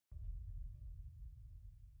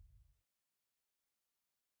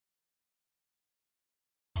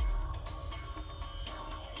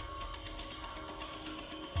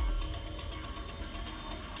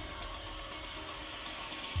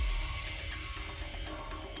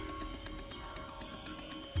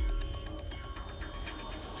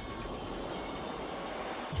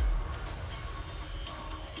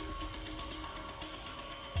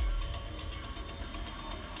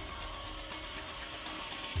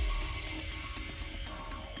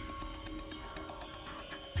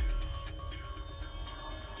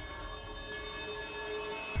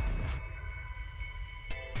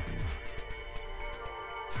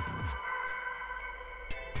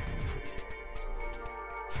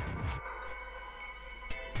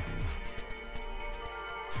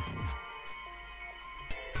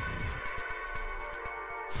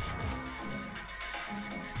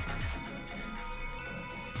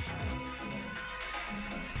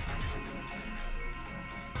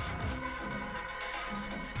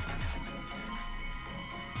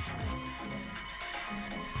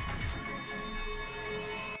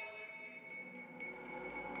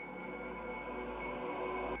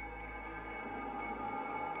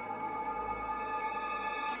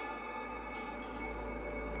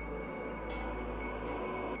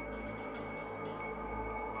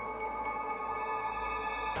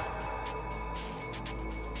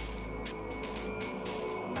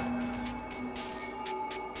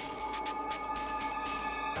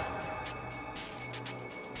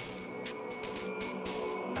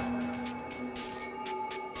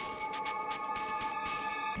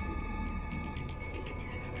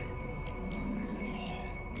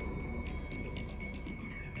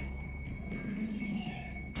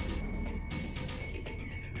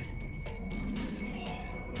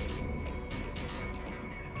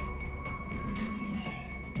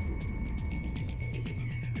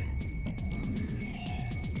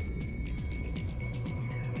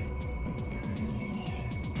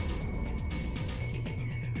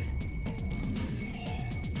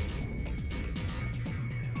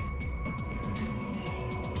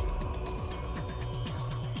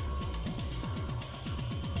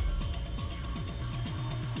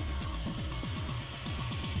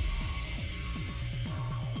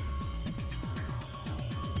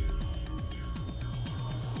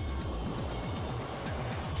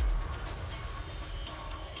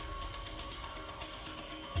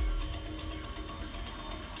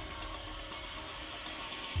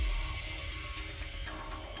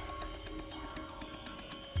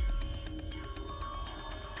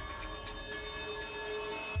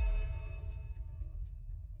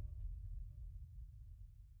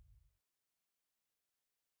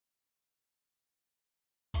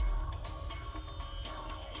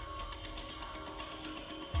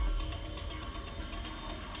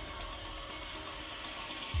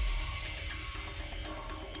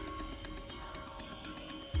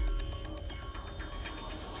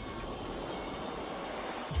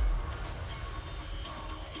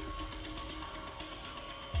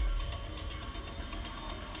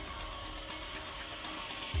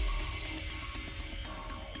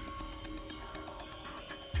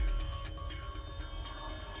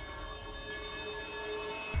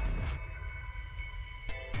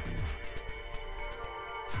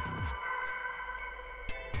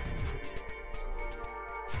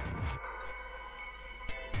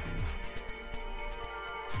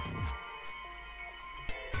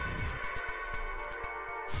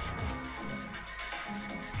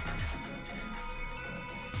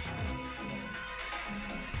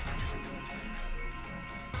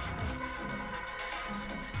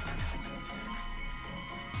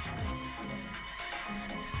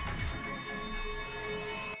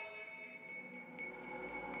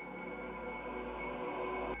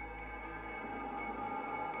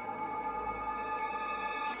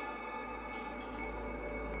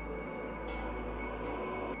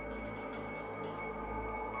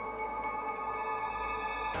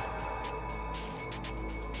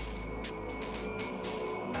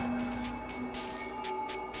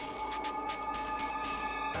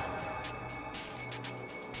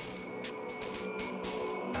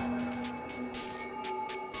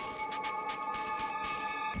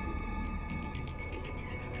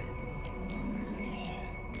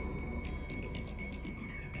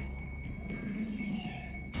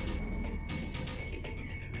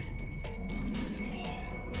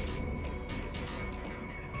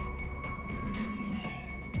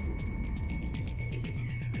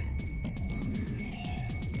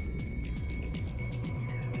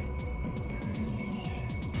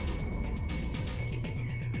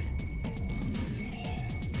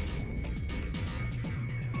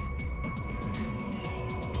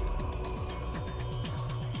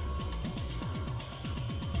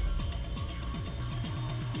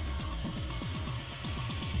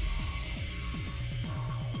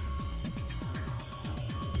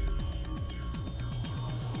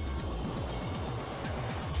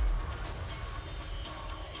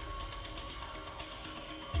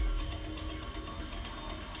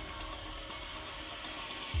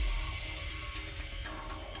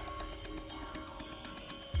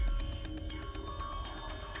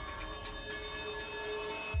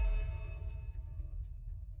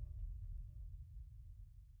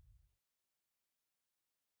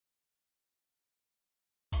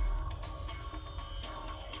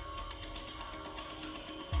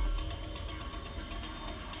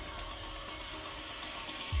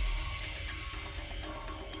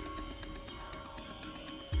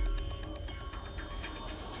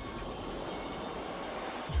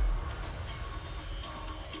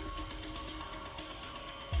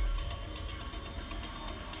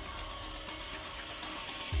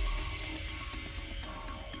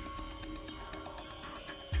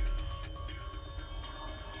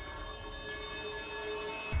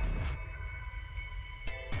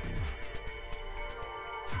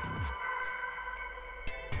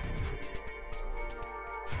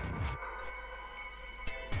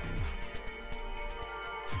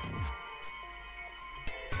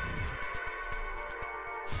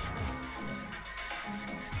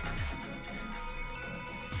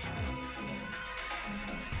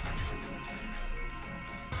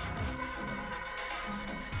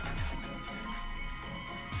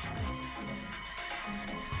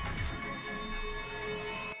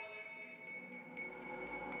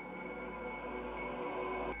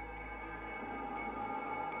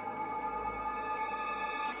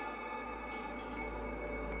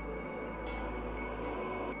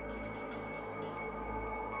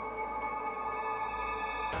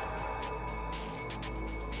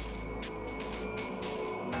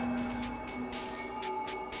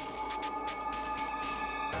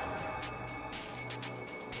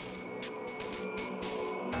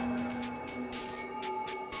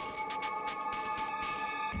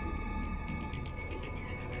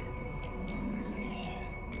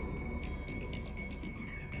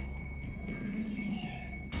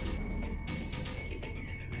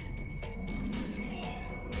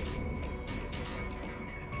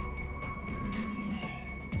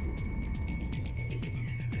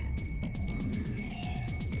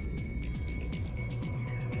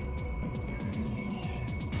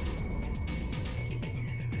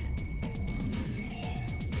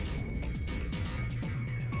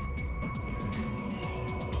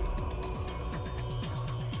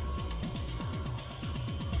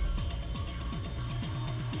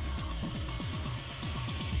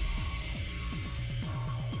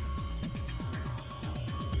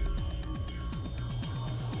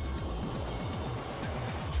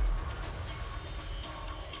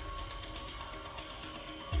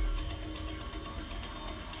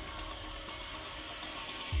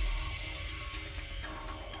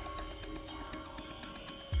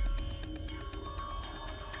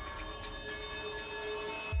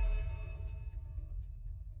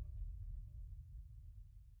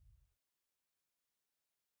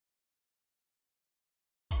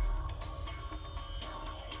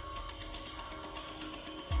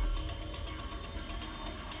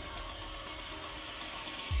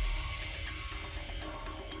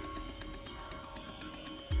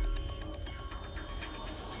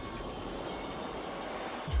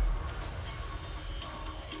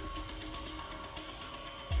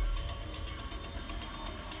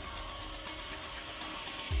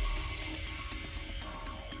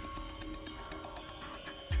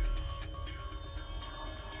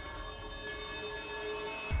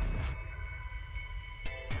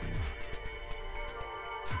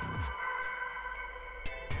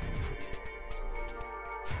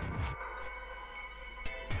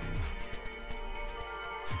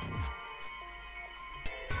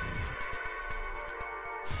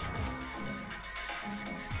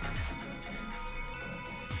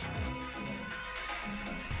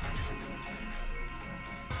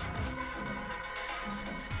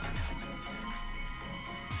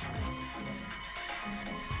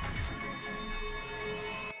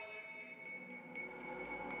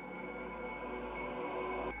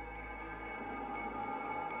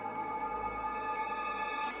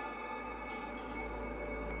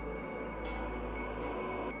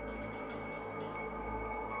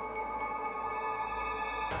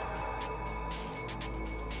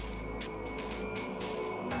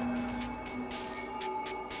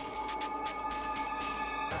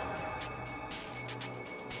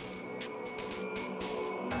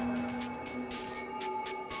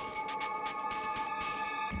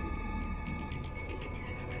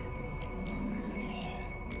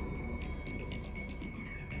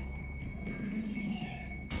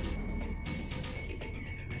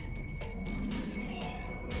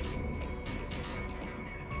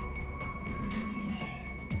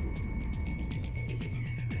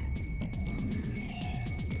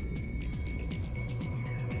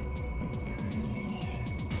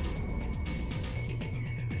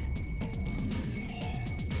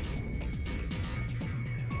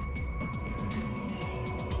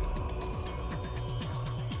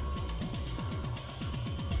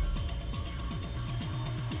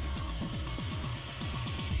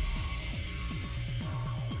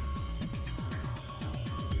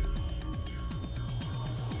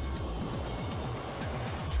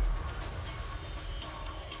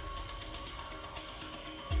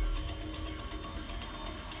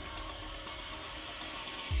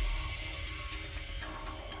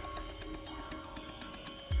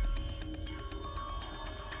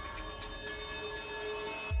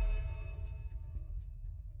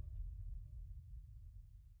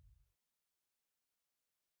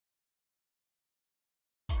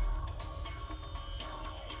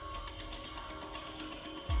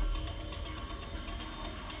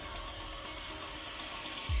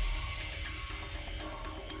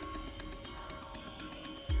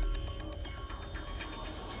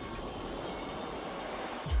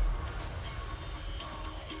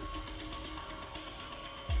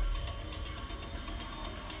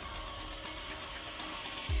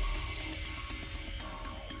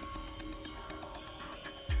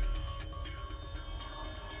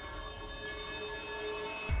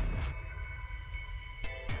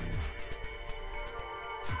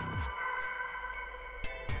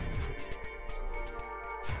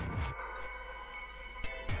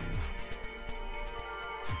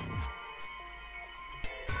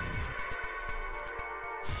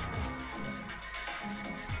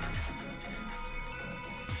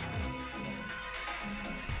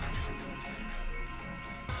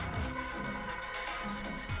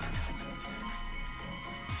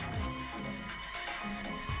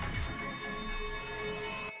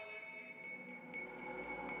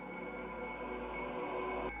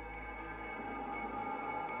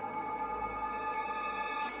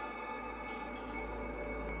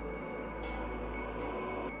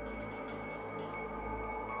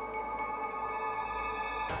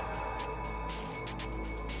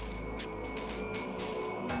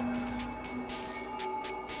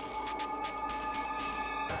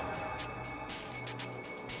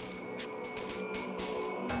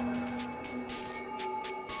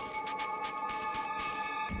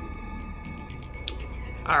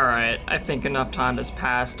Alright, I think enough time has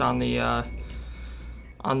passed on the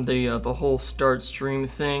whole start stream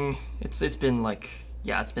thing. It's been like,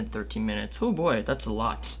 yeah, it's been 13 minutes. Oh boy, that's a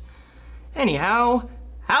lot. Anyhow,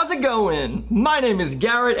 how's it going? My name is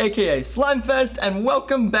Garrett, aka Slimefest, and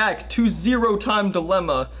welcome back to Zero Time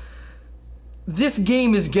Dilemma. This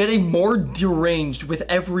game is getting more deranged with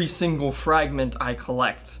every single fragment I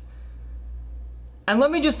collect. And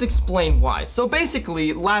let me just explain why. So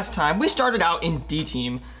basically, last time we started out in D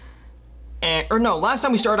team, last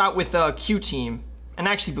time we started out with Q team, and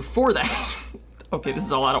actually before that, okay, this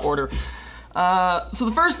is all out of order. So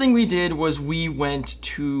the first thing we did was we went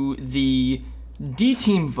to the D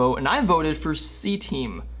team vote, and I voted for C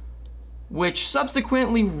team, which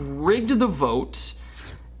subsequently rigged the vote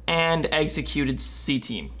and executed C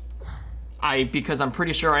team. Because I'm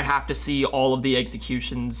pretty sure I have to see all of the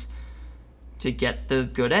executions to get the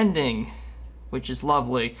good ending, which is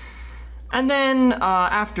lovely. And then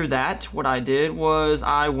after that, what I did was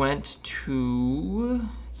I went to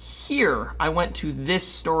here. I went to this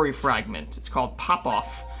story fragment. It's called Pop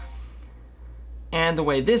Off. And the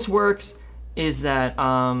way this works is that,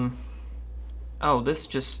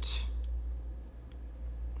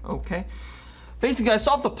 okay. Basically, I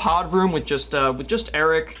solved the pod room with just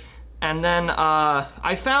Eric. And then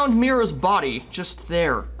I found Mira's body just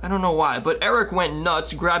there. I don't know why, but Eric went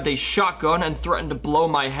nuts, grabbed a shotgun, and threatened to blow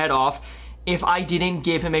my head off if I didn't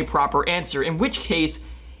give him a proper answer. In which case,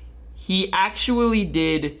 he actually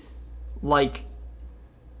did like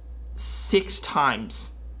 6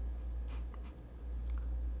 times,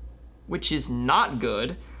 which is not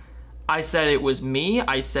good. I said it was me.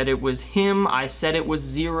 I said it was him. I said it was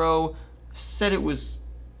Zero. Said it was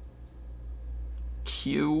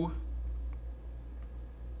Q.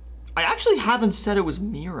 I actually haven't said it was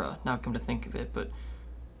Mira, now come to think of it, but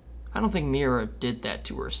I don't think Mira did that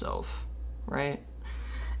to herself, right?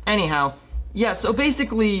 Anyhow, yeah, so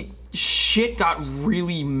basically, shit got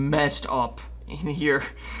really messed up in here,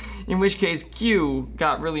 in which case Q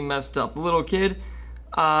got really messed up. The little kid,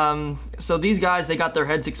 so these guys, they got their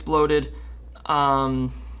heads exploded. You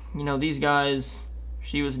know, these guys,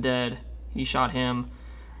 she was dead, he shot him.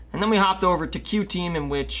 And then we hopped over to Q team, in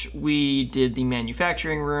which we did the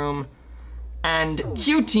manufacturing room. And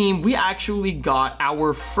Q team, we actually got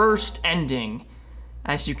our first ending.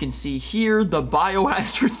 As you can see here, the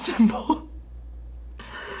biohazard symbol.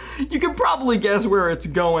 You can probably guess where it's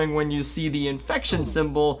going when you see the infection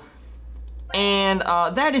symbol. And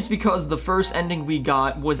that is because the first ending we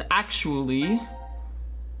got was actually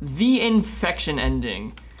the infection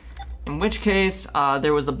ending. In which case,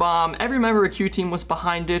 there was a bomb. Every member of Q team was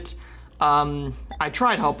behind it. I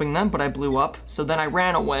tried helping them, but I blew up. So then I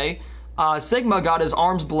ran away. Sigma got his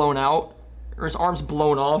arms blown out, or his arms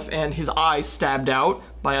blown off, and his eyes stabbed out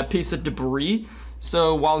by a piece of debris.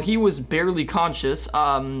 So while he was barely conscious,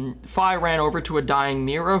 Phi ran over to a dying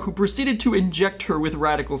Mira, who proceeded to inject her with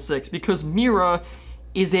Radical 6, because Mira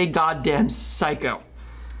is a goddamn psycho.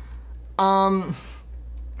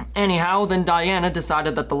 Anyhow, then Diana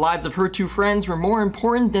decided that the lives of her 2 friends were more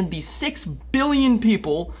important than the 6 billion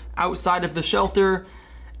people outside of the shelter,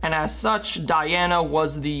 and as such, Diana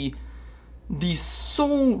was the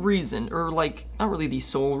sole reason, or like, not really the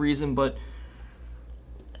sole reason, but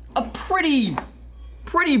a pretty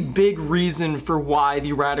big reason for why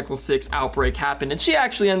the Radical 6 outbreak happened, and she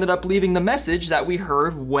actually ended up leaving the message that we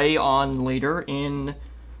heard way on later in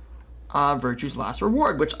Virtue's Last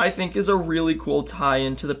Reward, which I think is a really cool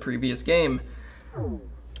tie-in to the previous game.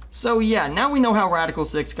 So yeah, now we know how Radical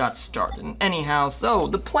 6 got started. Anyhow, so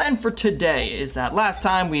the plan for today is that last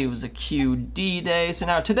time it was a QD day, so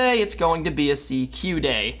now today it's going to be a CQ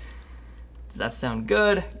day. Does that sound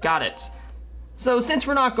good? Got it. So since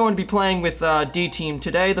we're not going to be playing with D team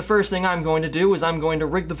today, the first thing I'm going to do is I'm going to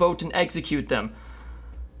rig the vote and execute them.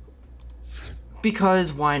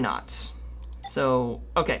 Because why not? So,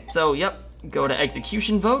 okay, so yep, go to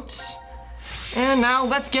execution vote. And now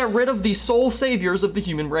let's get rid of the sole saviors of the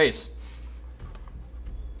human race.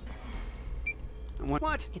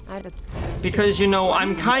 What? Because, you know,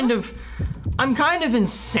 I'm kind of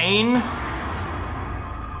insane.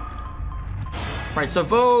 Right, so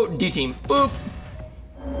vote D team. Boop.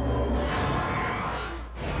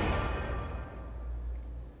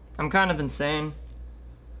 I'm kind of insane.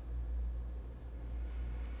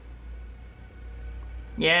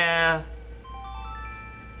 Yeah.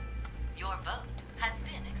 Your vote has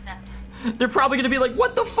been accepted. They're probably gonna be like,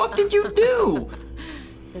 what the fuck did you do?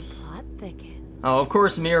 The plot thickens. Oh, of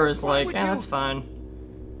course Mira's Why like, would yeah, you- that's fine.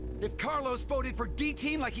 If Carlos voted for D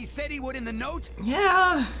team like he said he would in the note?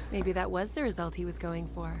 Yeah. Maybe that was the result he was going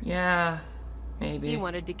for. Yeah. Maybe. He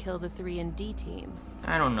wanted to kill the 3 and D team.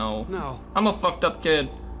 I don't know. No. I'm a fucked up kid.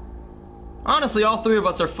 Honestly, all 3 of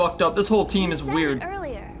us are fucked up. This whole team is You said weird. it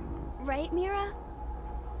earlier, right, Mira?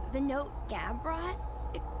 The note Gab brought,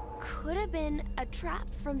 it could have been a trap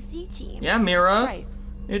from C Team. Yeah, Mira. Right.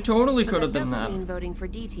 It totally But could have that been doesn't that. mean voting for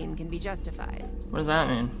D team can be justified. What does that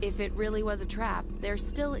mean? If it really was a trap, there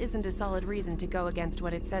still isn't a solid reason to go against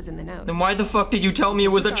what it says in the note. Then why the fuck did you tell me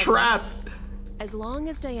it was a trap? Regardless, as long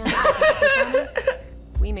as Diana doesn't flip on us,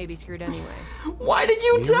 we may be screwed anyway. Why did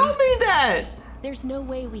you tell me that? There's no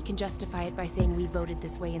way we can justify it by saying we voted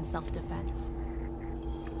this way in self-defense.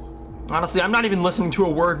 Honestly, I'm not even listening to a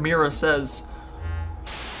word Mira says.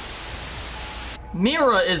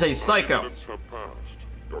 Mira is a psycho. Minutes have passed.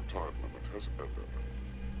 Your time limit has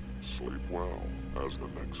ended. Sleep well, as the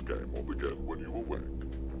next game will begin when you awake.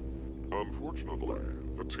 Unfortunately,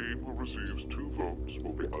 the team who receives 2 votes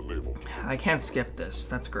will be unable to. I can't skip this.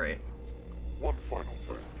 That's great. One final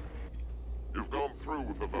thing. You've gone through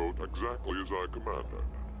with the vote exactly as I commanded.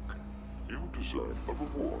 You deserve a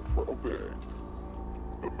reward for obeying.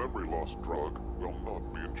 The memory loss drug will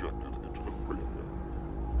not be injected into the 3 of you.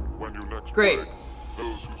 When you next Great. break,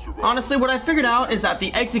 those who survive Honestly, what I figured out is that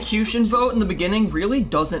the execution vote in the beginning really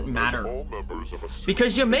doesn't matter. all members of a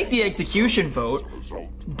Because you make the execution vote, result.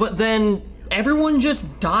 but then everyone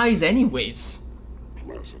just dies anyways.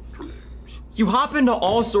 Pleasant dreams. You hop into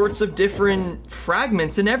all sorts of different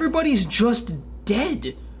fragments and everybody's just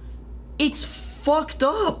dead. It's fucked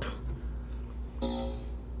up.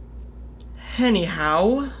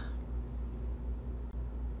 Anyhow,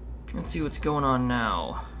 let's see what's going on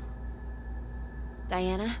now.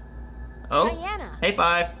 Diana? Oh, Diana. hey,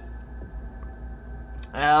 5.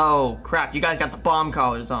 Oh, crap, you guys got the bomb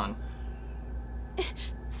collars on.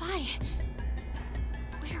 Fi.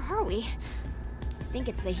 Where are we? I think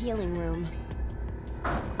it's the healing room.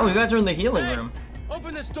 Oh, you guys are in the healing room.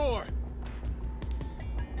 Open this door!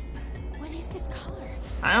 What is this color?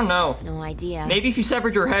 I don't know. No idea. Maybe if you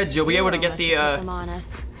severed your heads, you'll be able to Zero get must have put them the, on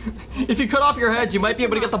us. if you cut off your heads, you might be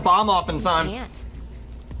able to get the bomb off in time. Can't.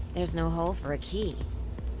 There's no hole for a key.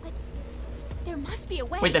 But there must be a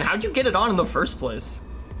way. Wait, then how'd you get it on in the first place?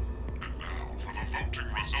 And now for the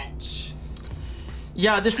voting results.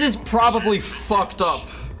 Yeah, this is probably fucked up.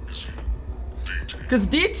 Because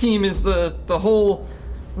D-Team is the whole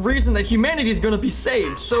reason that humanity is gonna be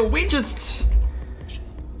saved, so we just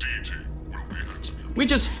D-Team will be executed. we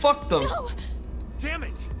just fucked them. No! Damn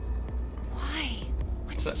it! Why?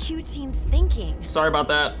 What's So- Q Team thinking? Sorry about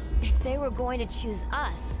that. If they were going to choose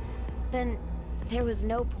us, then there was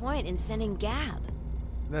no point in sending Gab.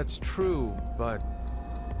 That's true, but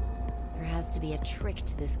There has to be a trick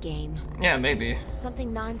to this game. Yeah, maybe.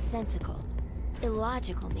 Something nonsensical.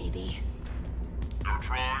 Illogical, maybe. You're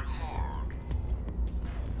trying hard.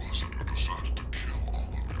 Was it you decided to kill all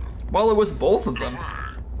of you? Well, it was both of them. They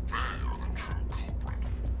are the true culprit.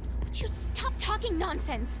 Would you stop talking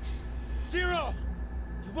nonsense? Zero!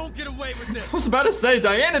 You won't get away with this! I was about to say,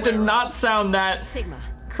 Diana did not sound that Sigma,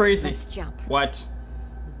 crazy. let's jump. What?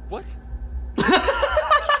 What?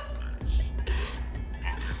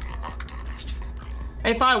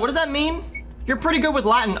 Hey, Fi, what does that mean? You're pretty good with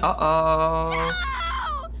Latin. Uh-oh.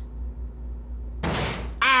 No!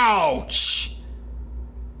 Ouch!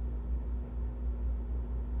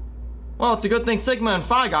 Well, it's a good thing Sigma and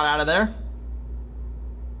Phi got out of there.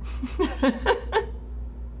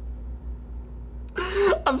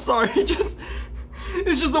 I'm sorry, it's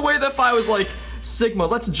just the way that Phi was like, Sigma,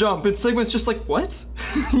 let's jump, and Sigma's just like, what?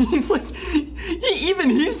 He's like, even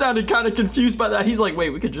he sounded kind of confused by that. He's like, wait,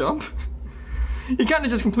 we could jump? He kind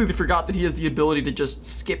of just completely forgot that he has the ability to just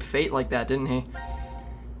skip fate like that, didn't he?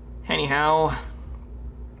 Anyhow,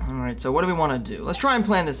 alright, so what do we want to do? Let's try and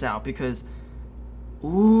plan this out, because,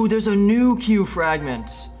 ooh, there's a new Q fragment.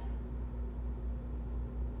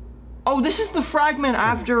 Oh, this is the fragment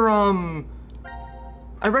after, I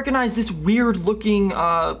recognize this weird looking,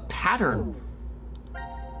 pattern.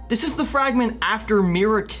 This is the fragment after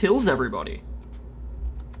Mira kills everybody.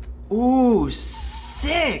 Ooh,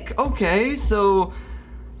 sick. Okay, so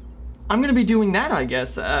I'm gonna be doing that, I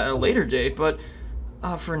guess, at a later date, but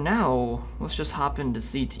for now, let's just hop into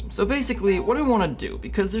C-Team. So basically, what do we want to do?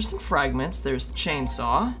 Because there's some fragments. There's the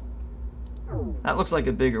chainsaw. That looks like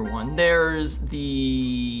a bigger one. There's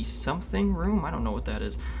the something room. I don't know what that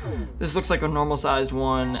is. This looks like a normal sized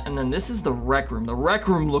one. And then this is the rec room. The rec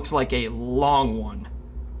room looks like a long one.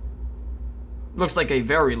 Looks like a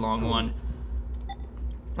very long one.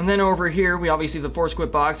 And then over here, we obviously have the Force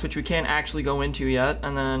Quit box, which we can't actually go into yet.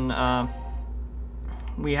 And then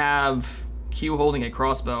we have Q holding a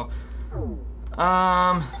crossbow.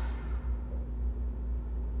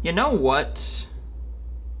 You know what?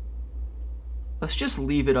 Let's just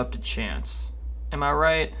leave it up to chance. Am I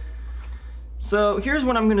right? So here's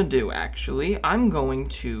what I'm gonna do, actually. I'm going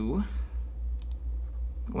to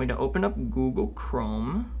open up Google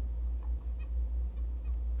Chrome.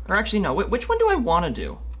 Or actually, no, which one do I want to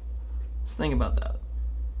do? Let's think about that.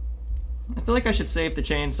 I feel like I should save the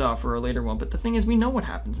chainsaw for a later one, but the thing is, we know what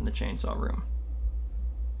happens in the chainsaw room.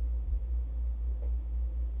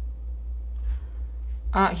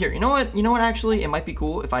 Here, you know what? You know what, actually? It might be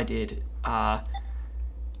cool if I did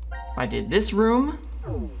this room,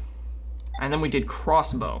 and then we did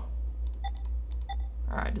crossbow.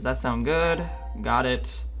 Alright, does that sound good? Got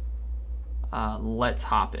it. Let's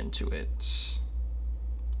hop into it.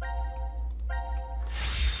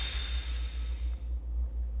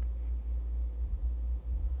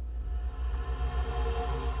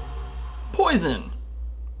 Poison!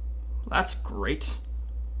 That's great.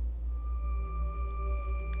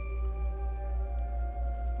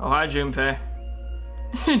 Oh, hi, Junpei.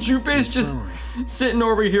 Junpei's just sitting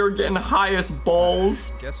over here getting high as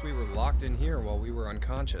balls. Guess we were locked in here while we were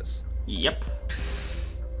unconscious. Yep.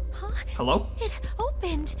 Huh? Hello? It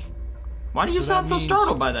opened. Why do you sound so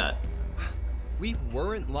startled by that? We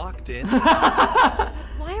weren't locked in.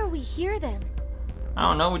 Why are we here then? I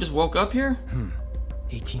don't know, we just woke up here?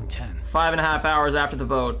 1810. 5.5 hours after the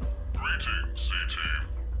vote. Greetings, C-Team.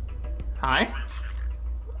 Hi?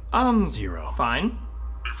 0. Fine.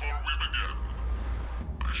 Before we begin,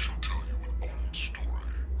 I shall tell you an old story.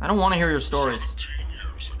 I don't want to hear your stories. 17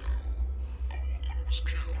 years ago, a woman was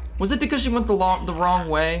killed. Was it because she went the wrong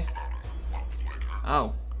way? A month later,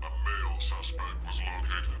 Oh. a male suspect was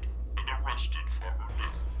located and arrested for her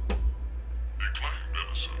death. He claimed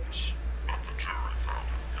innocence, but the jury found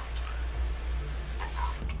him guilty. The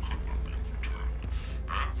verdict could not be overturned,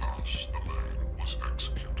 and thus the man was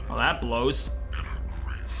executed. Well, that blows. In her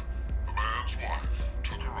grief, the man's wife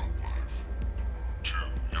took her own life. 2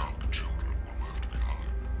 young children were left behind.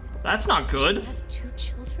 That's not good. I have 2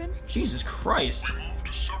 children? Jesus Christ. We moved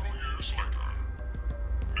to several years later.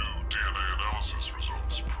 New DNA analysis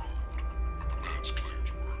results proved that the man's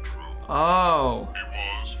claims were true. Oh. He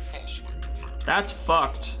was falsely convicted. That's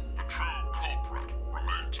fucked. The true culprit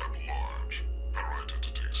remains at large. Their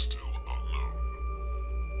identity is still unknown.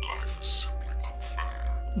 Life is simply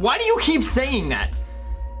unfair. Why do you keep saying that?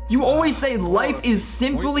 You always say life is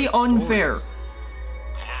simply Pointless unfair. stories.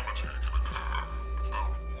 Calamity can occur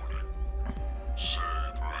without warning. Say,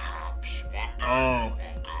 perhaps, one day Oh. you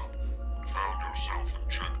woke up and found yourself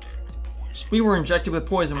injected with poison. We were injected with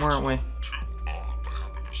poison, weren't we? Too odd to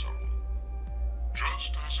happen to someone.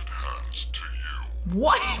 Just as it has to you.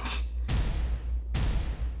 What?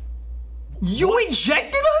 You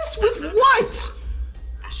injected us with what?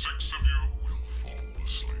 The 6 of you will fall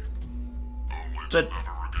asleep. Only to The-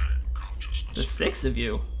 never regain consciousness. The 6 of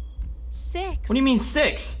you? 6. What do you mean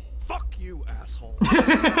 6? Fuck you, asshole. The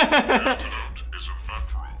antidote is in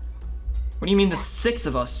that room. What do you mean the 6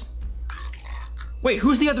 of us? Good luck. Wait,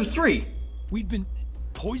 who's the other 3? We'd been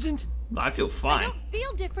poisoned? I feel I fine. don't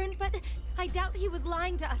feel different, but I doubt he was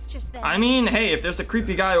lying to us just then. I mean, hey, if there's a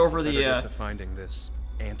creepy guy over Better the, get to finding this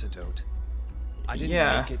antidote. I didn't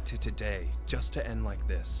Yeah. make it to today just to end like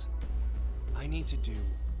this. I need to do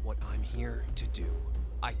what I'm here to do.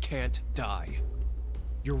 I can't die.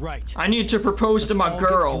 You're right. I need to propose to Let's my all get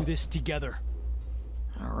girl. through this together.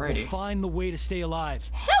 We'll Alrighty. find the way to stay alive.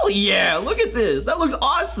 Hell yeah, look at this. That looks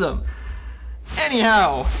awesome.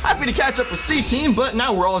 Anyhow, happy to catch up with C-Team, but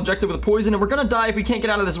now we're all injected with poison and we're gonna die if we can't get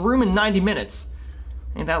out of this room in 90 minutes.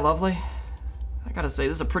 Ain't that lovely? I gotta say,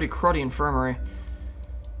 this is a pretty cruddy infirmary.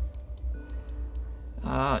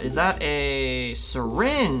 Is that a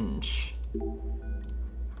syringe?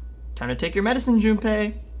 Time to take your medicine,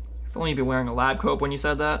 Junpei. If only you'd been wearing a lab coat when you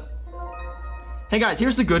said that. Hey guys,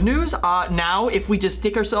 here's the good news. Now, if we just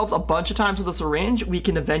stick ourselves a bunch of times with the syringe, we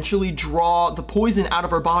can eventually draw the poison out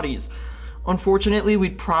of our bodies. Unfortunately,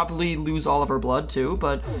 we'd probably lose all of our blood too,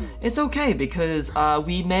 but it's okay because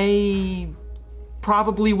we may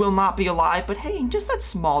probably will not be alive, but hey, just that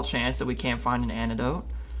small chance that we can't find an antidote.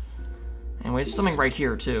 Anyways, there's something right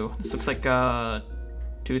here too. This looks like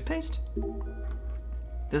toothpaste.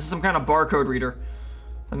 This is some kind of barcode reader.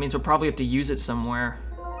 That means we'll probably have to use it somewhere.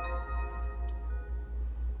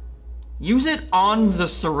 Use it on the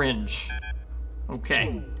syringe.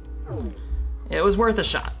 Okay. It was worth a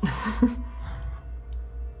shot.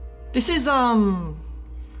 This is,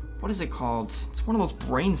 what is it called? It's one of those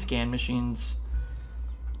brain scan machines.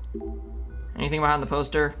 Anything behind the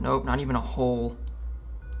poster? Nope, not even a hole.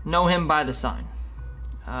 Know him by the sign.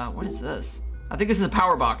 What is this? I think this is a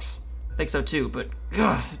power box. I think so too, but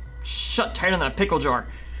ugh, shut tight on that pickle jar.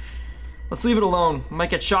 Let's leave it alone. We might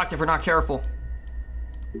get shocked if we're not careful.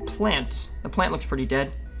 Plant. The plant looks pretty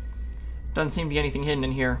dead. Doesn't seem to be anything hidden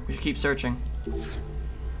in here. We should keep searching.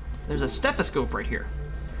 There's a stethoscope right here.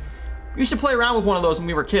 We used to play around with one of those when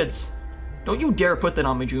we were kids. Don't you dare put that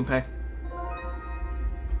on me, Junpei.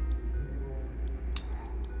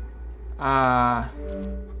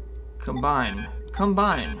 Combine.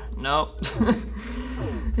 Combine. Nope.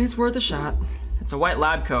 It's worth a shot. It's a white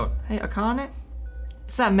lab coat. Hey, Akane?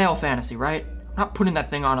 It's that male fantasy, right? I'm not putting that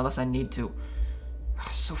thing on unless I need to.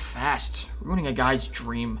 So fast. Ruining a guy's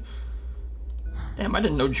dream. Damn, I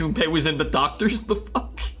didn't know Junpei was into doctors. The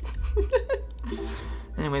fuck?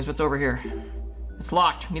 Anyways, what's over here? It's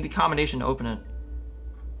locked. We need the combination to open it.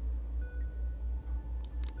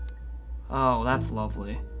 Oh, that's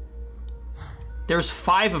lovely. There's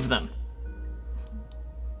 5 of them.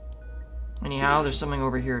 Anyhow, there's something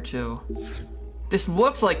over here too. This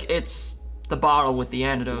looks like it's the bottle with the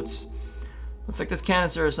antidotes. Looks like this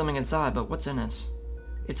canister has something inside, but what's in it?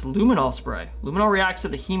 It's luminol spray. Luminol reacts to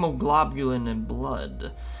the hemoglobin in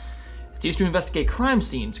blood. It's used to investigate crime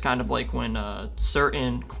scenes, kind of like when a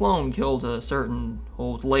certain clone killed a certain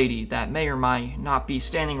old lady that may or may not be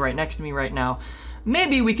standing right next to me right now.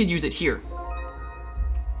 Maybe we could use it here.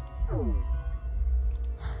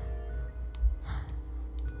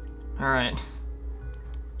 Alright.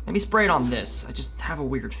 Maybe spray it on this. I just have a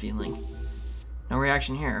weird feeling. No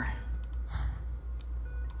reaction here.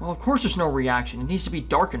 Well, of course there's no reaction. It needs to be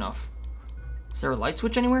dark enough. Is there a light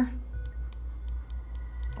switch anywhere?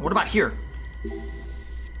 What about here?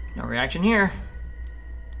 No reaction here.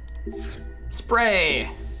 Spray!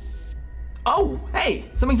 Oh, hey!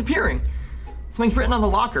 Something's appearing. Something's written on the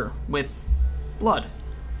locker with blood.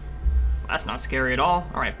 That's not scary at all.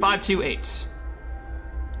 Alright, 528.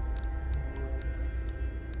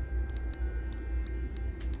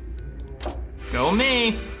 Go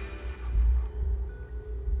me!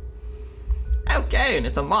 Okay, and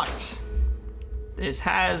it's unlocked. This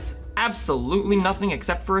has absolutely nothing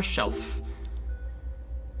except for a shelf.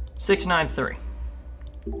 693.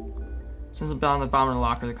 Since the bell on the bottom of the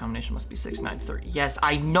locker, the combination must be 693. Yes,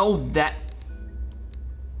 I know that.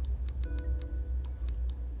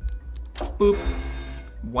 Boop.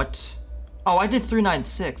 What? Oh, I did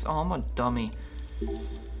 396. Oh, I'm a dummy.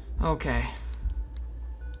 Okay.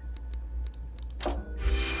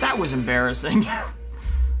 That was embarrassing.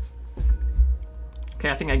 Okay,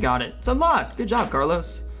 I think I got it. It's unlocked. Good job,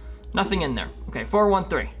 Carlos. Nothing in there. Okay,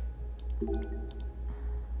 413.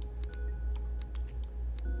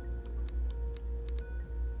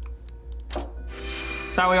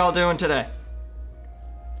 So how we all doing today?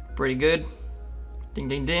 Pretty good. Ding,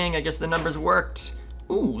 ding, ding. I guess the numbers worked.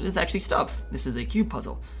 Ooh, this is actually stuff. This is a cube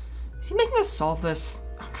puzzle. Is he making us solve this?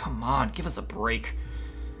 Oh, come on, give us a break.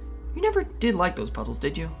 You never did like those puzzles,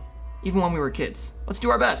 did you? Even when we were kids. Let's do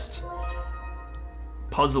our best.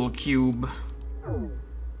 Puzzle cube.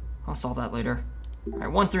 I'll solve that later. All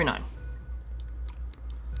right, 139.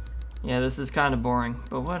 Yeah, this is kind of boring,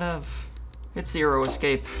 but what of? It's Zero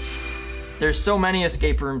Escape. There's so many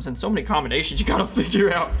escape rooms and so many combinations you gotta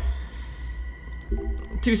figure out.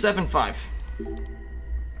 275.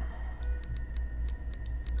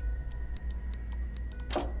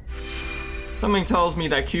 Something tells me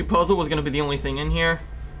that cube puzzle was gonna be the only thing in here.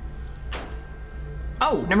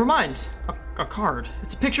 Oh, never mind. A card.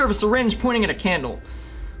 It's a picture of a syringe pointing at a candle.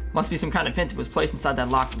 Must be some kind of hint it was placed inside that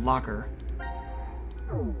locked locker.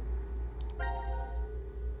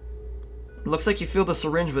 It looks like you fill the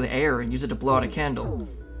syringe with air and use it to blow out a candle.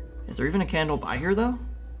 Is there even a candle by here, though?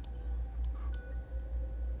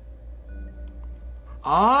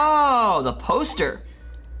 Oh, the poster.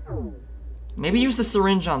 Maybe use the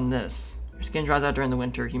syringe on this. Your skin dries out during the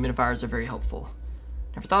winter. Humidifiers are very helpful.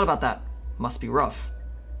 Never thought about that. Must be rough.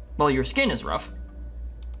 Well, your skin is rough.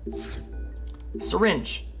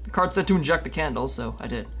 Syringe. The card said to inject the candle, so I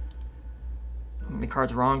did. The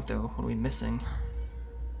card's wrong, though. What are we missing?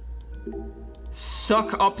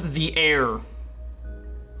 Suck up the air.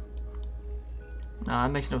 Nah,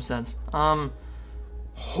 that makes no sense.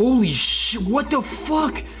 Holy shit, what the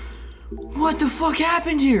fuck? What the fuck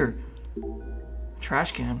happened here?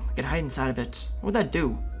 Trash can. I could hide inside of it. What would that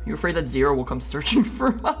do? You afraid that Zero will come searching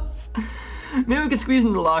for us? Maybe we could squeeze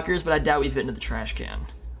into the lockers, but I doubt we fit into the trash can.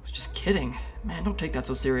 I was just kidding. Man, don't take that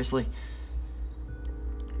so seriously.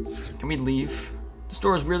 Can we leave? The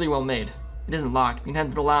store is really well made. It isn't locked. We can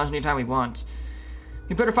head to the lounge anytime we want.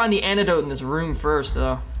 We better find the antidote in this room first,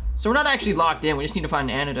 though. So we're not actually locked in, we just need to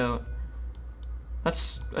find an antidote.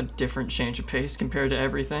 That's a different change of pace compared to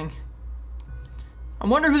everything. I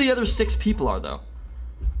wonder who the other 6 people are, though.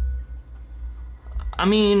 I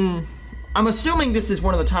mean, I'm assuming this is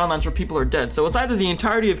one of the timelines where people are dead, so it's either the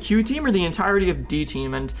entirety of Q Team or the entirety of D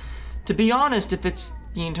Team, and to be honest, if it's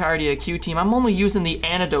the entirety of Q Team, I'm only using the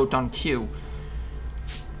antidote on Q.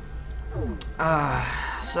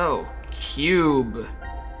 So, Cube.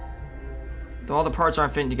 Though all the parts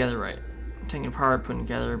aren't fitting together right. I'm taking it apart, putting it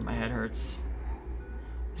together, my head hurts.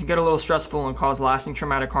 This can get a little stressful and cause lasting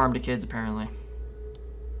traumatic harm to kids, apparently.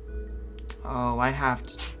 Oh, I have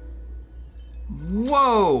to...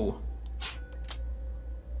 Whoa!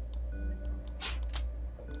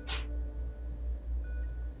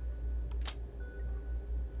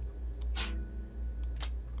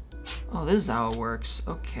 Oh, this is how it works.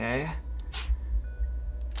 Okay.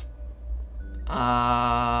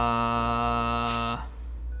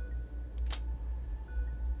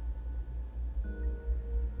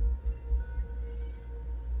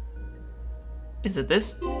 Is it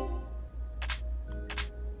this?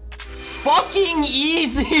 Fucking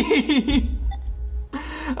easy!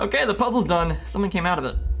 Okay, the puzzle's done. Someone came out of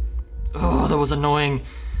it. Oh, that was annoying.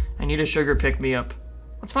 I need a sugar pick-me-up.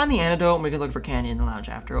 Let's find the antidote and we can look for candy in the lounge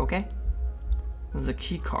after, okay? This is a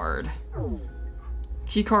key card.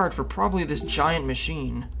 Key card for probably this giant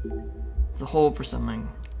machine. It's a hole for something.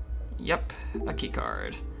 Yep, a key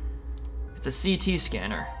card. It's a CT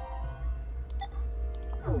scanner.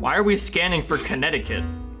 Why are we scanning for Connecticut?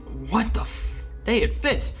 What the f... Hey, it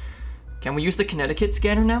fits. Can we use the Connecticut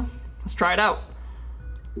scanner now? Let's try it out.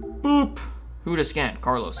 Boop. Who to scan?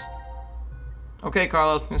 Carlos. Okay,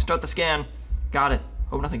 Carlos, I'm gonna start the scan. Got it.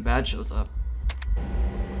 Hope nothing bad shows up.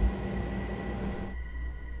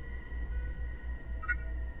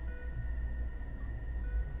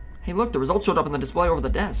 Hey look, the results showed up on the display over the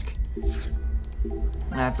desk.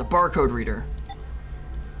 That's a barcode reader.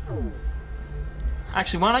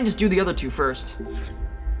 Actually, why don't I just do the other 2 first?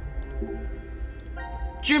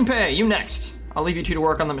 Junpei, you next. I'll leave you 2 to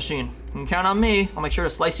work on the machine. You can count on me. I'll make sure to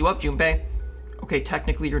slice you up, Junpei. Okay,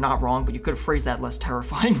 technically you're not wrong, but you could have phrased that less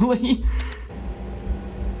terrifyingly.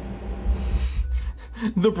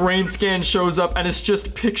 The brain scan shows up and it's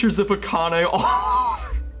just pictures of Akane all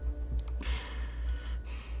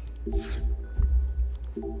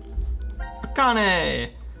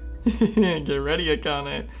Akane! Get ready,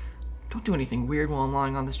 Akane. Don't do anything weird while I'm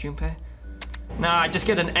lying on this, Junpei. Nah, I just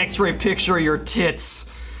get an x-ray picture of your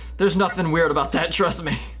tits. There's nothing weird about that, trust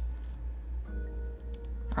me.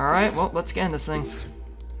 Alright, well, let's scan this thing.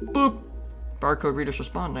 Boop! Barcode reader's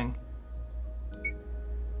responding.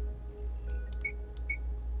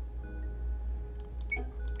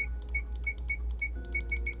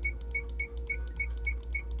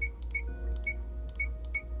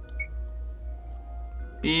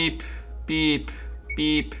 Beep, beep,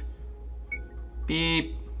 beep,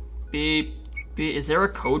 beep, beep, beep. Is there a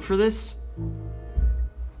code for this?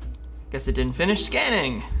 Guess it didn't finish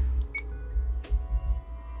scanning.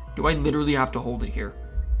 Do I literally have to hold it here?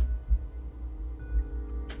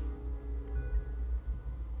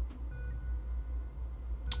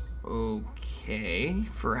 Okay,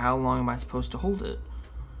 for how long am I supposed to hold it?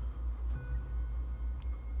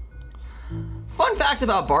 Fun fact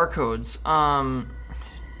about barcodes,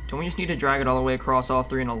 don't we just need to drag it all the way across all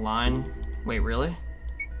 3 in a line? Wait, really?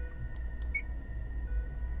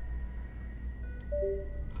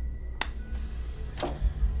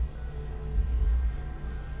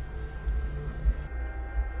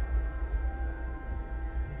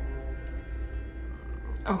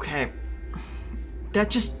 Okay. That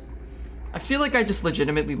just... I feel like I just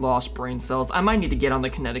legitimately lost brain cells. I might need to get on the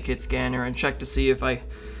Connecticut scanner and check to see if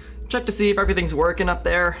everything's working up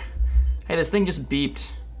there. Hey, this thing just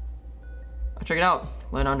beeped. Check it out.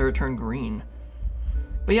 Light under it turned green.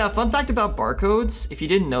 But yeah, fun fact about barcodes, if you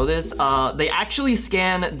didn't know this, they actually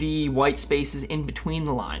scan the white spaces in between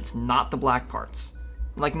the lines, not the black parts.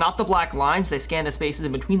 Like, not the black lines, they scan the spaces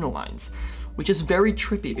in between the lines, which is very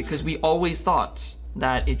trippy because we always thought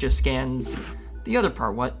that it just scans the other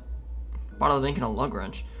part. What? Bottle of ink and a lug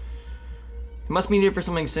wrench. It must be needed for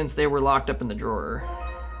something since they were locked up in the drawer.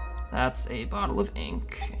 That's a bottle of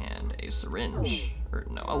ink and a syringe. Or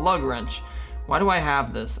no, a lug wrench. Why do I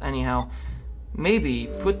have this? Anyhow, maybe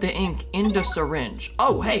put the ink in the syringe.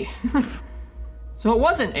 Oh, hey. So it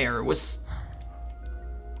wasn't air, it was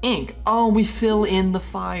ink. Oh, we fill in the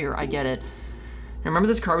fire. I get it. Remember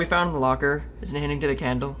this card we found in the locker? Isn't it hinting to the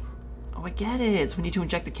candle? Oh, I get it. So we need to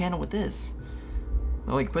inject the candle with this.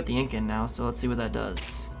 Well, we can put the ink in now, so let's see what that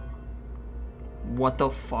does. What the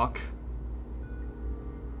fuck?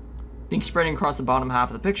 Ink spreading across the bottom half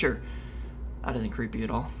of the picture. That isn't creepy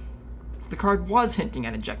at all. So the card was hinting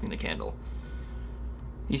at injecting the candle.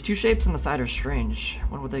 These two shapes on the side are strange. I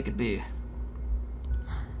wonder what they could be.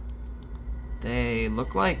 They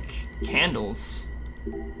look like candles.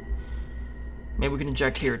 Maybe we can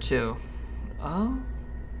inject here too. Oh?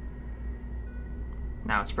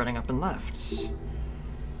 Now it's spreading up and left.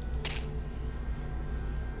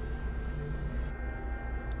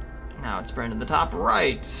 Now it's spreading to the top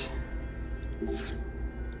right.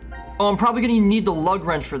 Oh, I'm probably gonna need the lug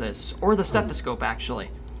wrench for this, or the stethoscope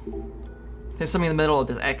actually. There's something in the middle of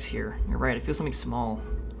this X here. You're right, it feels something small.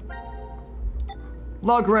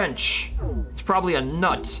 Lug wrench! It's probably a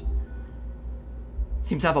nut.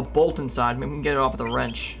 Seems to have a bolt inside. Maybe we can get it off with a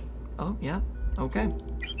wrench. Oh, yeah, okay.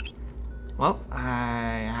 Well,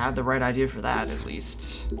 I had the right idea for that, at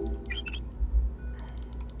least.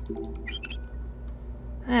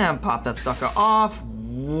 And pop that sucker off.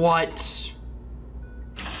 What?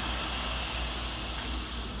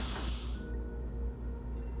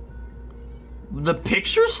 The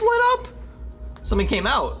picture slid up? Something came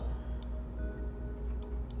out.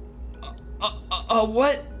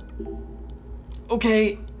 What?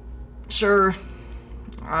 Okay, sure.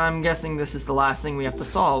 I'm guessing this is the last thing we have to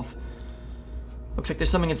solve. Looks like there's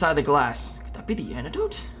something inside the glass. Could that be the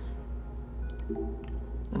antidote?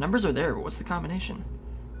 The numbers are there, but what's the combination?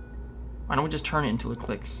 Why don't we just turn it until it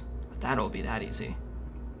clicks? That'll be that easy.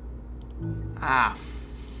 Ah,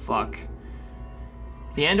 fuck.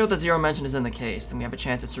 If the antidote that Zero mentioned is in the case, then we have a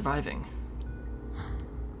chance at surviving.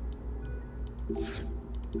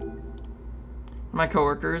 My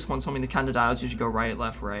coworkers once told me the kind of dials usually go right,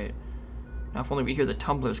 left, right. Now if only we hear the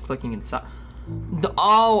tumblers clicking inside.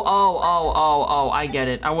 Oh, I get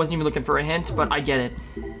it. I wasn't even looking for a hint, but I get it.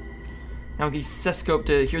 Now we can use stethoscope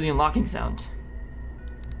to hear the unlocking sound.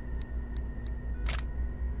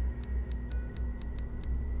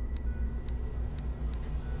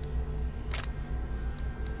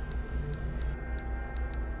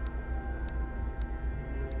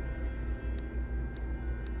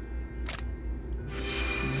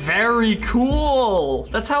 Very cool!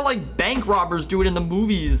 That's how, like, bank robbers do it in the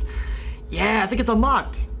movies. Yeah, I think it's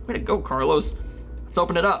unlocked. Way to go, Carlos. Let's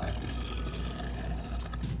open it up.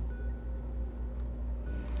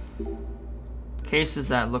 Cases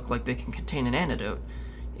that look like they can contain an antidote.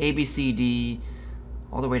 A, B, C, D,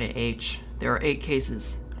 all the way to H. There are 8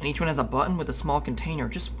 cases, and each one has a button with a small container.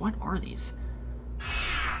 Just what are these?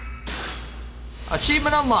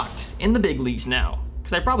 Achievement unlocked. In the big leagues now.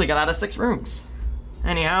 Because I probably got out of 6 rooms.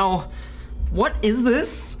 Anyhow, what is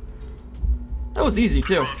this? That was easy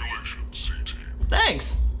too. Congratulations, C-Team.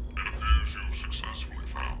 Thanks. It appears you've successfully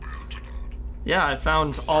found the antidote. Yeah, I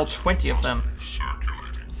found all 20 of them.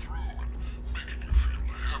 Circulating through and making you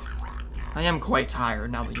feel heavy right now. I am quite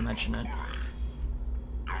tired now that you mention it.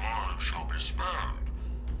 Your lives shall be spared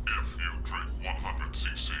if you drink 100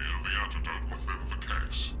 cc of the antidote within the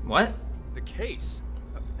case. What? The case?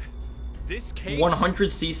 This case? 100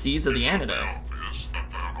 cc's of the antidote. Obvious that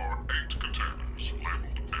there are 8 containers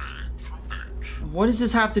labeled A through H. What does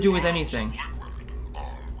this have to do with anything? Liquid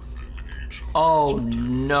are within each of Oh these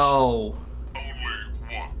containers. no. Only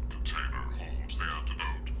one container holds the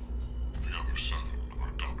antidote. The other 7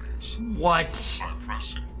 are dummies. What? By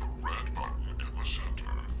pressing the red button in the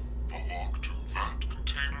center, the lock to that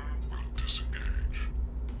container will disengage.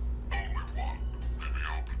 Only one may be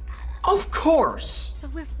opened now. Of course. So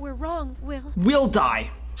if we're wrong, We'll die.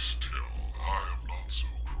 Still, I am not so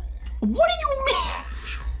cruel. What do you mean? I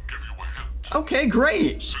shall give you a hint. Okay,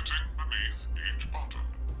 great. Sitting beneath each button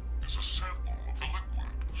is a sample of the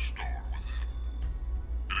liquid stored within.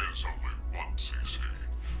 It is only 1 cc,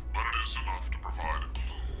 but it is enough to provide a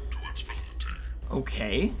clue to its validity.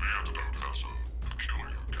 Okay. The antidote has a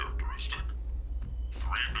peculiar characteristic. 3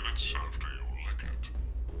 minutes after you lick it,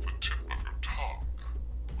 the tip of your tongue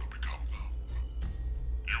will become numb.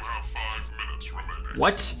 You have 5 minutes remaining.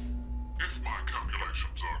 What? If my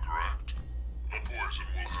calculations are correct, the poison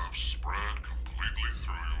will have spread completely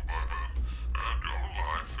through you by then, and your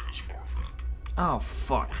life is forfeit. Oh,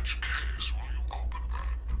 fuck. Which case will you open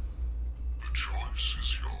then? The choice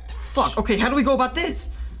is yours. Fuck. Okay, how do we go about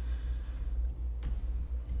this?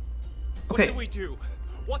 Okay. What do we do?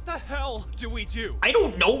 What the hell do we do? I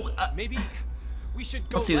don't know. Maybe we should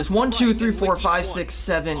go. Let's see. There's left to 1, 2, right 3, and 4, lick each 5, one. 6,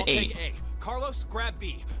 7, I'll 8. take A. Carlos, grab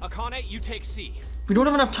B. Akane, you take C. We don't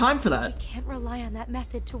have enough time for that. Can't rely on that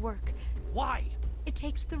method to work. Why? It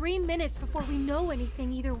takes 3 minutes before we know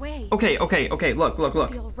anything either way. Okay. Look.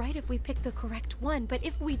 It'd be all right if we picked the correct one, but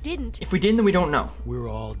if we didn't... If we didn't, then we don't know. We're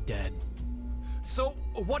all dead. So,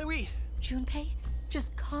 what do we... Junpei,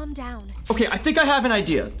 just calm down. Okay, I think I have an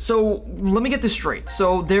idea. So, let me get this straight.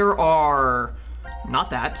 So, there are...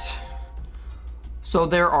 Not that. So,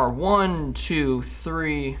 there are 1, 2,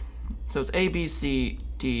 3... So, it's A, B, C,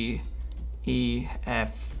 D, E,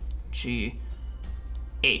 F, G,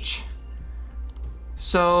 H.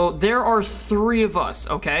 So, there are 3 of us,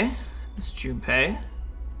 okay? It's Junpei,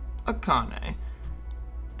 Akane,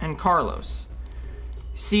 and Carlos.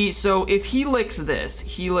 See, so if he licks this,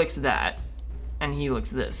 he licks that, and he licks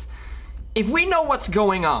this. If we know what's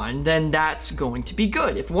going on, then that's going to be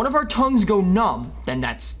good. If one of our tongues go numb, then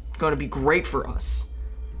that's going to be great for us.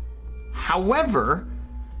 However,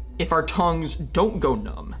 if our tongues don't go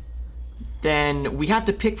numb, then we have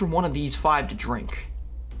to pick from one of these 5 to drink.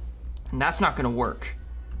 And that's not going to work.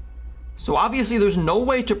 So obviously there's no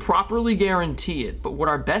way to properly guarantee it, but what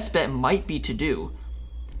our best bet might be to do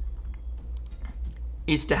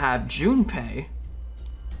is to have Junpei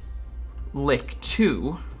lick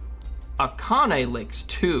 2, Akane licks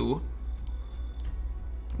 2,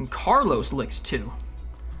 and Carlos licks 2.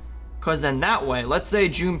 Because then that way, let's say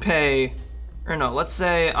Junpei, or no, let's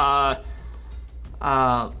say, yeah,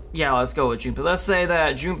 let's go with Junpei. Let's say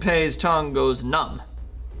that Junpei's tongue goes numb.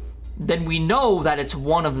 Then we know that it's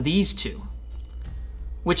one of these 2.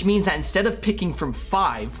 Which means that instead of picking from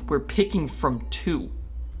 5, we're picking from 2.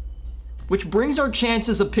 Which brings our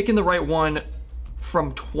chances of picking the right one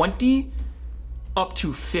from 20 up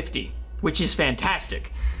to 50, which is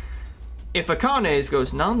fantastic. If Akane's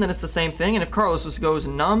goes numb, then it's the same thing, and if Carlos's goes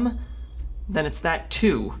numb, then it's that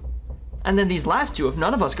 2. And then these last 2, if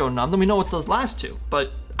none of us go numb, then we know it's those last 2.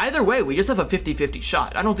 But either way, we just have a 50-50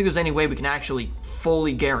 shot. I don't think there's any way we can actually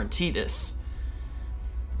fully guarantee this.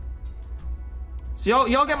 So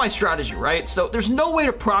y'all get my strategy, right? So there's no way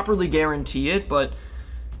to properly guarantee it, but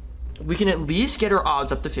we can at least get our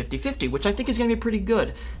odds up to 50-50, which I think is going to be pretty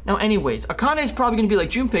good. Now anyways, Akane's probably going to be like,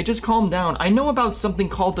 Junpei, just calm down. I know about something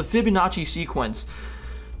called the Fibonacci sequence.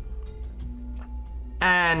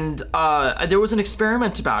 And there was an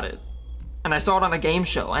experiment about it. And I saw it on a game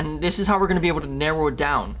show, and this is how we're going to be able to narrow it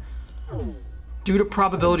down. Due to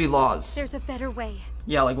probability laws. There's a better way.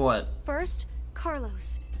 Yeah, like what? First,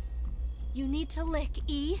 Carlos. You need to lick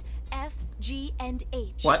E, F, G, and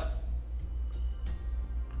H. What?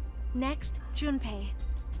 Next, Junpei.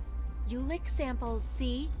 You lick samples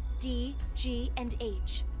C, D, G, and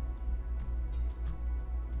H.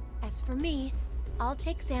 As for me, I'll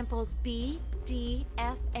take samples B, D,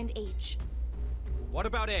 F, and H. What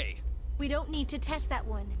about A? We don't need to test that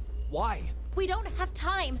one. Why? We don't have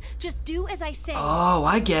time. Just do as I say. Oh,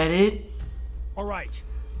 I get it. All right.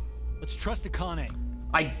 Let's trust Akane.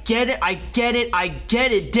 I get it.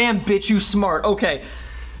 Damn, bitch, you smart. Okay.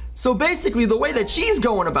 So basically, the way that she's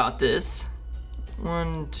going about this...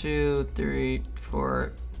 1, 2, 3,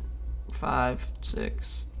 4, 5,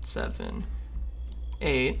 6, 7,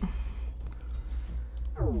 8...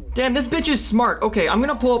 Damn, this bitch is smart. Okay, I'm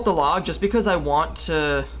gonna pull up the log just because I want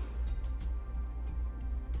to...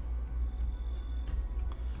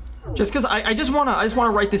 Just because I just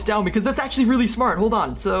wanna write this down because that's actually really smart. Hold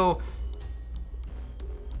on. So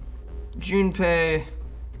Junpei,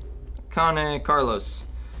 Akane, Carlos.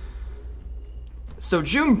 So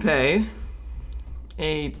Junpei,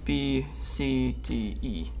 A, B, C, D,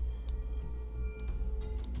 E.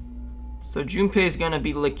 So Junpei's gonna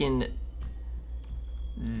be licking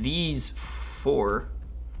these 4.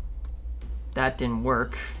 That didn't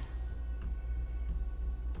work.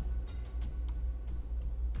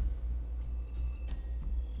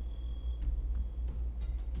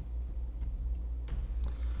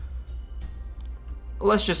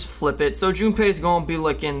 Let's just flip it. So Junpei's gonna be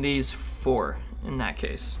licking these 4 in that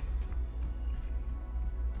case.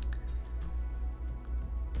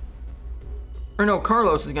 Or no,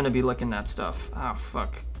 Carlos is gonna be licking that stuff. Ah,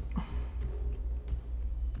 fuck.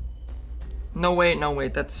 No, wait,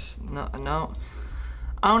 that's, no.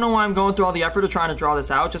 I don't know why I'm going through all the effort of trying to draw this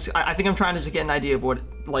out. I think I'm trying to just get an idea of what,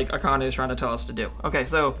 like, Akane is trying to tell us to do. Okay,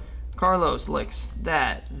 so Carlos licks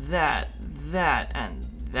that, and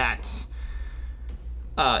that.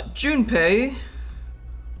 Junpei,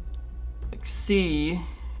 like C,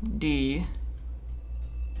 D,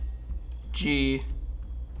 G,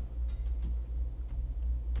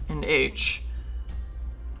 and H.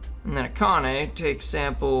 And then Akane takes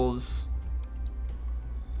samples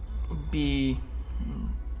B,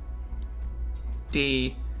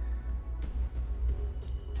 D,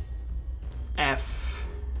 F,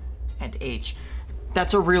 and H.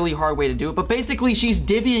 That's a really hard way to do it, but basically she's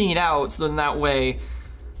divvying it out so then that way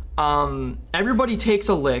everybody takes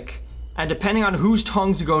a lick, and depending on whose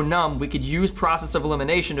tongues go numb, we could use process of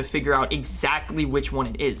elimination to figure out exactly which one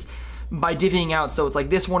it is. By divvying out, so it's like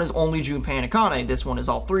this one is only Junpei and Akane, this one is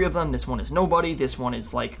all three of them, this one is nobody, this one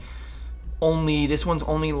is like only, this one is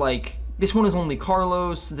only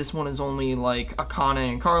Carlos, this one is only like Akane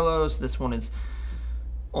and Carlos, this one is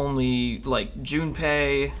only like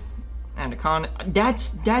Junpei and Akane.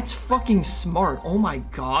 That's fucking smart. Oh my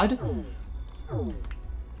god.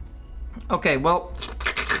 Okay, well,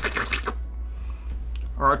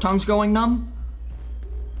 are our tongues going numb?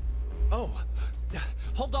 Oh,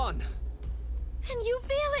 hold on. Can you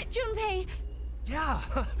feel it, Junpei? Yeah,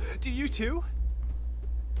 do you too?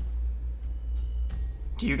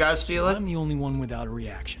 Do you guys feel it? I'm the only one without a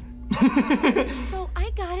reaction. So I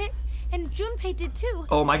got it, and Junpei did too.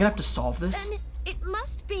 Oh, am I gonna have to solve this? Then it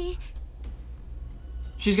must be.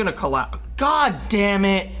 She's gonna collapse. God damn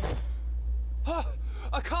it!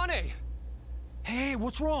 Akane! Hey,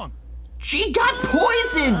 what's wrong? She got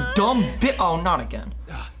poisoned! Dumb bit. Oh, not again.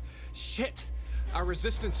 Shit! Our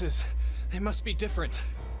resistances, they must be different.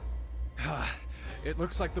 It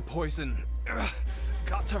looks like the poison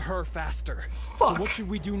got to her faster. Fuck. So what should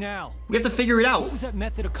we do now? We have to figure it out. What was that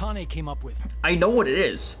method Akane came up with? I know what it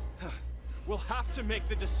is. We'll have to make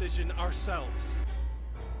the decision ourselves.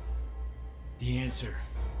 The answer.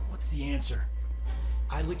 What's the answer?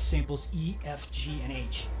 I licked samples E, F, G, and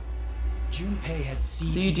H. Junpei had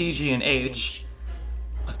C, D, G, and H.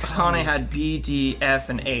 Akane had B, D, F,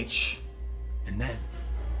 and H. And then,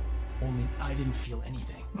 only I didn't feel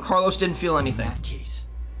anything. Carlos didn't feel anything. In that case,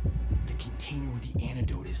 the container where the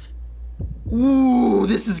antidote is. Ooh,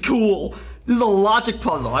 this is cool. This is a logic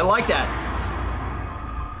puzzle. I like that.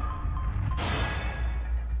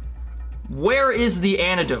 Where is the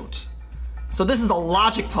antidote? So this is a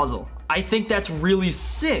logic puzzle. I think that's really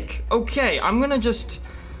sick. Okay, I'm gonna just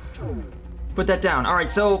put that down. All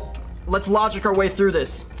right, so let's logic our way through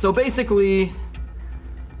this. So basically,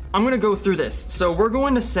 I'm gonna go through this. So we're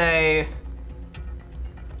going to say,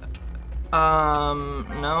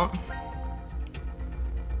 no.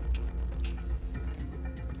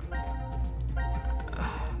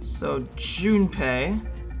 So Junpei,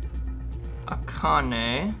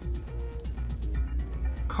 Akane,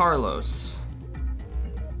 Carlos.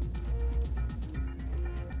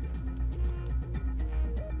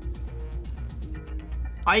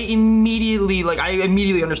 I immediately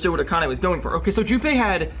understood what Akane was going for. Okay, so Junpei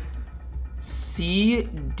had C,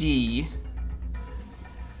 D,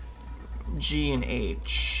 G, and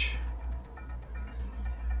H.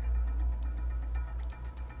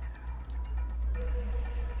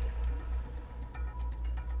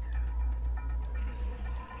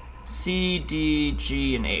 C, D,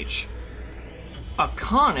 G, and H.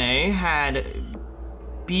 Akane had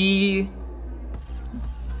B,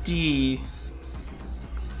 D,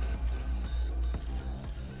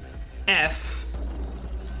 F,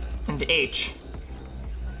 and H.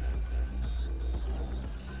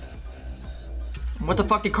 What the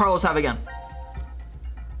fuck did Carlos have again?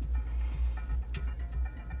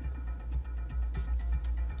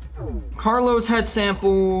 Carlos had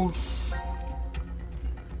samples.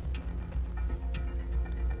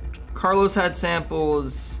 Carlos had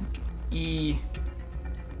samples E,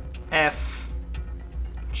 F,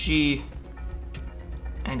 G,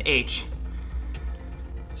 and H.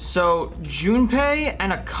 So Junpei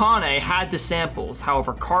and Akane had the samples,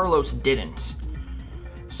 however Carlos didn't.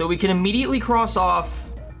 So we can immediately cross off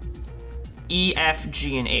E, F,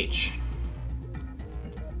 G, and H.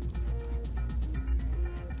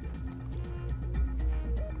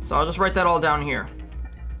 So I'll just write that all down here.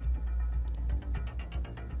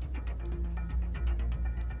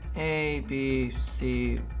 A, B,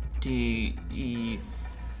 C, D, E,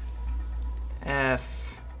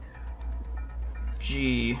 F,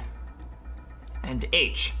 G, and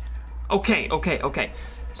H. Okay.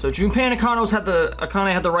 So Junpei and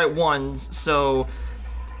Akane had the right ones, so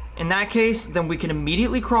in that case, then we can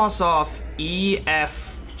immediately cross off E,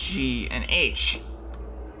 F, G, and H.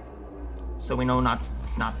 So we know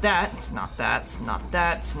it's not that, it's not that, it's not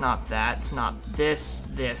that, it's not that, it's not this,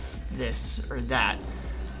 this, this, or that.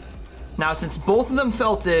 Now, since both of them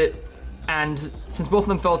felt it,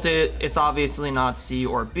 it's obviously not C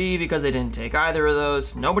or B because they didn't take either of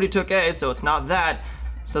those. Nobody took A, so it's not that.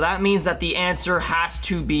 So that means that the answer has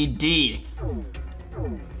to be D.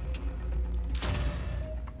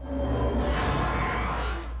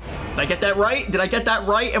 I get that right? Did I get that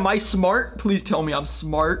right? Am I smart? Please tell me I'm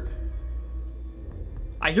smart.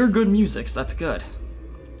 I hear good music, so that's good.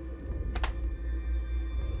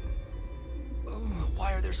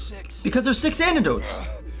 Why are there 6? Because there's 6 antidotes.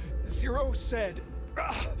 Zero said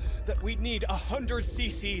that we'd need 100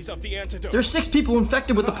 cc's of the antidote. There's 6 people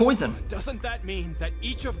infected with the poison. Doesn't that mean that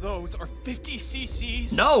each of those are 50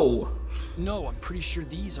 cc's? No. No, I'm pretty sure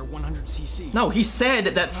these are 100 cc. No, he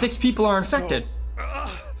said that 6 people are infected. So,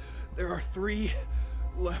 there are 3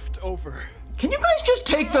 left over. Can you guys just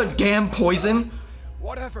take the damn poison?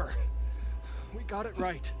 Whatever. We got it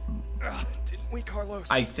right. Didn't we, Carlos?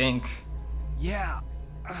 I think. Yeah,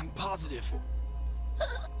 I'm positive.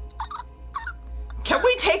 Can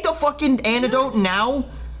we take the fucking antidote now?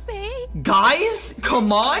 Guys,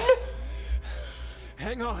 come on.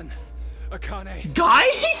 Hang on, Akane.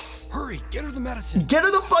 Guys? Hurry, get her the medicine. Get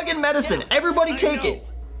her the fucking medicine. Everybody take it.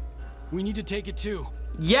 We need to take it too.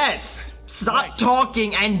 Yes. Stop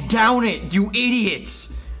talking and down it, you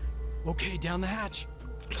idiots. Okay, down the hatch.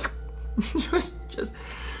 just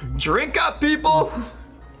drink up, people.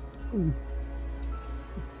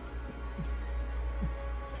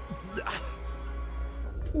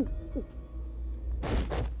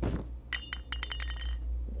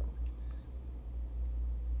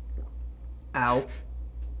 Ow.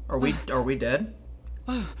 Are we dead?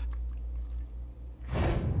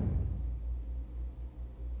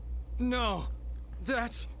 No,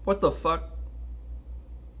 that's... What the fuck?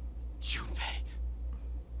 Junpei.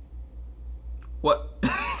 What?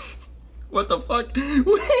 What the fuck?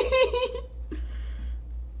 Wait.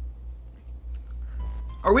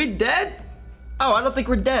 Are we dead? Oh, I don't think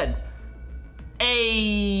we're dead.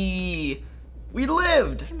 Hey, we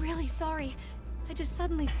lived. I'm really sorry. I just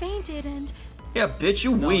suddenly fainted and... Yeah, bitch,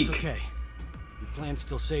 you weak. It's okay. Your plan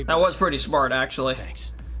still saved That us. was pretty smart, actually.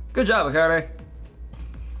 Thanks. Good job, Akane.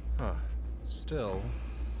 Huh. Still,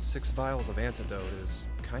 6 vials of antidote is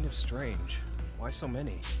kind of strange. Why so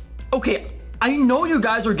many? Okay, I know you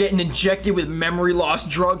guys are getting injected with memory loss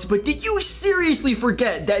drugs, but did you seriously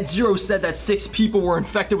forget that Zero said that 6 people were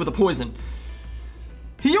infected with the poison?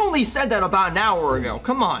 He only said that about an hour ago.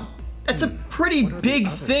 Come on. That's a pretty big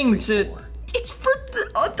thing to... For? It's for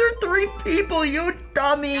the other 3 people, you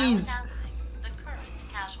dummies! Now announcing the current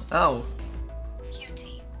casualties. Oh.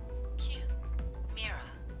 QT, Q, Mira,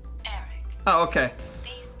 Eric. Oh, okay.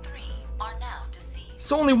 These 3 are now deceased.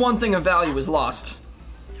 So only one thing of value is lost.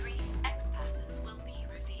 3 X-passes will be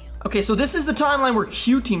revealed. Okay, so this is the timeline where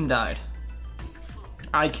Q-Team died. Fool.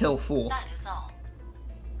 I kill Fool. That is all.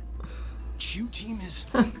 Q-Team is...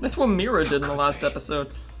 That's what Mira did in the last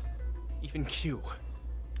episode. Even Q.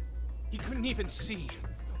 He couldn't even see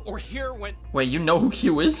or hear when... Wait, you know who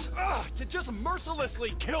Q is? To just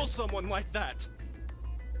mercilessly kill someone like that.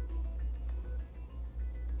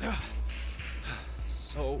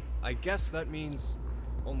 So, I guess that means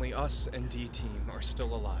only us and D-Team are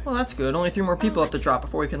still alive. Well, that's good. Only 3 more people have to drop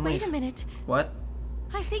before we can leave. Wait a minute. What?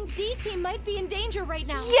 I think D-Team might be in danger right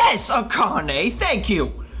now. Yes, Akane! Thank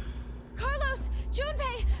you! Carlos,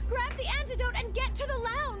 Junpei, grab the antidote and get to the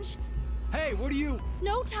lounge. Hey, what are you...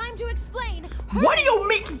 No time to explain. What do you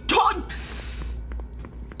mean?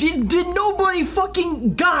 Did nobody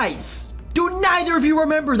fucking... Guys! Do neither of you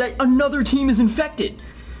remember that another team is infected?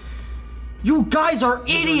 You guys are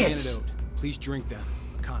idiots! Please drink them,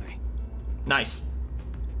 Akane. Nice.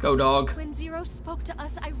 Go, dog. When Zero spoke to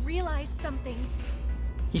us, I realized something.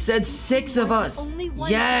 He said 6 of us. Only one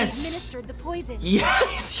Yes! administered the poison.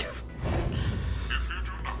 Yes!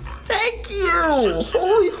 Thank you!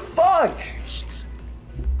 Holy fuck!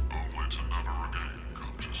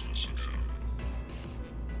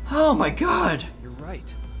 Oh my god! You're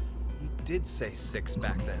right. He did say 6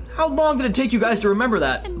 back then. How long did it take you guys to remember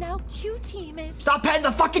that? And now Q-Team is... Stop petting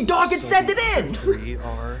the fucking dog and send it in! 3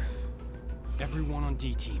 are... Everyone on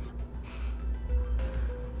D-Team.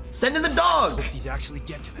 Send in the I dog! hope these actually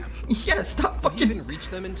get to them. Yeah, stop Did he fucking... even reach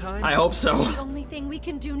them in time? I hope so. The only thing we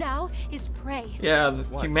can do now is pray. Yeah,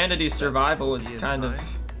 What? humanity's survival is Be in kind of... time?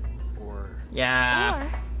 Or... Yeah. Or...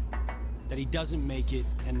 That he doesn't make it,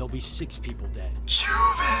 and there'll be 6 people dead.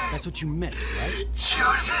 Junpei! That's what you meant, right?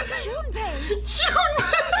 Junpei!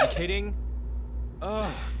 Junpei! Are you kidding?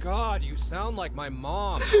 Oh, God, you sound like my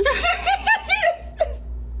mom.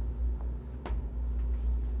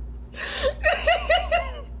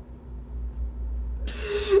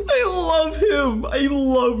 I love him. I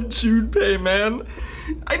love Junpei, man.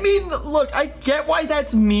 I mean, look, I get why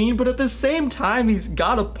that's mean, but at the same time, he's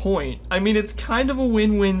got a point. I mean, it's kind of a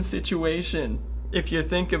win-win situation, if you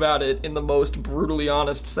think about it in the most brutally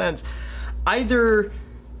honest sense. Either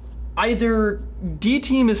either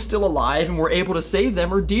D-Team is still alive and we're able to save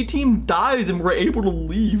them, or D-Team dies and we're able to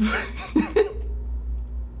leave.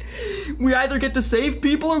 We either get to save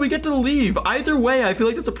people or we get to leave. Either way, I feel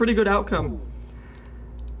like that's a pretty good outcome.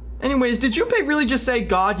 Anyways, did Junpei really just say,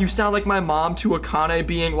 "God, you sound like my mom," to Akane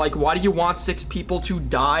being like, "Why do you want 6 people to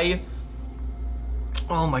die?"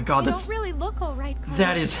 Oh my god, You don't really look all right, Carlos.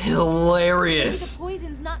 that is Maybe hilarious. the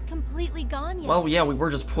poison's not completely gone yet. Well, yeah, we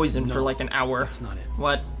were just poisoned for like an hour. That's not it.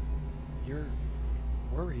 What? You're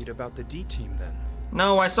worried about the D team then?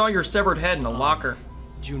 No, I saw your severed head in a locker.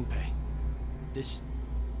 Junpei, this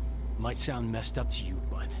might sound messed up to you,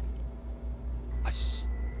 but I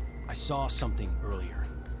saw something earlier,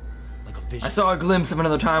 like a vision. I saw a glimpse of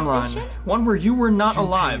another timeline. vision? One where you were not Junpei,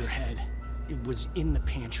 alive. Your head. It was in the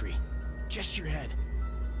pantry. Just your head.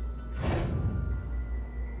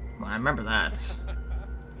 Well, I remember that.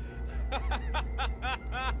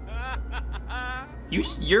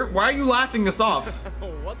 Why are you laughing this off?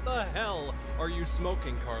 What the hell are you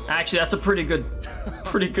smoking, Carlos? Actually, that's a pretty good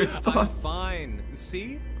thought. I'm fine.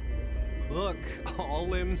 See? Look, all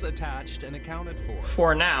limbs attached and accounted for.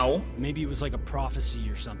 For now. Maybe it was like a prophecy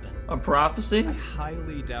or something. A prophecy? I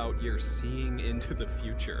highly doubt you're seeing into the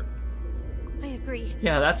future. I agree.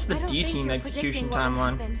 Yeah, that's the I don't think D-Team you're execution predicting what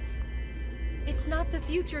will timeline. happen. It's not the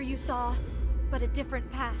future you saw, but a different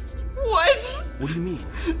past. What? What do you mean?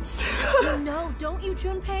 You know, don't you,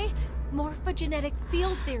 Junpei? Morphogenetic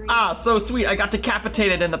field theory. Ah, so sweet. I got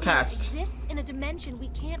decapitated in the Field past. exists in a dimension we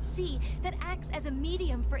can't see that acts as a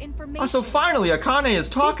medium for information. Oh, so finally, Akane is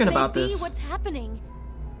talking about This may this. be what's happening.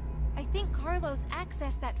 I think Carlos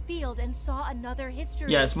accessed that field and saw another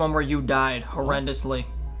history. Yes, one where you died horrendously.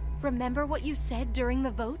 Remember what you said during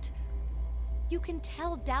the vote? You can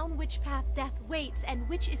tell down which path death waits and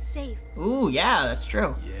which is safe. Ooh, yeah, that's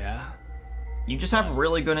true. Yeah. You just have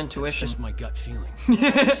really good That's intuition. just my gut feeling.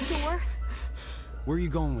 Sure? Where are you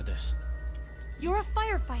going with this? You're a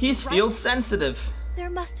firefighter, He's right? field sensitive.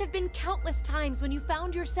 There must have been countless times when you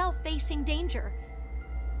found yourself facing danger.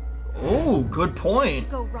 Oh, good To point.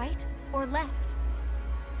 go right or left.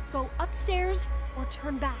 Go upstairs or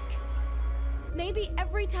turn back. Maybe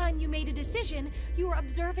every time you made a decision, you were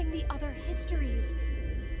observing the other histories.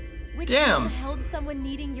 Which Damn. room held someone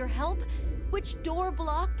needing your help? Which door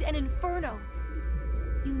blocked an inferno?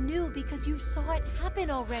 You knew because you saw it happen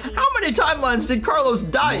already. How many timelines did Carlos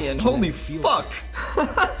die in? Holy fuck.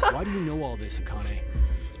 Why do you know all this, Akane?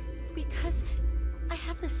 Because I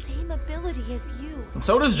have the same ability as you. And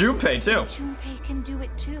so does Junpei, too. Junpei can do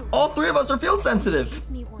it too. All 3 of us are field sensitive.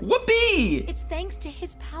 Saved me once. Whoopee! It's thanks to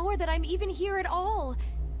his power that I'm even here at all.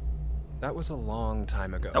 That was a long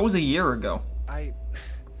time ago. That was a year ago. I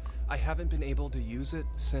haven't been able to use it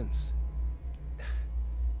since.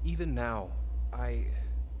 Even now,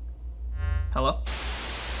 Hello?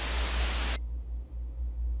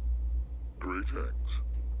 Greetings.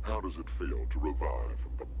 How does it feel to revive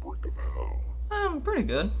from the brink of hell? Pretty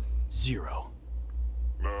good. 0.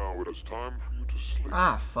 Now it is time for you to sleep.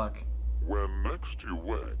 Ah, fuck. When next you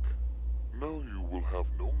wake, know you will have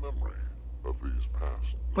no memory of these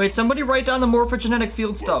past Wait, somebody write down the morphogenetic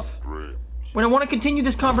field stuff. dreams. Wait, I want to continue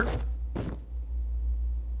this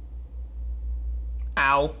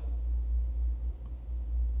Ow.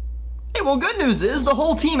 Hey, well, good news is the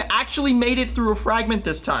whole team actually made it through a fragment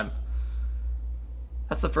this time.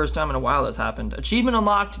 That's the first time in a while this happened. Achievement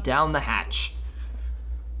unlocked, down the hatch.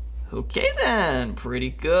 Okay then, pretty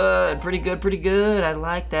good, pretty good, pretty good. I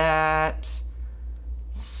like that.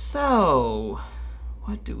 So,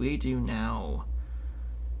 what do we do now?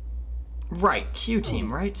 Right, Q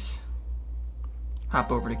team, right?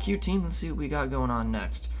 Hop over to Q team, let's see what we got going on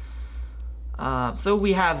next. So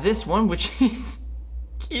we have this one, which is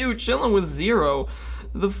Q chilling with 0.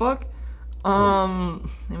 The fuck? Then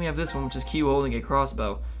we have this one, which is Q holding a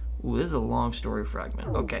crossbow. Ooh, this is a long story fragment.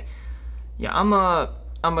 Okay. Yeah, I'm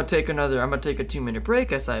gonna take a 2-minute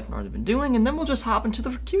break, as I've already been doing, and then we'll just hop into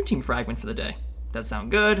the Q team fragment for the day. That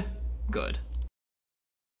sound good? Good.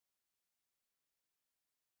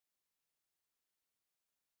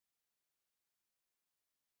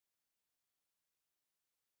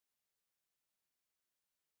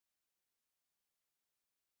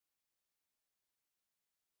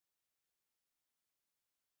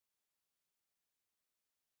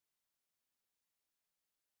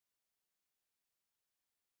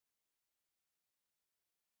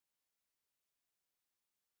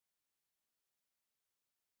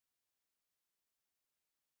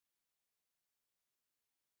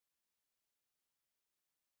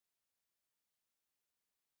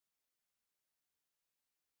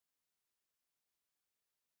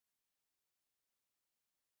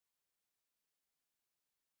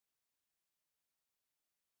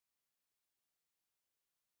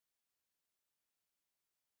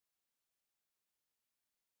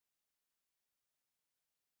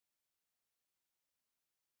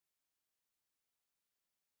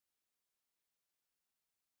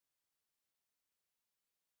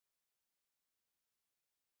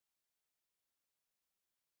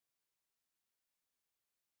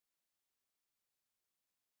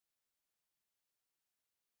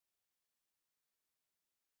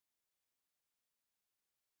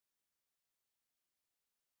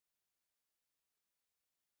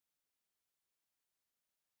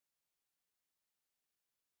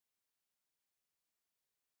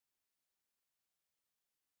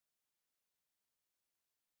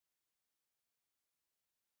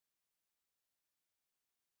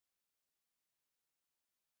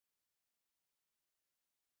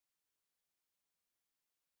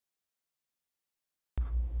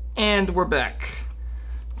 And we're back.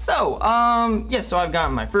 So, yeah, so I've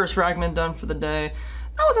gotten my first fragment done for the day.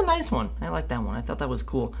 That was a nice one. I like that one. I thought that was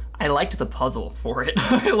cool. I liked the puzzle for it.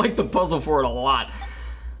 I liked the puzzle for it a lot.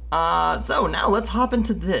 So now let's hop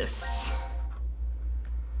into this.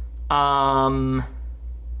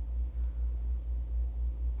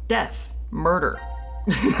 Death. Murder.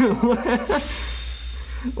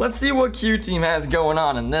 Let's see what Q Team has going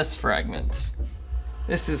on in this fragment.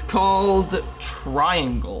 This is called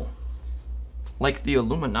Triangle. Like the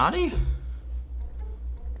Illuminati?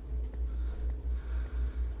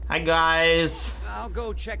 Hi guys. I'll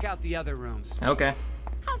go check out the other rooms. Okay.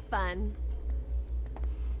 Have fun.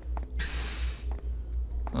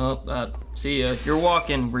 Oh, see ya. You're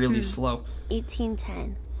walking really slow.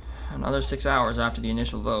 1810. Another 6 hours after the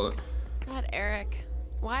initial vote. That Eric.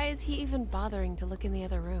 Why is he even bothering to look in the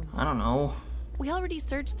other rooms? I don't know. We already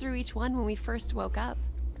searched through each one when we first woke up.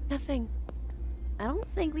 Nothing. I don't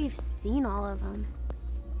think we've seen all of them.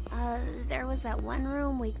 There was that one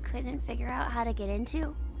room we couldn't figure out how to get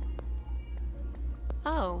into.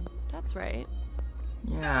 Oh, that's right.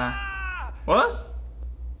 Yeah. What?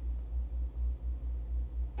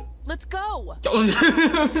 Let's go!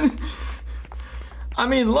 I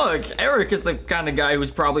mean, look, Eric is the kind of guy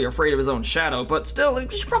who's probably afraid of his own shadow, but still, we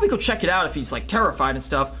should probably go check it out if he's, like, terrified and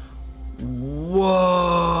stuff. Whoa!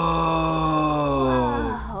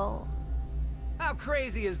 Oh. How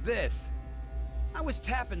crazy is this? I was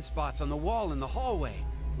tapping spots on the wall in the hallway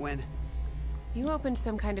when... You opened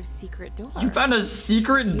some kind of secret door. You found a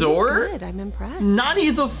secret door? Good, I'm impressed.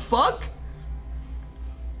 Nani the fuck?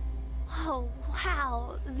 Oh,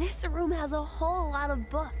 wow. This room has a whole lot of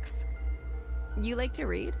books. You like to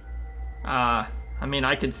read? I mean,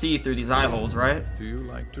 I could see through these eye holes, right? Do you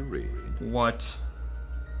like to read? What?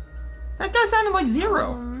 That guy sounded like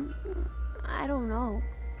Zero. I don't know.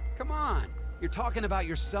 Come on, you're talking about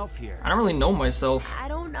yourself here. I don't really know myself. I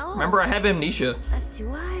don't know. Remember, I have amnesia.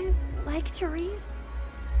 Do I like to read?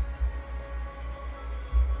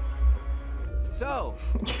 So,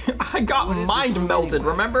 I got mind melted,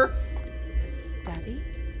 anyway? remember? A study?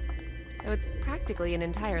 Oh, it's practically an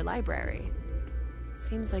entire library.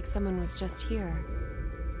 Seems like someone was just here.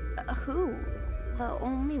 Who? The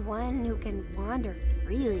only one who can wander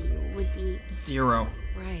freely would be... Zero.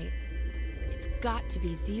 Right. It's got to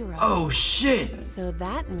be Zero. Oh, shit! So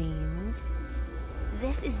that means...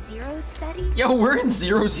 This is Zero's study? Yo, we're in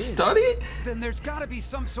Zero's study? Then there's gotta be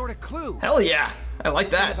some sort of clue. Hell yeah! I like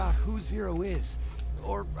that. About who Zero is,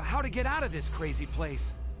 or how to get out of this crazy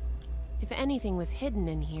place. If anything was hidden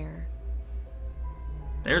in here...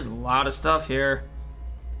 There's a lot of stuff here.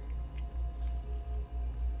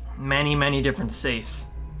 Many, many different safes.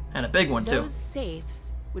 And a big one, too. Those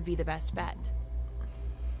safes would be the best bet.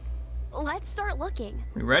 Let's start looking.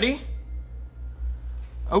 We ready?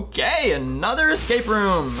 Okay, another escape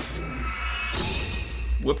room.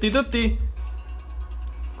 Whoop-de-doop-de.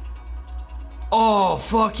 Oh,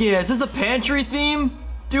 fuck yeah. Is this the pantry theme?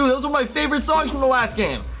 Dude, those were my favorite songs from the last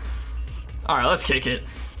game. Alright, let's kick it.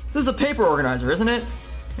 This is the paper organizer, isn't it?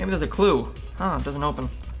 Maybe there's a clue. Oh, it doesn't open.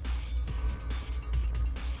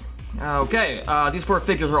 Okay, these 4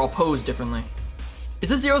 figures are all posed differently. Is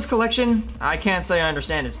this Zero's collection? I can't say I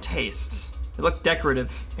understand his taste. They look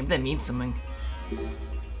decorative. Maybe that means something.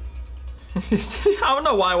 I don't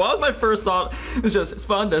know why. What was my first thought? It was just, it's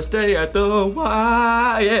fun to stay at the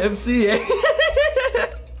YMCA.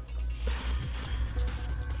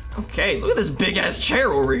 Okay, look at this big ass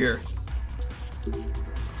chair over here. Do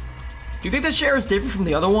you think this chair is different from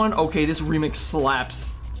the other one? Okay, this remix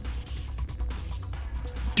slaps.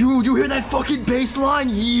 Dude, you hear that fucking bass line?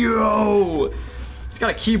 Yo! It's got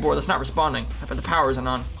a keyboard that's not responding. I bet the power isn't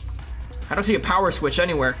on. I don't see a power switch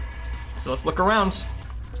anywhere. So let's look around.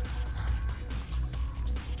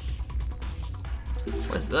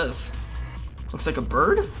 What is this? Looks like a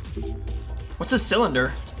bird? What's this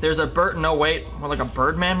cylinder? There's a bird, no wait, more like a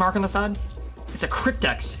Birdman mark on the side? It's a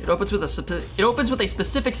cryptex. It opens with a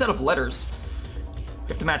specific set of letters. You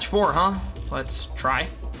have to match 4, huh? Let's try.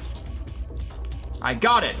 I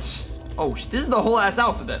got it. Oh, this is the whole ass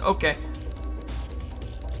alphabet. Okay.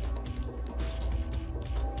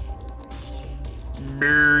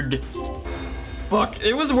 Nerd. Fuck,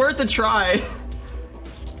 it was worth a try.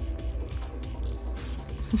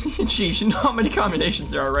 Sheesh, you know how many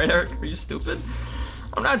combinations there are, right, Eric? Are you stupid?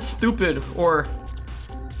 I'm not stupid, or...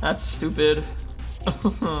 That's stupid.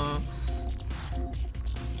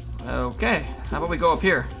 Okay, how about we go up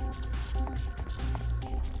here?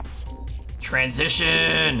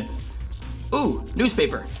 Transition! Ooh,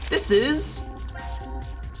 newspaper. This is...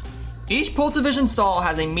 Each Poltavision stall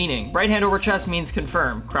has a meaning. Right hand over chest means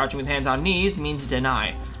confirm. Crouching with hands on knees means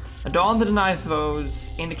deny. A doll to deny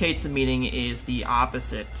foes indicates the meaning is the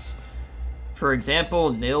opposite. For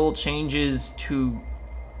example, nil changes to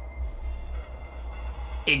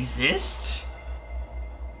exist?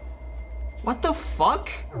 What the fuck?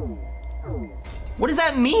 What does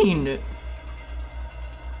that mean?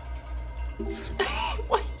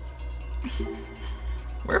 What?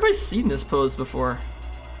 Where have I seen this pose before?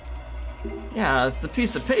 Yeah, it's the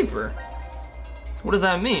piece of paper. What does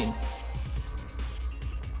that mean?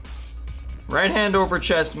 Right hand over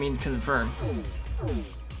chest means confirm.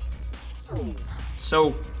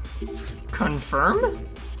 So, confirm?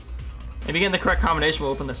 Maybe getting the correct combination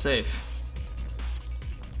will open the safe.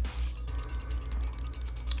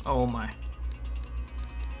 Oh my.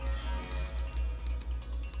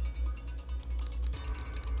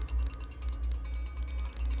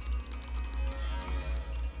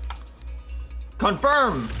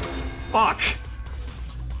 Confirm! Fuck!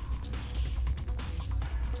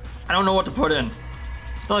 I don't know what to put in.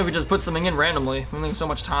 It's not like we just put something in randomly. We're losing so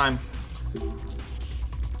much time.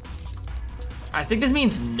 I think this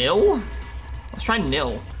means nil? Let's try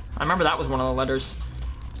nil. I remember that was one of the letters.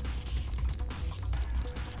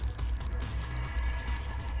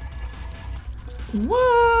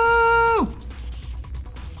 Woo!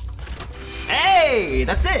 Hey,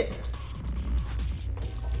 that's it.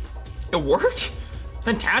 It worked?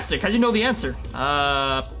 Fantastic. How'd you know the answer?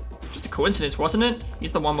 Just a coincidence, wasn't it?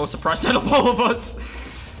 He's the one most surprised out of all of us.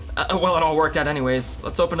 Well, it all worked out anyways.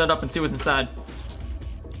 Let's open it up and see what's inside.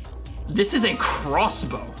 This is a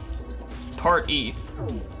crossbow. Part E.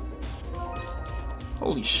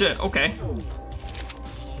 Holy shit, okay.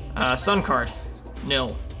 Sun card.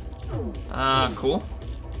 Nil. Cool.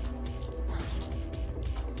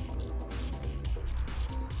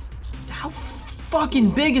 How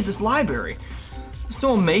fucking big is this library? It's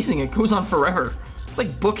so amazing, it goes on forever. It's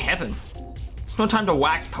like book heaven. There's no time to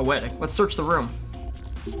wax poetic. Let's search the room.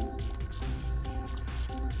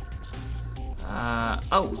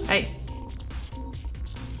 Oh, hey.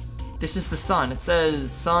 This is the sun. It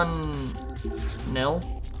says sun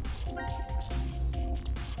nil.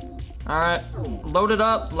 Alright, load it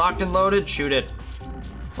up, locked and loaded, shoot it.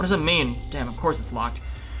 What does it mean? Damn, of course it's locked.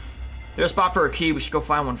 There's a spot for a key, we should go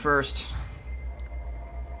find one first.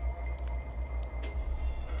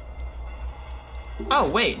 Oh,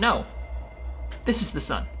 wait, no. This is the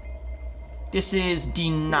sun. This is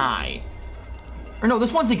deny. Or no,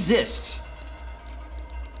 this one's exist.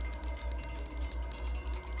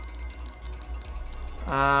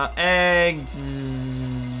 Exist.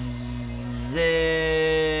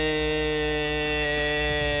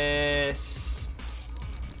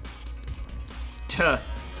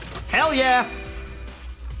 Hell yeah!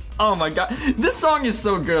 Oh my god, this song is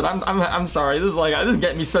so good. I'm sorry. This is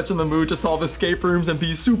getting me such in the mood to solve escape rooms and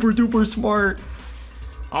be super duper smart.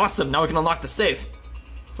 Awesome. Now we can unlock the safe.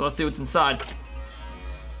 So let's see what's inside.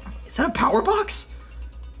 Is that a power box?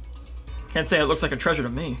 Can't say it looks like a treasure to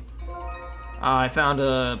me. I found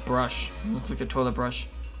a brush. It looks like a toilet brush.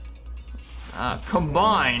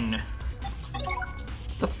 Combine.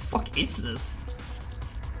 The fuck is this?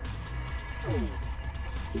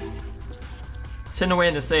 It's hidden away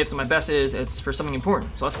in the safe, so my best is it's for something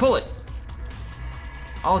important. So let's pull it.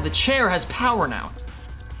 Oh, the chair has power now.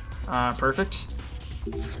 Perfect.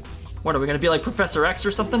 What, are we gonna be like Professor X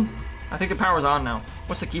or something? I think the power's on now.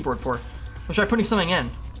 What's the keyboard for? Let's try putting something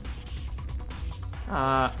in.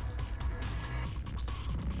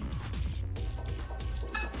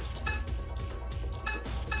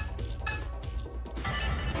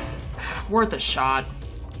 Worth a shot.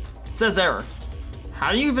 It says error.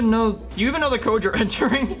 How do you even know? Do you even know the code you're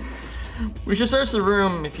entering? We should search the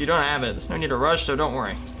room if you don't have it. There's no need to rush, so don't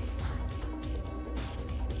worry.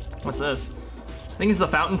 What's this? I think it's the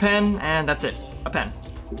fountain pen, and that's it. A pen.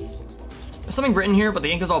 There's something written here, but the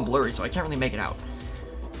ink is all blurry, so I can't really make it out.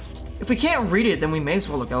 If we can't read it, then we may as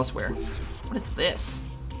well look elsewhere. What is this?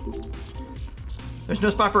 There's no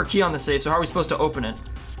spot for a key on the safe, so how are we supposed to open it?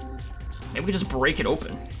 Maybe we just break it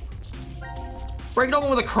open. Break it open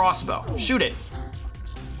with a crossbow. Shoot it.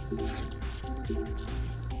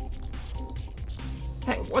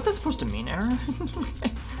 Hey, what's that supposed to mean, Aaron?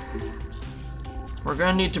 We're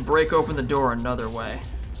gonna need to break open the door another way.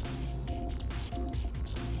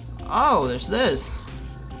 Oh, there's this.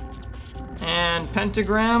 And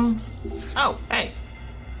pentagram. Oh, hey.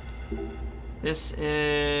 This is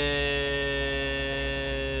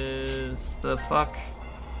the fuck.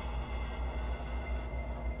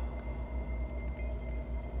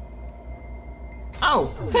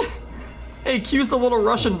 Oh, hey, Q's the little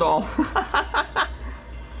Russian doll.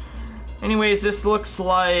 Anyways, this looks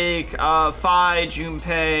like Phi,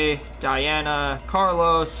 Junpei, Diana,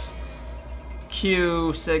 Carlos,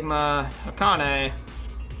 Q, Sigma, Akane,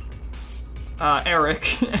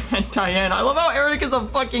 Eric, and Diana. I love how Eric is a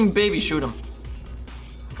fucking baby. Shoot him.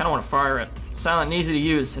 I kinda wanna fire it. Silent and easy to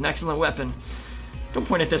use, an excellent weapon. Don't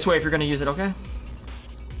point it this way if you're gonna use it, okay?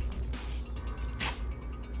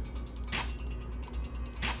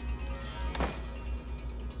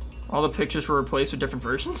 All the pictures were replaced with different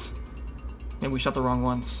versions? Maybe we shot the wrong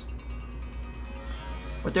ones.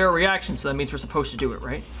 But they're a reaction, so that means we're supposed to do it,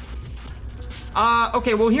 right?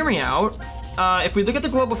 Okay, well, hear me out. If we look at the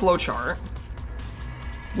global flow chart,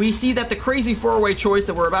 we see that the crazy four-way choice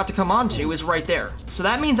that we're about to come on to is right there. So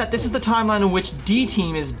that means that this is the timeline in which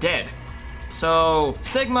D-Team is dead. So,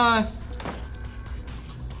 Sigma...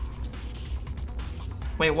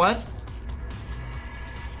 Wait, what?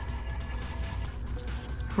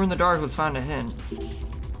 If we're in the dark, let's find a hint.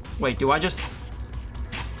 Wait, do I just...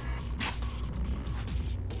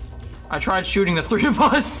 I tried shooting the three of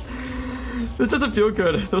us. This doesn't feel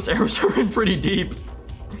good. Those arrows are in pretty deep.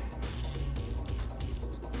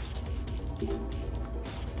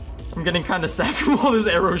 I'm getting kind of sad from all this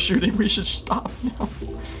arrow shooting. We should stop now.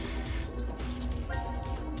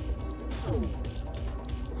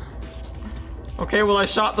 Okay, well, I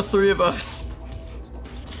shot the three of us.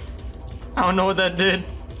 I don't know what that did.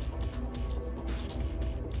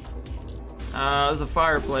 There's a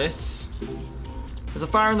fireplace. There's a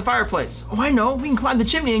fire in the fireplace. Oh, I know. We can climb the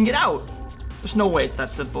chimney and get out. There's no way it's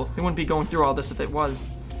that simple. We wouldn't be going through all this if it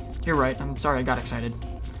was. You're right. I'm sorry I got excited.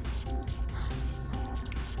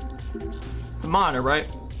 It's a monitor, right?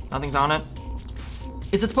 Nothing's on it.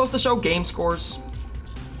 Is it supposed to show game scores?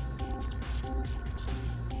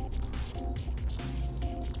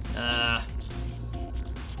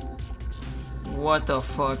 What the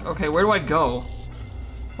fuck? Okay, where do I go?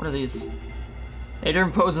 What are these? Hey,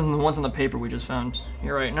 different poses than the ones on the paper we just found.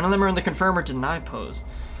 You're right, none of them are in the confirm or deny pose.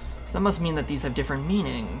 So that must mean that these have different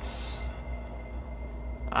meanings.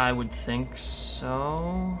 I would think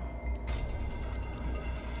so.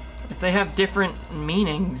 If they have different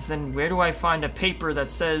meanings, then where do I find a paper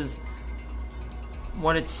that says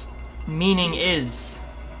what its meaning is?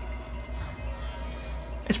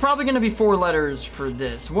 It's probably gonna be 4 letters for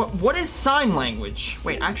this. What is sign language?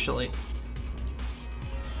 Wait, actually.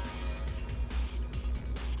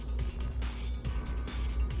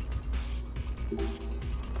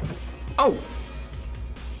 Oh!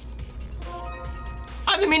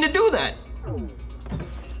 I didn't mean to do that!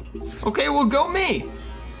 Okay, well, go me!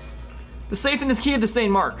 The safe and this key have the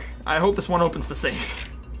same mark. I hope this one opens the safe.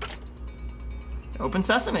 Open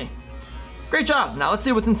sesame. Great job, now let's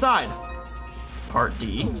see what's inside. Part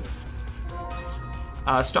D.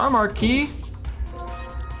 A star mark key.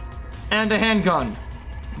 And a handgun.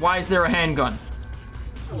 Why is there a handgun?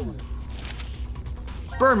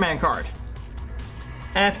 Birdman card.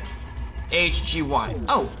 F-H-G-Y.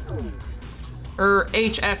 Oh.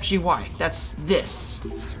 H-F-G-Y. That's this.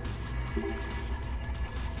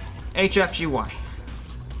 H-F-G-Y.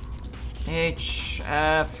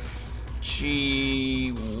 H-F-G-Y.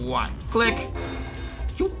 Click.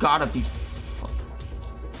 You gotta be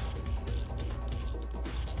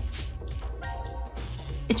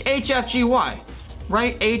It's H-F-G-Y.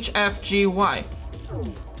 Right? H-F-G-Y.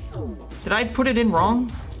 Did I put it in wrong?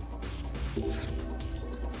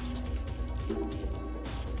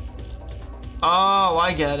 Oh,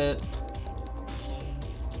 I get it.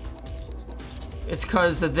 It's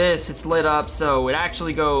because of this, it's lit up, so it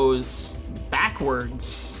actually goes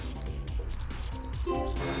backwards.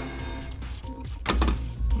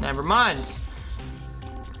 Never mind.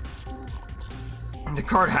 The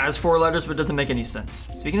card has 4 letters, but it doesn't make any sense.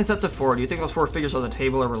 Speaking of sets of 4, do you think those 4 figures on the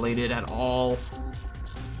table are related at all?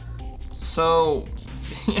 So,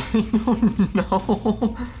 I don't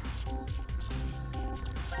know.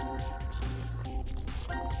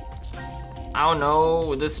 I don't know,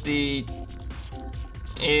 would this be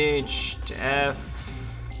H, F,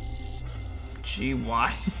 G,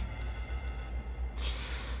 Y?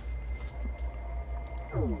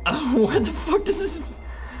 What the fuck does this...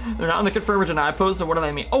 They're not in the confirm or deny pose, so what do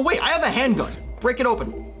they mean? Oh wait, I have a handgun. Break it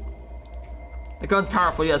open. The gun's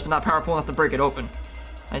powerful, yes, but not powerful enough to break it open.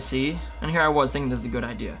 I see. And here I was thinking this is a good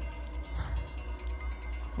idea.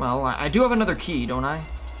 Well, I do have another key, don't I?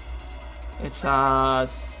 It's a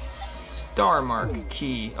star mark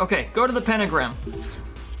key. Okay, go to the pentagram.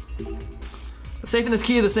 The safe and this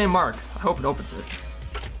key are the same mark. I hope it opens it.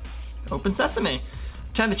 Open sesame.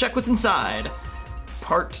 Time to check what's inside.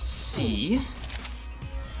 Part C.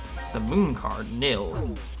 The moon card,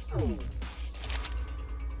 nil.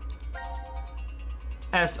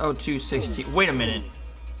 SO216. Wait a minute.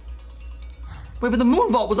 Wait, but the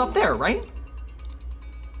moon vault was up there, right?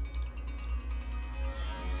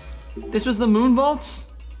 This was the moon vaults?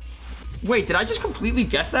 Wait, did I just completely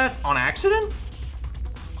guess that on accident?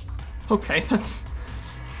 Okay, that's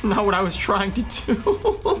not what I was trying to do.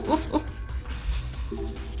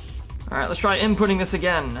 All right, let's try inputting this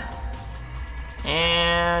again.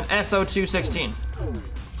 And SO216.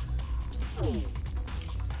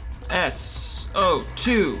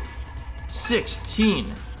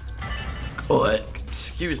 SO216.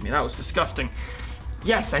 Excuse me, that was disgusting.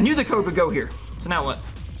 Yes, I knew the code would go here. So now what?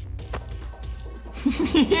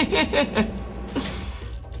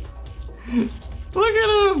 Look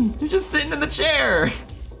at him! He's just sitting in the chair.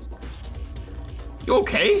 You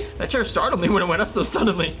okay? That chair startled me when it went up so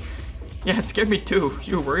suddenly. Yeah, it scared me too.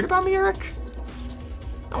 You were worried about me, Eric?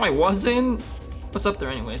 No, I wasn't. What's up there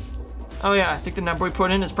anyways? Oh yeah, I think the number we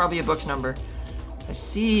put in is probably a book's number. I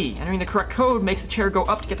see. Entering the correct code makes the chair go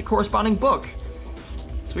up to get the corresponding book.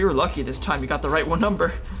 So we were lucky this time you got the right one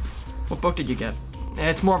number. What book did you get?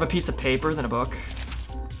 It's more of a piece of paper than a book.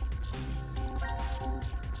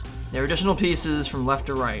 There are additional pieces from left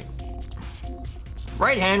to right.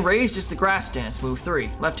 Right hand raised is the grass dance, move 3.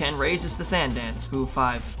 Left hand raised is the sand dance, move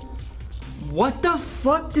 5. What the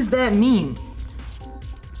fuck does that mean?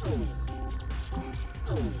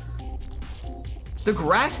 The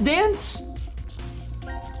grass dance?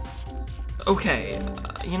 Okay,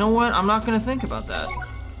 you know what? I'm not gonna think about that. All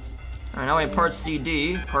right, now we have part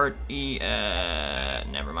CD, part E,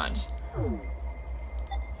 never mind.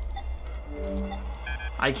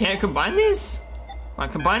 I can't combine these? I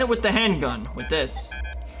combine it with the handgun, with this.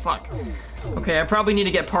 Fuck. Okay, I probably need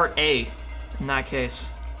to get part A in that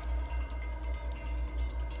case.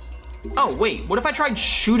 Oh, wait, what if I tried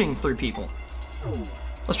shooting 3 people?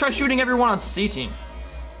 Let's try shooting everyone on C team.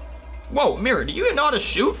 Whoa, Mira, do you even know how to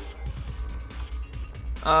shoot?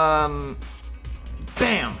 Bam.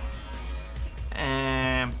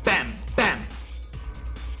 And bam, bam.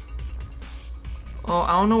 Oh,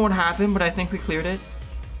 I don't know what happened, but I think we cleared it.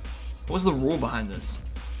 What was the rule behind this?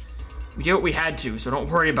 We did what we had to, so don't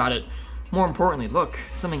worry about it. More importantly, look,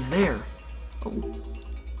 something's there. Oh.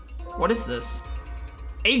 What is this?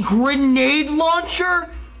 A grenade launcher?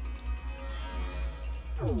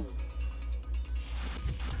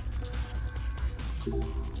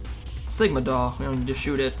 Sigma doll, we don't need to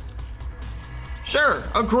shoot it. Sure,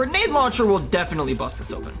 a grenade launcher will definitely bust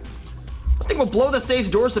this open. I think we'll blow the safe's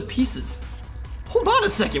doors to pieces. Hold on a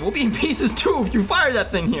second, we'll be in pieces too if you fire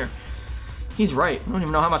that thing here. He's right, I don't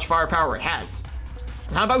even know how much firepower it has.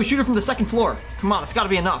 And how about we shoot it from the 2nd floor? Come on, it's gotta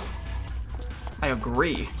be enough. I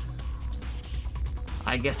agree.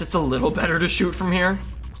 I guess it's a little better to shoot from here.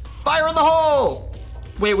 Fire in the hole!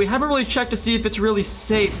 Wait, we haven't really checked to see if it's really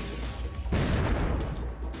safe.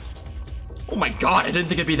 Oh my god, I didn't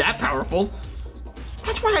think it'd be that powerful.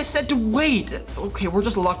 That's why I said to wait. Okay, we're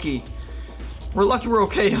just lucky. We're lucky we're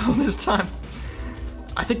okay all this time.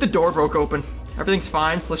 I think the door broke open. Everything's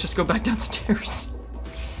fine, so let's just go back downstairs.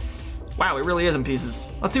 Wow, it really is in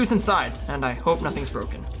pieces. Let's see what's inside, and I hope nothing's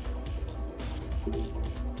broken.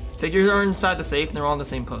 Figures are inside the safe, and they're all in the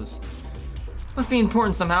same pose. Must be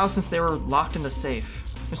important somehow since they were locked in the safe.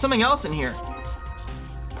 There's something else in here.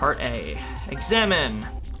 Part A. Examine.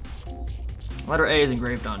 Letter A is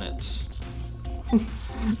engraved on it.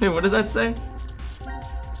 Wait, what did that say?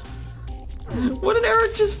 What did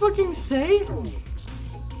Eric just fucking say?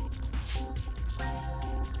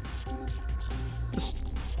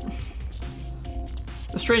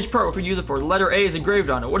 The strange part we could use it for. Letter A is engraved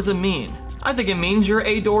on it. What does it mean? I think it means you're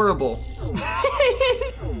adorable.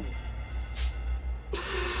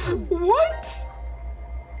 What?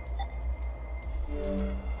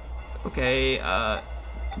 Okay,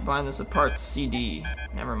 combine this with part CD.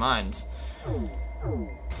 Never mind.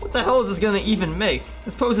 What the hell is this gonna even make?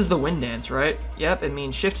 This poses the wind dance, right? Yep, it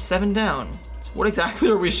means shift 7 down. So what exactly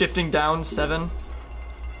are we shifting down 7?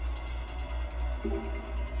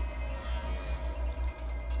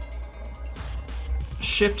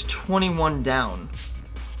 Shift 21 down.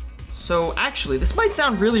 So actually, this might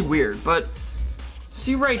sound really weird, but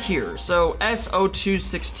see right here, so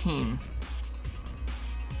SO216.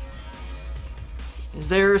 Is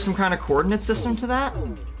there some kind of coordinate system to that?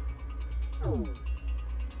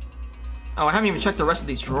 Oh, I haven't even checked the rest of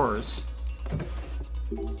these drawers.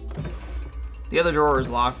 The other drawer is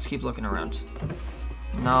locked, let's keep looking around.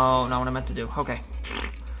 No, not what I meant to do, okay.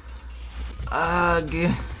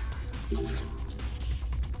 Ugh.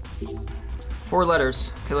 4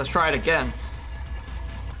 letters. Okay, let's try it again.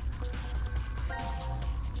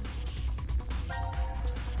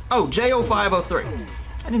 Oh, J0503.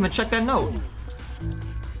 I didn't even check that note.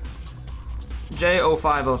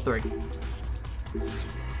 J0503.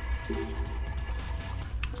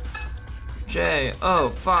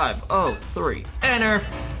 J0503. Enter!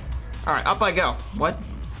 Alright, up I go. What?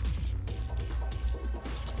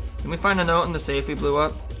 Can we find a note in the safe we blew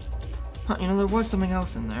up? Huh, you know, there was something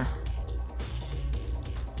else in there.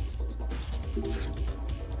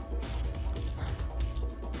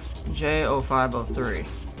 J0503.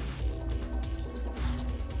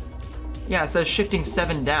 Yeah, it says shifting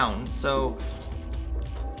 7 down, so...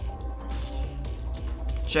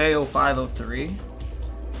 J0503.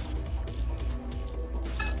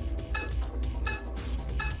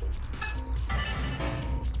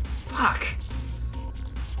 Fuck.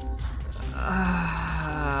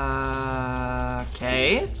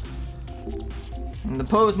 Okay. And the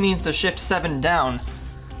pose means to shift 7 down.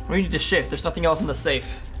 We need to shift. There's nothing else in the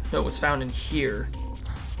safe. No, it was found in here.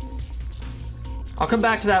 I'll come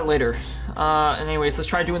back to that later. Anyways, let's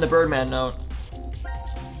try doing the Birdman note.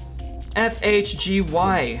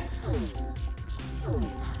 FHGY.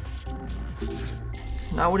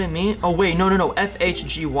 Is not what it means? Oh wait, no.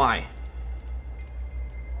 FHGY.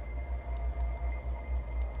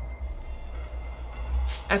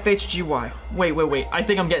 FHGY. Wait. I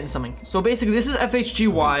think I'm getting something. So basically, this is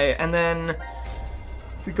FHGY, and then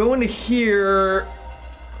if we go into here,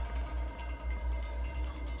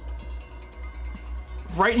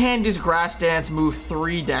 right hand is grass dance, move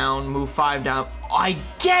 3 down, move 5 down. I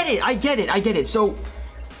get it. So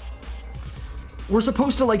we're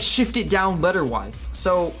supposed to like shift it down letter-wise.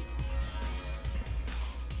 So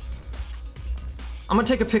I'm gonna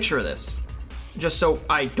take a picture of this, just so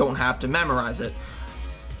I don't have to memorize it.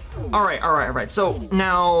 All right. So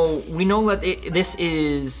now we know that this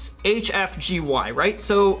is HFGY, right?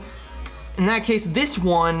 So in that case, this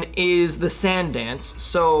one is the sand dance.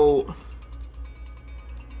 So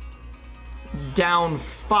down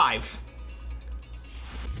 5.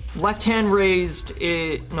 Left hand raised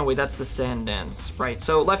is, no wait, that's the sand dance, right?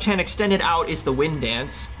 So left hand extended out is the wind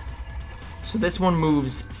dance. So this one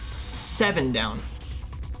moves 7 down.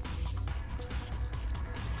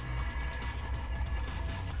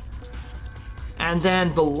 And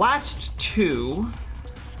then the last 2,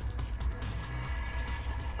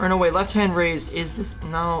 or no wait, left hand raised is this,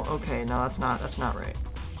 no, okay, no, that's not right.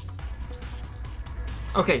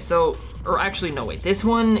 Okay, so, or actually, no wait, this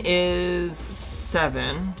one is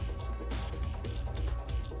 7.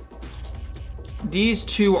 These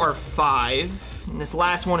 2 are 5, and this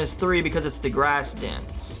last one is 3 because it's the grass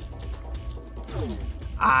dance.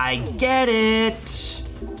 I get it!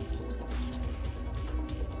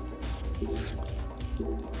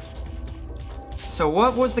 So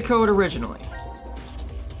what was the code originally?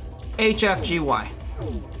 HFGY.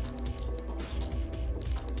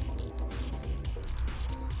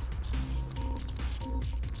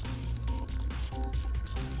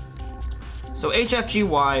 So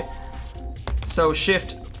HFGY, so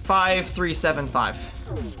shift 5375.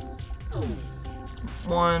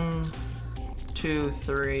 1, 2,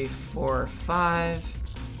 3, 4, 5.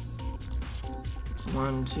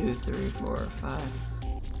 1, 2, 3, 4, 5.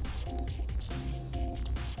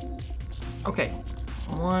 Okay,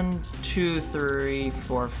 1, 2, 3,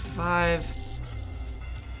 4, 5.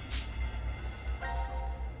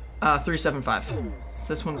 375. So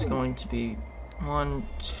this one's going to be 1,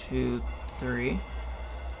 2, 3.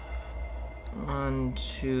 1,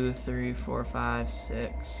 2, 3, 4, 5,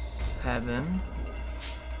 6, 7.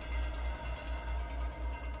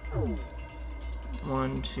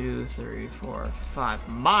 1, 2, 3, 4, 5.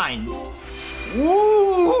 Mind!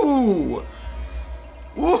 Woo!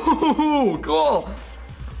 Woo! Cool!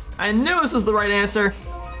 I knew this was the right answer.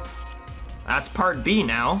 That's part B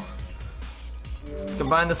now. Let's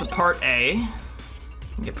combine this with part A.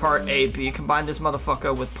 Get part AB. Combine this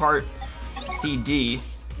motherfucker with part CD.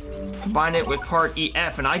 Combine it with part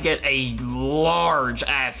EF, and I get a large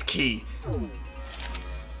ass key. And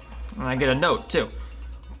I get a note too.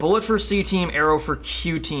 Bullet for C team, arrow for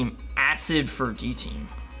Q team, acid for D team.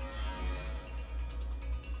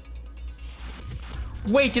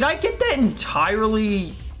 Wait, did I get that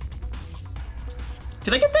entirely?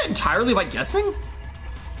 Did I get that entirely by guessing?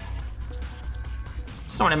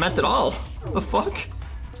 That's not what I meant at all. The fuck?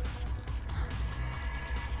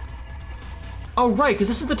 Oh, right, because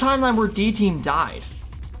this is the timeline where D-Team died.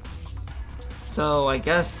 So I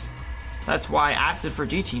guess that's why acid for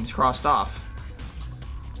D-Team's crossed off.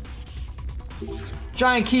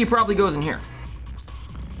 Giant key probably goes in here.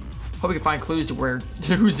 Hope we can find clues to where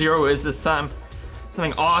who Zero is this time.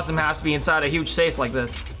 Something awesome has to be inside a huge safe like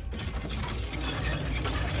this.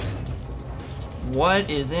 What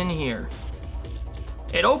is in here?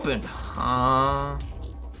 It opened.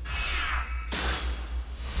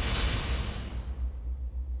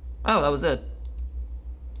 Oh, that was it.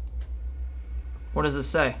 What does it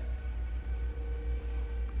say?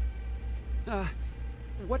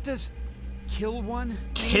 What does kill one?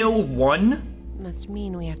 Kill one? Must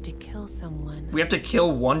mean we have to kill someone. We have to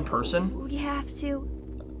kill one person? We have to.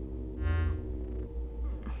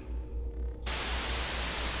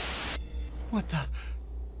 What the?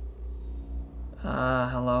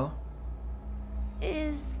 Hello?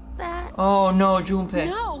 Is that? Oh no, Junpei.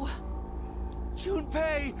 No!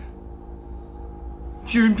 Junpei!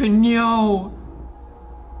 Junpei, no!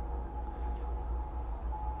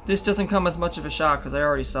 This doesn't come as much of a shock because I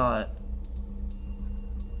already saw it.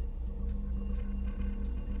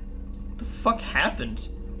 What the fuck happened?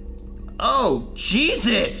 Oh,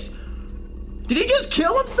 Jesus! Did he just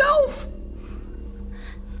kill himself?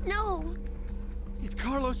 No. Did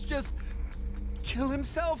Carlos just kill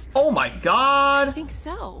himself? Oh my god! I think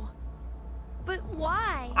so. But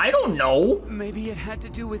why? I don't know. Maybe it had to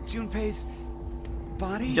do with Junpei's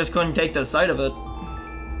body? He just couldn't take the sight of it.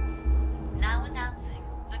 Now announcing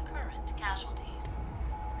the current casualties.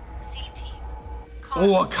 C-Team,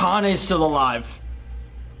 Oh, Akane's still alive.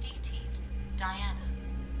 D-Team, Diana,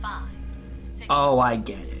 5, 6. Oh, I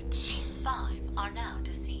get it. These 5 are now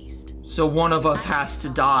deceased. So one of us has to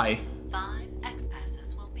die. 5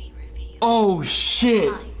 X-passes will be revealed. Oh,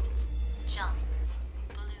 shit! Light, jump,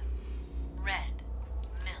 blue, red,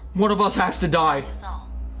 milk. One of us has to die. That is all.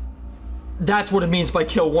 That's what it means by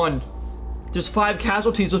kill one. There's 5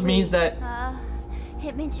 casualties, which means that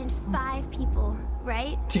It mentioned 5 people,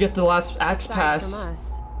 right? to get the last X Aside pass, from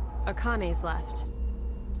us, Akane's left.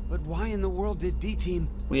 But why in the world did D-Team?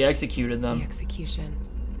 we executed The them. execution.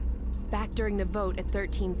 Back during the vote at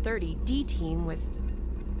 1330, D-Team was...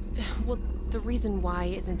 Well, the reason why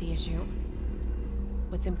isn't the issue.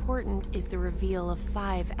 What's important is the reveal of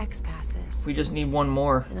 5 X-passes. We just need one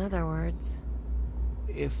more. In other words...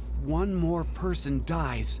 If one more person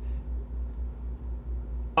dies...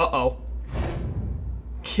 Uh-oh.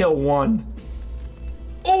 Kill one.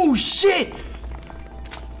 Oh, shit!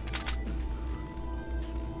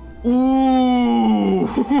 Ooh!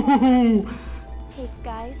 Hey,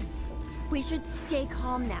 guys. We should stay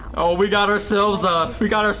calm now. Oh, we got ourselves a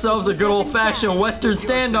good old-fashioned Western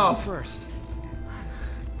standoff. First.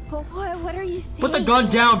 But what are you saying? Put the gun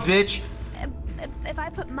down, bitch. If I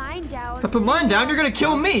put mine down... If I put mine down, you're gonna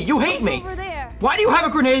kill me. You hate me. Over there. Why do you have a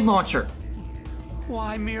grenade launcher?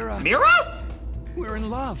 Why, Mira? Mira? We're in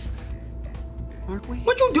love. Aren't we?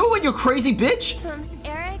 What you doing, you crazy bitch?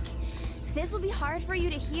 Eric, this will be hard for you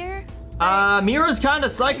to hear. Mira's kinda I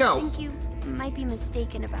psycho. think you might be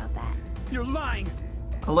mistaken about that. You're lying.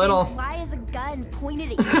 A little. Why is a gun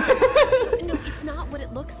pointed at you? No, it's not what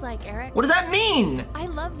it looks like, Eric. What does that mean? I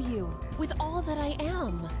love you with all that I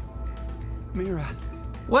am. Mira.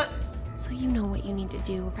 What? So you know what you need to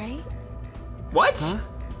do, right? What? Huh?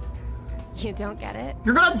 You don't get it?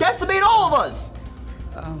 You're gonna decimate all of us.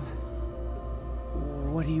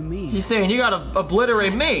 What do you mean? He's saying you gotta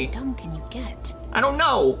obliterate me. How dumb can you get? I don't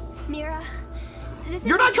know. Mira, this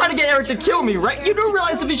You're not trying to get Eric to kill me, right? You do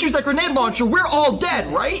realize if he shoots that grenade launcher, we're all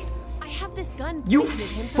dead, right? I have this gun. You pointed at him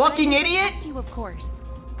so that I fucking can idiot. protect you, of course.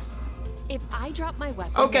 If I drop my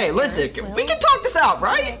weapon. Okay, then listen, Eric will- we can talk this out,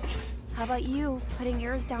 right? How about you putting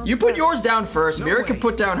yours down? You put first? yours down first. No Mira can way.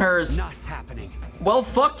 put down hers. Not happening. Well,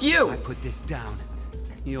 fuck you. I put this down.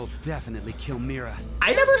 You'll definitely kill Mira.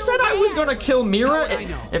 I never said I was gonna kill Mira. No, I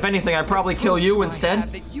know. If anything, I'd probably kill Proof you do I instead.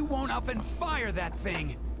 have that you won't up and fire that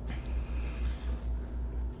thing.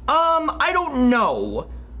 I don't know.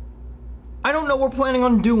 I don't know what we're planning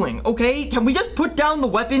on doing, okay? Can we just put down the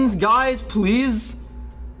weapons, guys, please?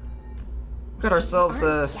 Got ourselves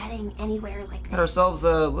Aren't getting anywhere like got this. ourselves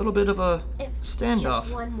a little bit of a If standoff.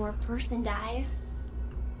 just one more person dies.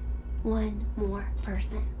 One more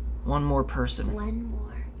person. One more person. One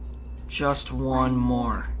more. Just one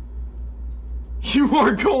more. You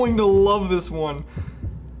are going to love this one.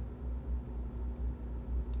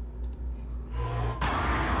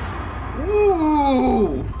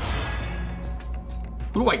 Ooh!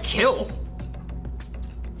 Who do I kill?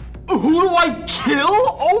 Who do I kill?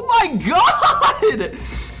 Oh my god!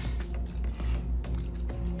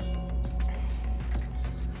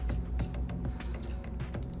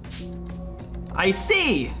 I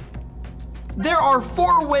see. There are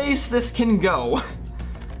 4 ways this can go.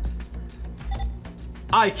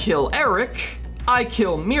 I kill Eric, I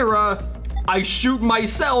kill Mira, I shoot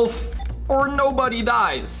myself, or nobody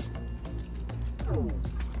dies.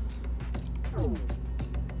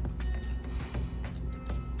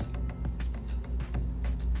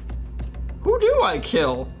 Who do I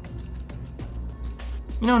kill?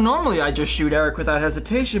 You know, normally I just shoot Eric without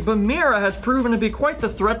hesitation, but Mira has proven to be quite the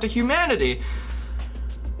threat to humanity.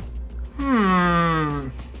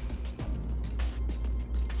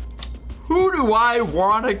 Who do I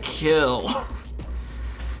want to kill?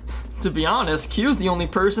 To be honest, Q's the only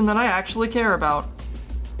person that I actually care about.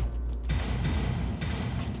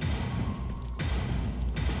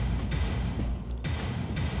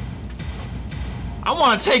 I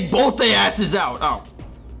want to take both their asses out. Oh.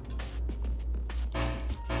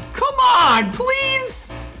 Come on,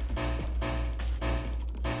 please.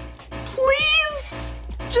 Please.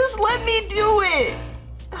 Just let me do it.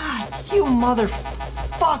 Ah, you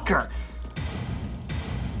motherfucker.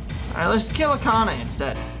 Alright, let's kill Akana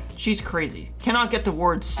instead. She's crazy. Cannot get the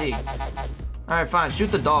word C. Alright, fine.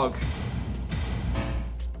 Shoot the dog.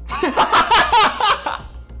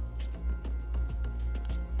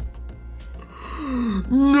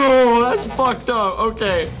 No, that's fucked up.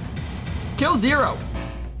 Okay. Kill Zero.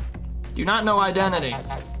 Do not know identity.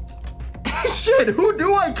 Shit, who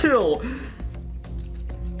do I kill?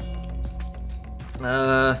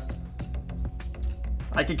 I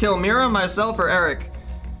could kill Mira, myself, or Eric.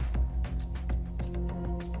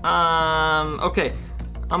 Okay.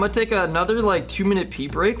 I'm gonna take another, like, 2-minute pee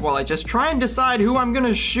break while I just try and decide who I'm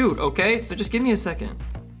gonna shoot, okay? So just give me a second.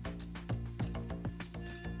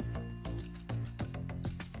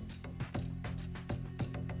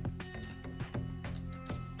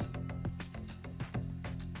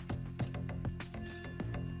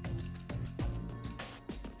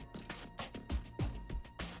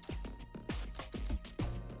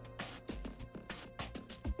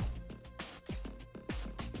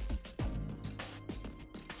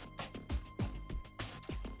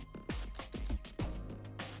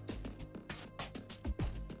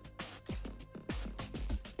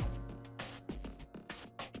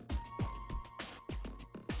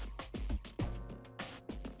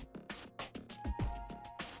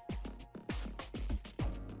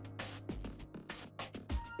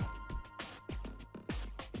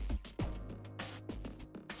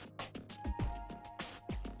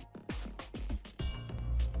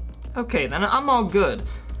 Okay, then I'm all good.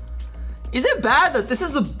 Is it bad that this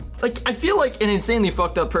is a, like, I feel like an insanely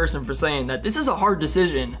fucked up person for saying that this is a hard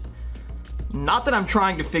decision. Not that I'm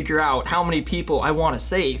trying to figure out how many people I want to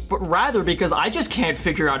save, but rather because I just can't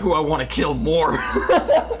figure out who I want to kill more.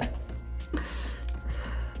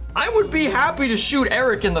 I would be happy to shoot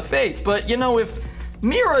Eric in the face, but you know, if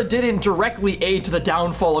Mira didn't directly aid to the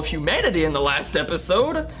downfall of humanity in the last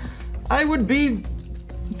episode, I would be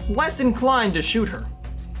less inclined to shoot her.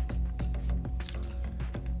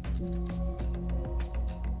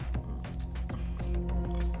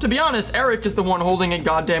 To be honest, Eric is the one holding a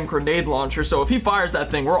goddamn grenade launcher, so if he fires that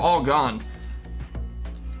thing, we're all gone.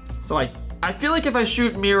 So I feel like if I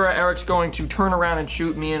shoot Mira, Eric's going to turn around and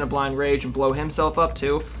shoot me in a blind rage and blow himself up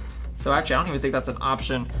too. So actually, I don't even think that's an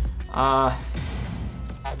option.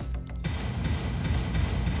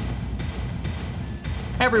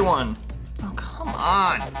 Everyone. Oh, come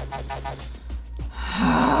on.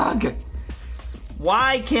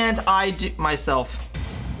 Why can't I do myself?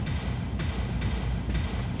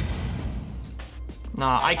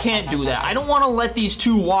 Nah, I can't do that. I don't want to let these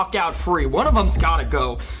two walk out free. One of them's gotta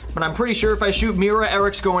go. But I'm pretty sure if I shoot Mira,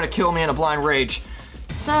 Eric's going to kill me in a blind rage.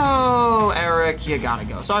 So, Eric, you gotta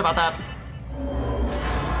go. Sorry about that.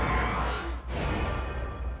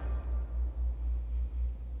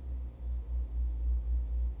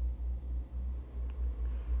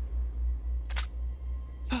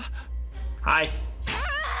 Hi.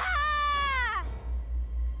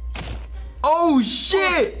 Oh,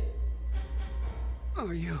 shit!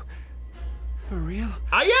 Are you for real?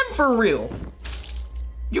 I am for real.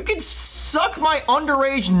 You can suck my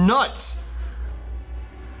underage nuts.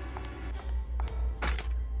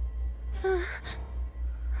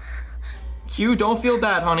 Q, don't feel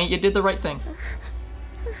bad, honey. You did the right thing.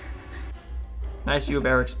 Nice view of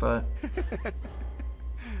Eric's butt.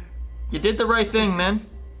 You did the right thing, man.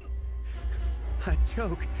 A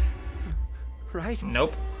joke, right?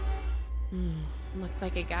 Nope. Looks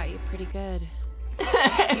like it got you pretty good.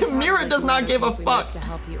 Mira does not give a fuck. To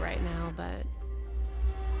help you right now, but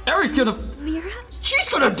Eric's gonna. Mira? She's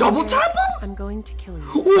gonna double tap him? I'm going to kill you.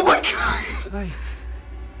 Oh my god!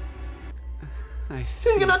 I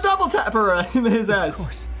She's gonna double tap her in his ass. Of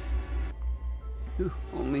course. You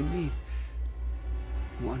only need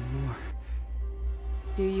one more.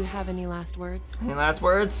 Do you have any last words? Any last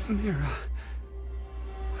words? Mira,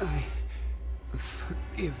 I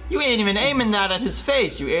forgive. You ain't even aiming that at his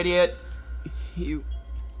face, you idiot. You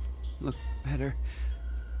look better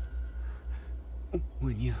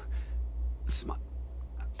when you smile.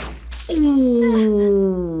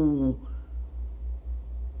 Ooh.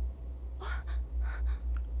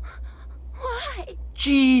 Why?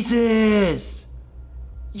 Jesus.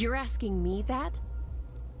 You're asking me that?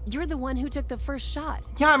 You're the one who took the first shot.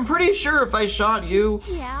 Yeah, I'm pretty sure if I shot you,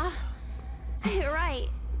 Yeah, you're right.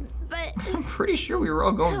 But I'm pretty sure we were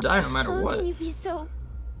all going to die no matter how what. can you be so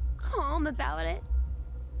calm about it?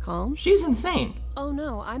 Calm? She's insane. Oh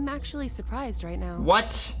no, I'm actually surprised right now.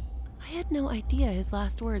 What? I had no idea his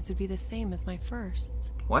last words would be the same as my first.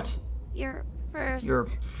 What? Your first. Your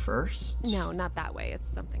first? No, not that way. It's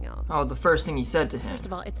something else. Oh, the first thing he said to him. First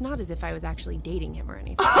of all, it's not as if I was actually dating him or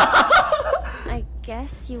anything. I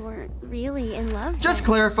guess you weren't really in love. Just then.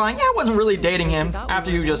 clarifying, I wasn't really dating suppose he him thought we after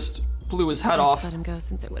were you then. just blew his head I just off. let him go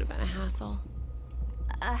since it would have been a hassle.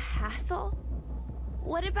 A hassle?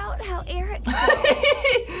 What about how Eric?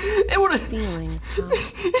 It would have. Feelings, huh?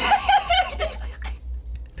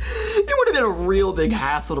 It would have been a real big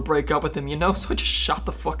hassle to break up with him, you know. So I just shot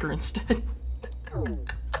the fucker instead.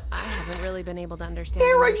 I haven't really been able to understand.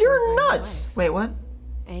 Era, emotions you're my whole nuts. life. Wait, what?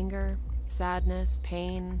 Anger, sadness,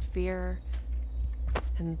 pain, fear,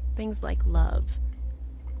 and things like love.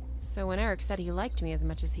 So when Eric said he liked me as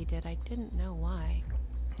much as he did, I didn't know why.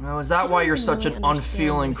 Oh, is that why you're such an really understand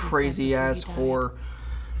unfeeling, what he said crazy ass before he whore?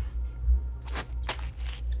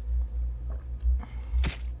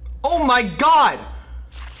 Oh my god!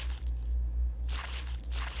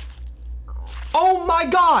 Oh my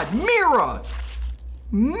god! Mira!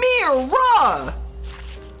 Mira!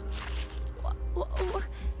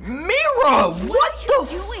 Mira! What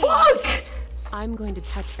the fuck? I'm going to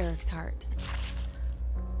touch Eric's heart.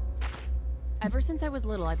 Ever since I was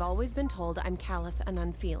little, I've always been told I'm callous and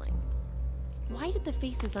unfeeling. Why did the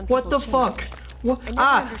faces on What people the change? fuck? What? I never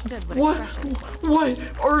understood what expressions were.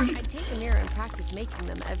 What? Are I'd take a mirror and practice making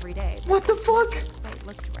them every day. but What the fuck? it quite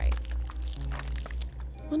looked right.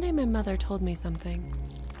 One day my mother told me something.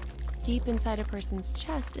 Deep inside a person's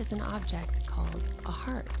chest is an object called a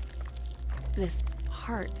heart. This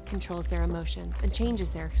heart controls their emotions and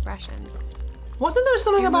changes their expressions. Wasn't there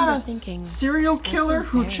something I about remember a thinking, serial "That's killer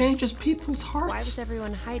who unfair. changes people's Why was hearts?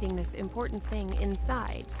 everyone hiding this important thing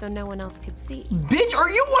inside so no one else could see? Bitch, are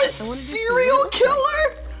you a wanted to see what serial it looked like.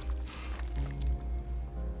 killer?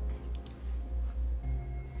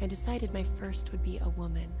 I decided my first would be a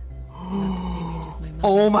woman, about the same age as my mother.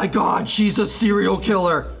 Oh my god, she's a serial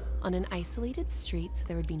killer. On an isolated street so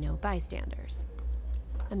there would be no bystanders.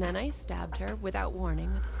 And then I stabbed her without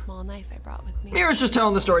warning with a small knife I brought with me. Mira's just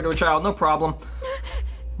telling the story to a child, no problem.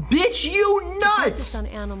 Bitch, you Focused nuts! on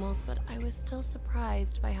animals, but I was still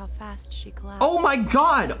surprised by how fast she collapsed. Oh my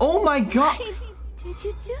god, oh my god. Why did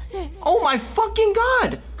you do this? Oh my fucking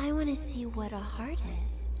god. I want to see what a heart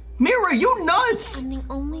is. Mira, you nuts! I'm the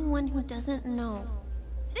only one who doesn't know.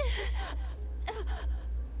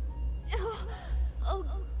 Oh,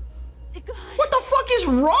 God. What the fuck is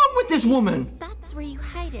wrong with this woman? That's where you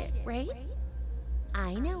hide it, right?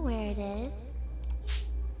 I know where it is.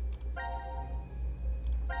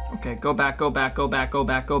 Okay, go back, go back, go back, go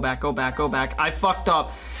back, go back, go back, go back. I fucked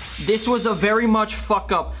up. This was a very much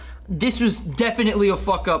fuck up. This was definitely a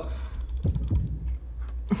fuck up.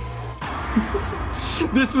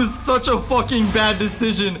 This was such a fucking bad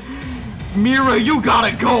decision. Mira, you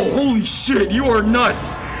gotta go. Holy shit, you are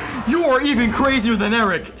nuts. You are even crazier than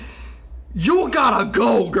Eric. You gotta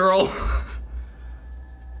go, girl.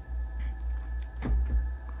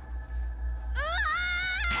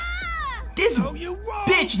 This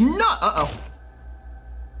bitch nut. Uh-oh.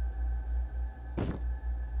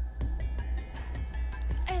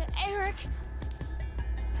 Eric,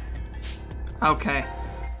 Okay.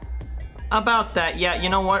 About that, yeah, you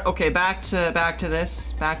know what? Okay, back to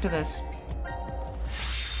this. Back to this.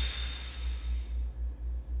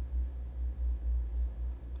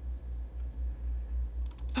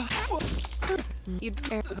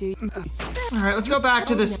 Alright, let's go back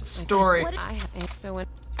to this story.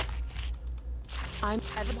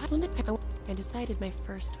 I decided my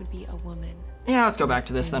first would be a woman. Yeah, let's go back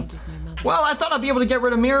to this then. Same age as my mother. Well, I thought I'd be able to get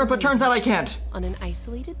rid of Mira, but turns out I can't. On an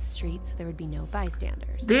isolated street so there would be no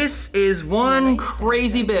bystanders. This is And then I one stabbed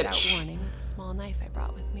crazy her without bitch. warning with a small knife I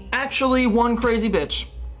brought with me. Actually, one crazy bitch.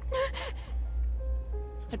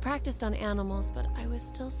 I'd practiced on animals, but I was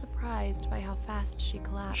still surprised by how fast she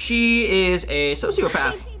collapsed. She is a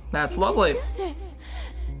sociopath. That's lovely. This.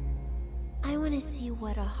 I want to see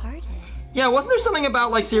what a heart is. Yeah, wasn't there something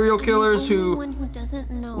about like serial killers I'm the only who one who doesn't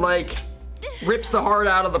know. like rips the heart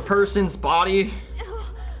out of the person's body?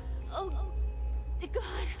 Oh, God.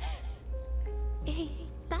 Hey,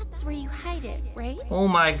 that's where you hide it, right? Oh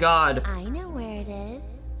my god. I know where it is.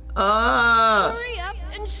 hurry up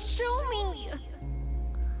and show me.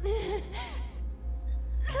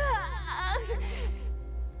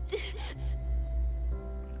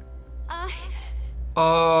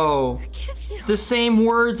 Oh, the same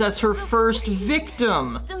words as her first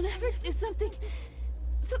victim. Don't ever do something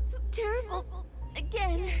so terrible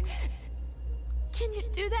again. Can you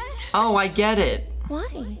do that? Oh, I get it.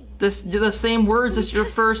 Why? The same words as your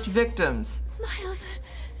first victims. Smiles.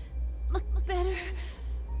 Look better.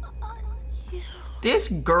 This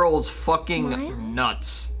girl's fucking Smiles?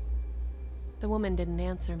 nuts. The woman didn't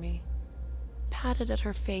answer me. Patted at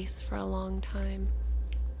her face for a long time.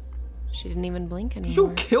 She didn't even blink anymore.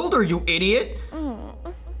 You killed her, you idiot!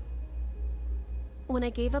 When I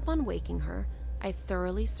gave up on waking her, I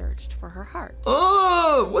thoroughly searched for her heart.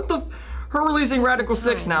 Oh, what the? Her releasing Radical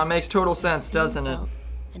 6 now makes total sense, doesn't it?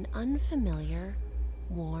 An unfamiliar,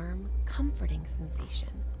 warm, comforting sensation.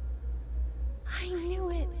 I knew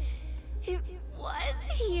it. It was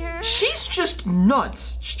here. She's just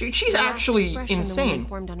nuts. She's actually The woman insane.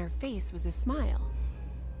 formed on her face was a smile.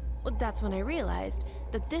 Well, that's when I realized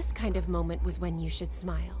that this kind of moment was when you should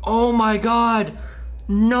smile. Oh my god.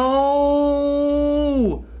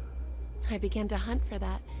 No! I began to hunt for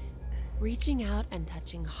that, reaching out and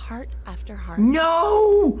touching heart after heart.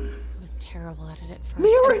 No! I was terrible at it at first.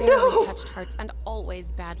 Mira, I barely no! touched hearts and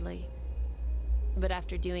always badly. But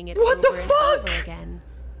after doing it What the over and fuck? over again,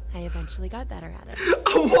 I eventually got better at it.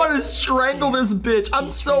 I want to strangle this bitch. I'm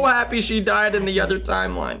so happy she died in the other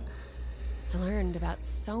timeline. I learned about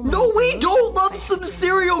so many No, we don't emotions love by some touching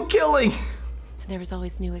serial hearts. killing. And there was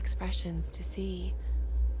always new expressions to see.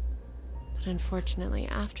 But unfortunately,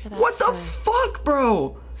 after that What the first, fuck,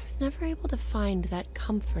 bro? I was never able to find that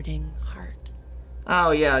comforting heart.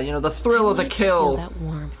 Oh yeah, you know, the thrill of the wanted to feel kill. that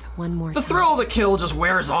warmth one more The time. thrill of the kill just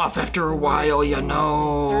wears off after a while, you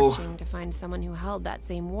know. Searching to find someone who held that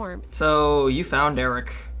same warmth. So, you found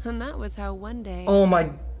Eric. And that was how one day... Oh my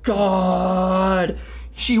god!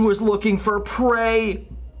 She was looking for prey!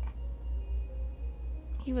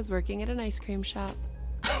 He was working at an ice cream shop.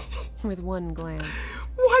 With one glance.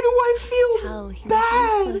 Why do I feel Tell he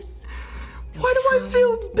bad? was useless. No Why do I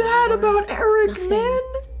feel talent, no bad worth, about Eric, nothing. man?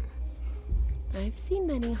 I've seen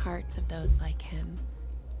many hearts of those like him,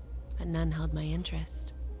 but none held my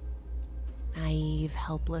interest. Naive,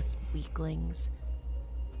 helpless weaklings.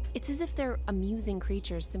 It's as if they're amusing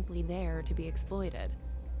creatures simply there to be exploited.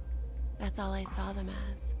 That's all I saw them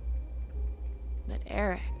as. But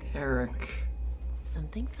Eric...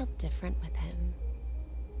 Something felt different with him.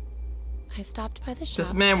 I stopped by the shop.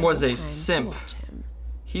 This man was several a times to simp. watch him.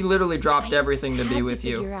 He literally dropped everything to be with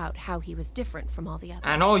figure you. out how he was different from all the others.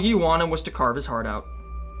 And all you wanted was to carve his heart out.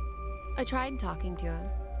 I tried talking to him.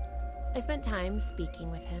 I spent time speaking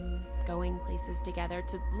with him, going places together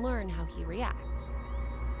to learn how he reacts.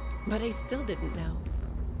 But I still didn't know.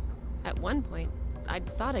 At one point, I'd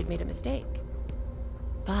thought I'd made a mistake.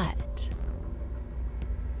 But...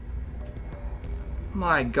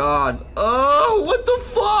 My god. Oh, what the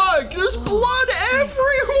fuck? There's blood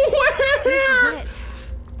everywhere! This is it.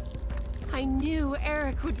 I knew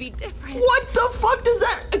Eric would be different. What the fuck does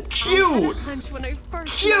that... I had a Q! hunch when I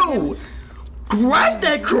first Q! met him. Grab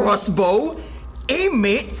that crossbow, aim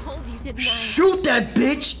it, Told you, didn't I? shoot that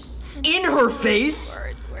bitch in her face.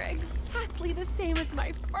 Words were exactly the same as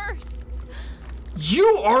my first. You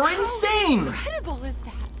are insane! How incredible is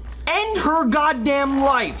that? End her goddamn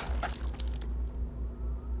life!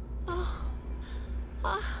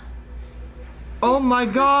 Oh my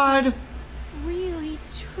god! Really,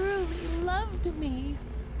 truly loved me.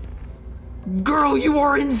 Girl, you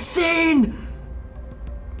are insane!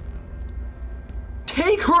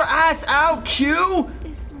 Take her ass out, Q!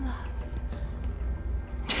 Is love.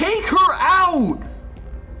 Take her out!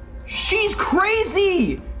 She's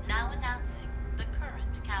crazy! Now announcing the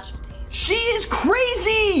current casualties. She is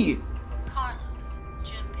crazy! Carlos,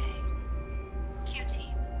 Junpei.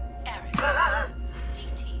 Q-Team, Eric.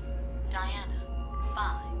 D-Team, Diana,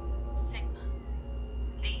 Phi, Sigma.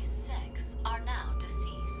 These 6 are now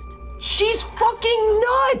deceased. She's fucking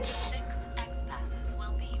nuts! 6 X-passes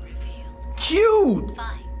will be revealed. Cute!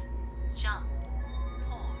 Fight, jump,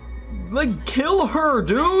 pour, Like, kill her,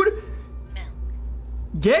 dude!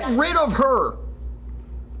 Get rid of her!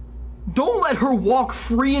 Don't let her walk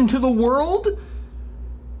free into the world!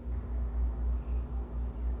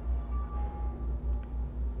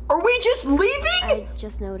 Are we just leaving? I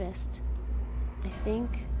just noticed. I think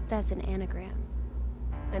that's an anagram.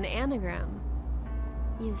 An anagram?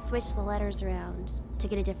 You've switched the letters around to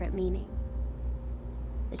get a different meaning.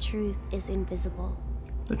 The truth is invisible.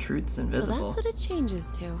 The truth is So invisible. that's what it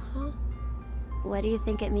changes to, huh? What do you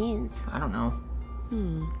think it means? I don't know.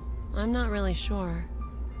 I'm not really sure.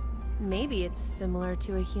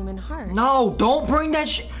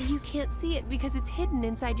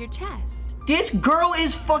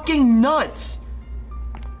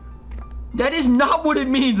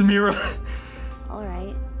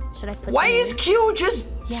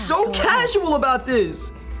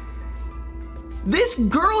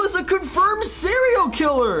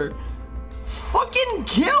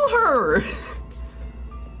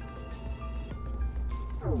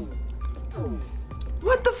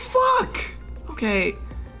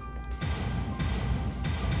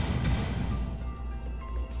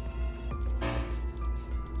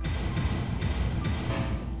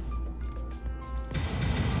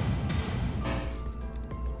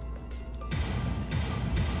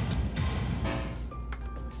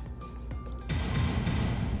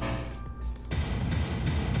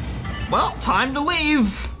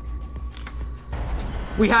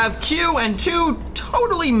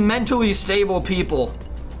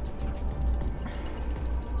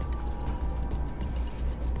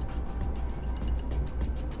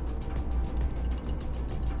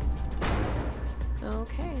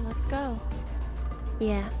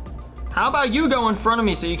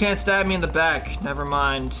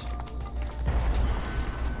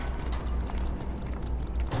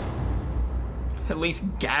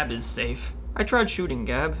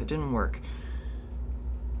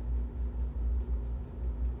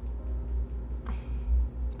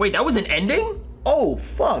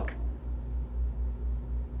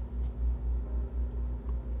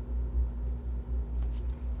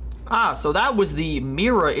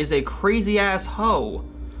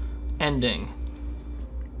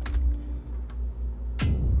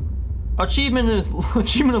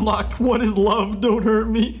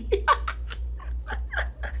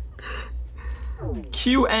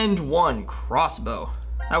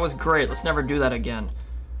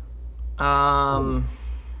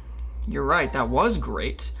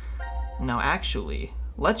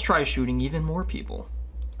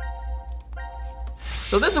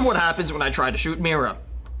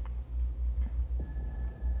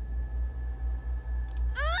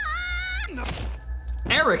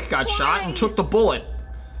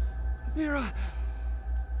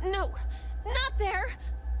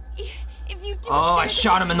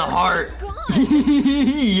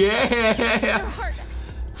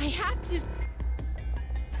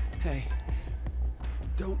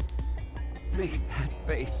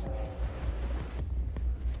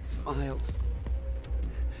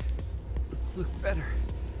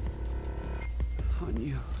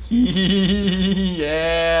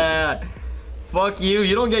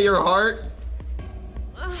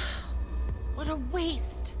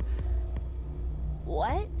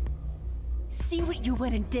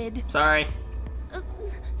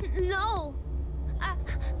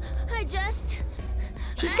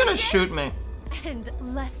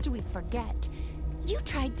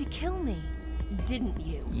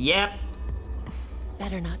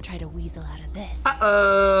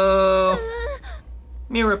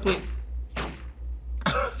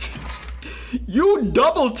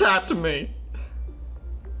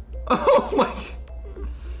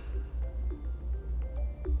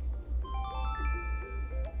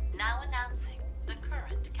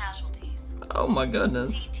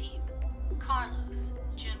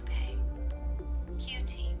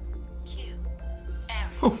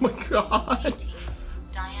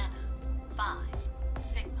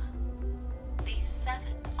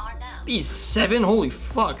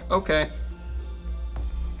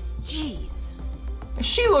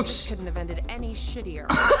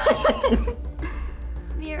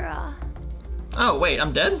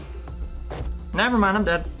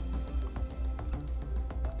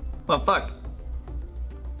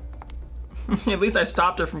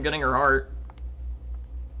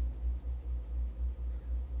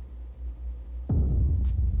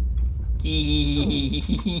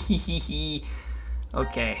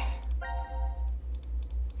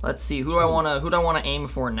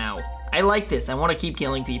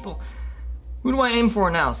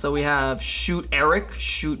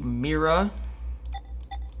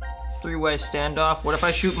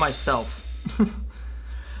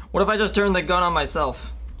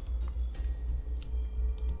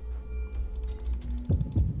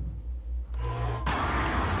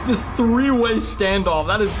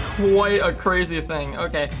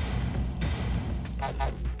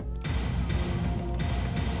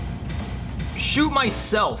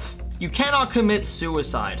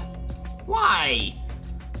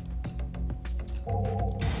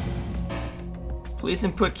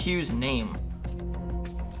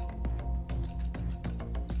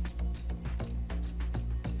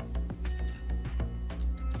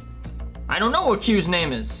 don't know what Q's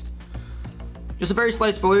name is. Just a very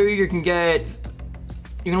slight spoiler, you can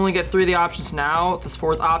only get 3 of the options now. This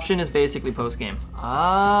 4th option is basically post-game.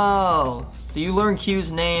 Oh, so you learn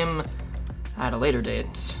Q's name at a later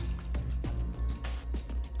date.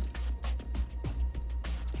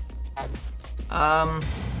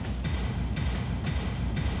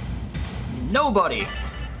 Nobody.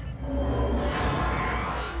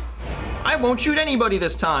 I won't shoot anybody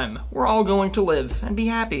this time. We're all going to live and be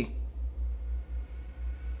happy.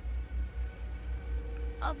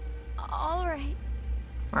 All right.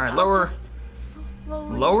 All right, lower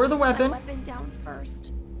the weapon. Weapon down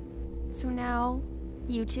first. So now,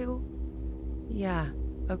 you two. Yeah,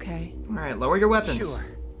 okay. All right, lower your weapons.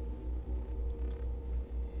 Sure.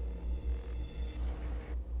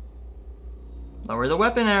 Lower the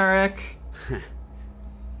weapon, Eric.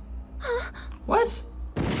 What?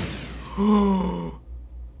 No!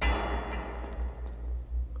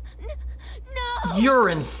 You're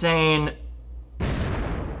insane.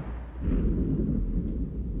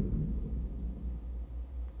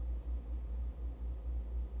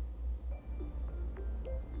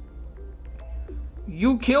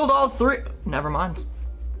 You killed all 3. Never mind.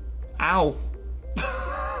 Ow.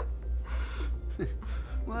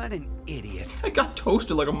 What an idiot. I got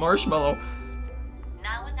toasted like a marshmallow.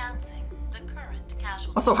 Now announcing the current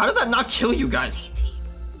casualties. Also, how did that not kill you guys? C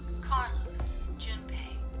team, Carlos,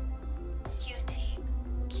 Junpei. Q team,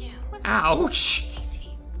 Q. Ouch. D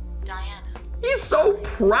team, Diana. He's so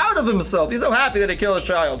proud of himself. He's so happy that he killed a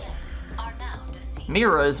child. Six are now deceased.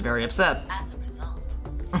 Mira is very upset. As a result,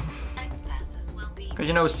 6 X passes will be. Because,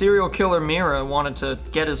 you know, serial killer Mira wanted to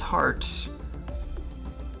get his heart.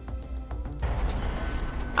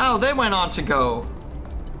 Oh, they went on to go.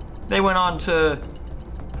 They went on to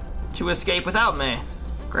escape without me.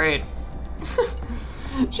 Great.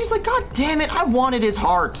 She's like, God damn it, I wanted his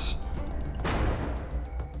heart.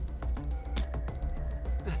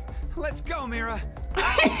 Let's go, Mira.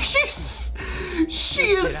 she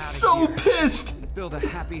is so pissed. Build a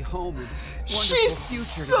happy home and wonderful She's future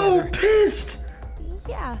so together. pissed.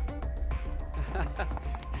 Yeah.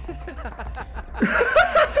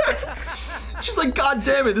 She's like, God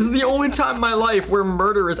damn it, this is the only time in my life where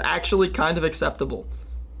murder is actually kind of acceptable.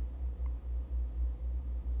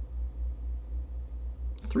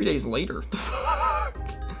 3 days later. The fuck?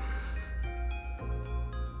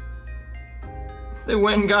 They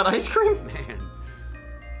went and got ice cream? Man,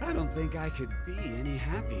 I don't think I could be any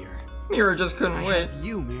happier. Mira just couldn't wait. Have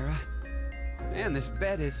you, Mira. Man, this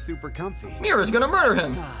bed is super comfy. Mira's gonna murder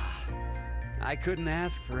him. I couldn't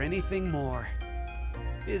ask for anything more.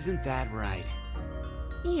 Isn't that right?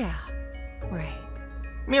 Yeah, right.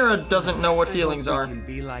 Mira doesn't know what I feelings hope are. we can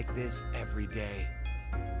be like this every day.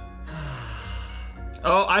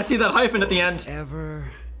 Oh, I see that hyphen at the end.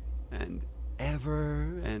 Ever and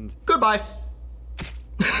ever and... Goodbye.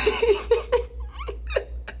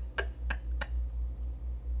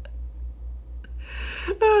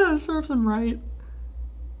 Serves him right.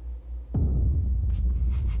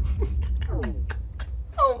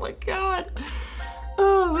 Oh my god.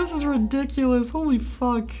 Oh, this is ridiculous. Holy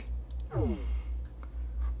fuck.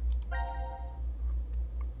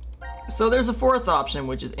 So there's a 4th option,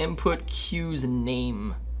 which is input Q's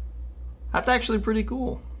name. That's actually pretty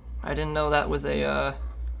cool. I didn't know that was a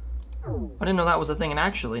thing. And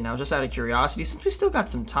actually, now just out of curiosity, since we still got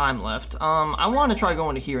some time left, I want to try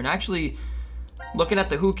going to here and actually looking at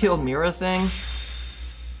the Who Killed Mira thing,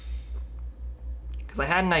 because I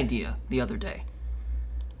had an idea the other day.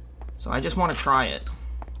 So I just want to try it.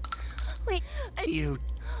 Wait, You...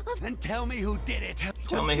 Then tell me who did it.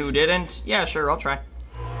 Tell me who didn't. Yeah, sure, I'll try.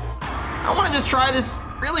 I want to just try this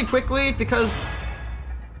really quickly because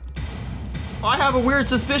I have a weird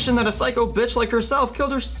suspicion that a psycho bitch like herself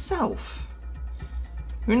killed herself.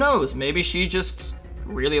 Who knows? Maybe she just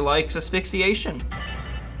really likes asphyxiation.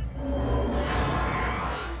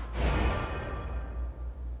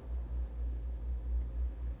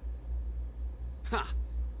 Huh.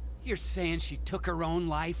 You're saying she took her own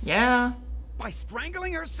life? Yeah. By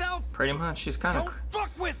strangling herself? Pretty much. She's kind of... Don't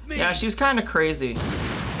fuck with me! Yeah, she's kind of crazy.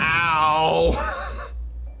 Ow!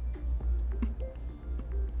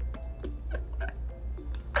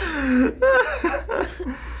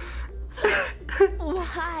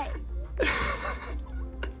 why?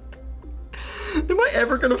 Am I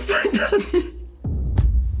ever gonna find out?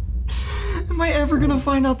 Am I ever gonna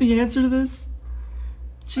find out the answer to this?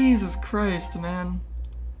 Jesus Christ, man.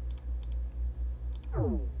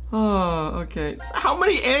 Oh, okay. So how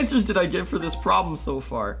many answers did I get for this problem so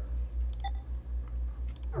far?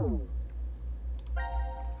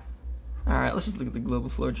 Alright, let's just look at the global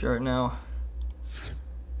flow chart now.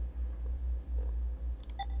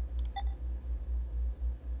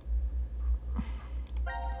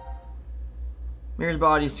 Mira's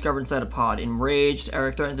body is discovered inside a pod. Enraged,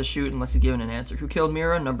 Eric threatened to shoot unless he's given an answer. Who killed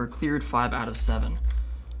Mira? Number cleared 5 out of 7.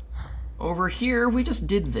 Over here, we just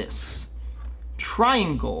did this.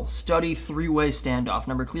 Triangle, study 3-way standoff.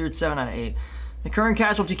 Number cleared 7 out of 8. The current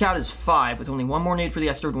casualty count is 5, with only 1 more need for the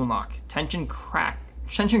extra to unlock. Tension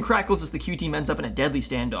crackles as the Q team ends up in a deadly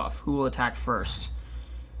standoff. Who will attack first?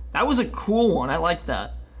 That was a cool one. I liked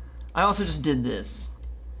that. I also just did this.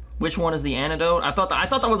 Which one is the antidote? I thought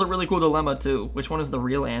that was a really cool dilemma too. Which one is the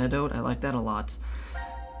real antidote? I like that a lot.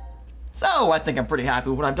 So I think I'm pretty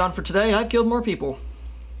happy with what I've done for today. I've killed more people.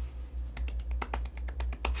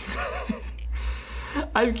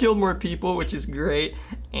 I've killed more people, which is great,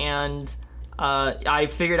 and I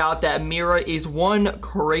figured out that Mira is one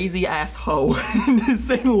crazy ass hoe, to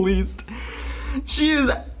say the least. She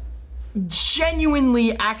is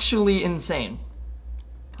genuinely, actually insane.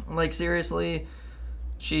 Like, seriously,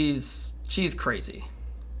 she's crazy.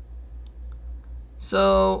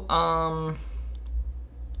 So,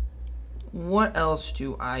 what else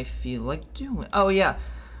do I feel like doing? Oh yeah.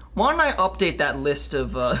 Why don't I update that list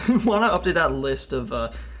of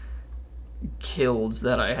kills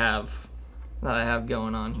that I have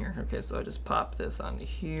going on here. Okay, so I just pop this onto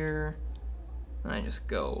here, and I just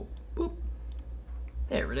go boop.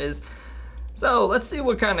 There it is. So let's see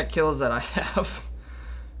what kind of kills that I have.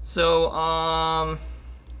 So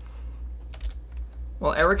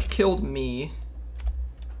well, Eric killed me.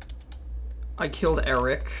 I killed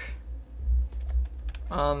Eric.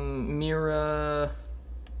 Mira.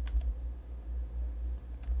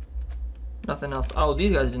 Nothing else. Oh,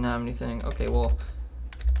 these guys didn't have anything. Okay, well,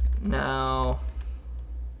 now,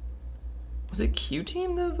 was it Q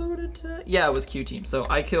team that voted to? Yeah, it was Q team. So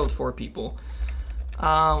I killed 4 people.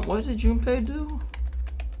 What did Junpei do?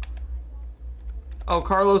 Oh,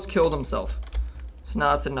 Carlos killed himself. So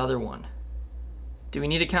now it's another one. Do we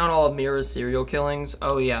need to count all of Mira's serial killings?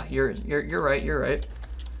 Oh yeah, you're right. You're right.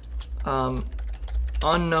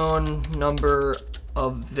 Unknown number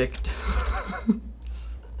of victims.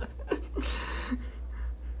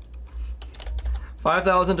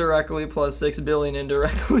 5,000 directly plus 6 billion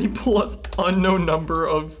indirectly plus unknown number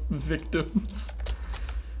of victims.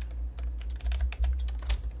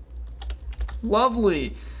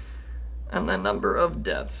 Lovely. And then number of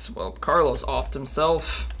deaths. Well, Carlos offed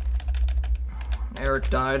himself.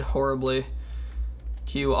 Eric died horribly.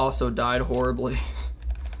 Q also died horribly.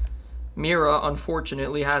 Mira,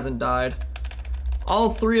 unfortunately, hasn't died.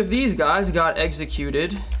 All 3 of these guys got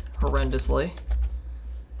executed horrendously.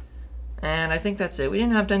 And I think that's it. We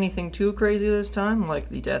didn't have anything too crazy this time, like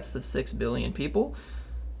the deaths of 6 billion people.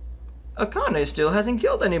 Akane still hasn't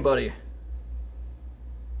killed anybody.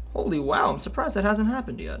 Holy wow, I'm surprised that hasn't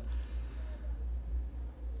happened yet.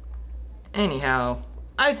 Anyhow,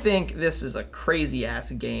 I think this is a crazy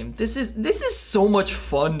ass game. This is so much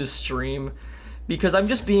fun to stream because I'm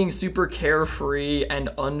just being super carefree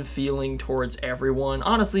and unfeeling towards everyone.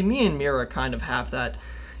 Honestly, me and Mira kind of have that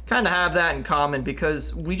in common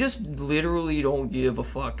because we just literally don't give a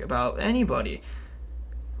fuck about anybody.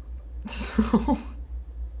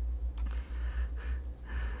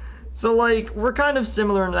 So like, we're kind of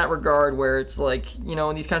similar in that regard where it's like, you know,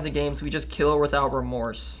 in these kinds of games, we just kill without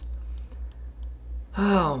remorse.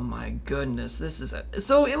 Oh my goodness, this is it.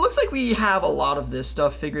 So it looks like we have a lot of this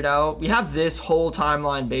stuff figured out. We have this whole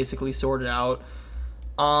timeline basically sorted out.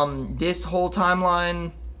 This whole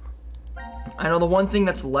timeline, I know the one thing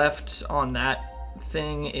that's left on that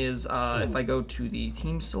thing is if I go to the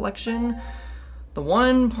team selection, the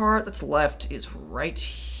one part that's left is right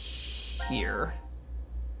here,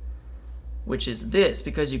 which is this,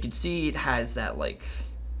 because you can see it has that like,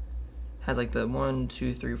 the 1,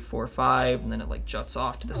 2, 3, 4, 5, and then it like juts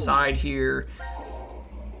off to the side here.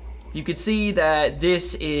 You could see that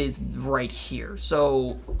this is right here.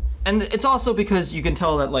 So, and it's also because you can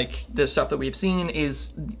tell that like the stuff that we've seen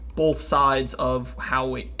is both sides of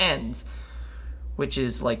how it ends, which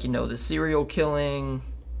is like, you know, the serial killing,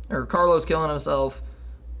 or Carlos killing himself,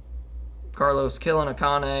 Carlos killing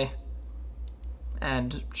Akane,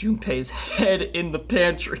 and Junpei's head in the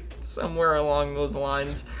pantry, somewhere along those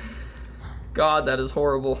lines. God, that is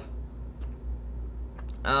horrible.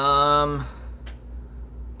 But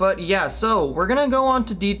yeah, so we're gonna go on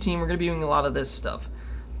to D Team. We're gonna be doing a lot of this stuff.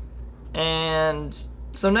 And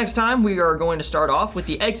so next time we are going to start off with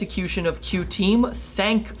the execution of Q Team.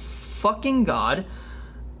 Thank fucking God.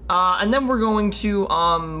 And then we're going to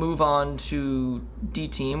move on to D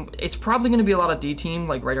Team. It's probably gonna be a lot of D Team,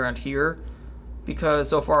 like right around here, because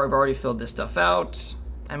so far I've already filled this stuff out.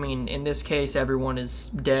 I mean, in this case, everyone is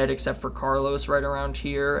dead except for Carlos right around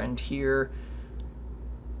here and here.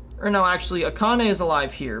 Or no, actually, Akane is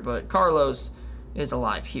alive here, but Carlos is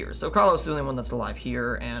alive here. So Carlos is the only one that's alive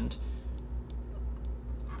here, and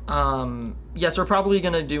yes, we're probably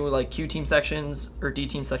gonna do like Q team sections or D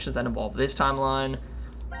team sections that involve this timeline.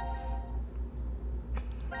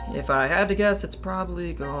 If I had to guess, it's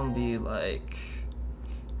probably gonna be like,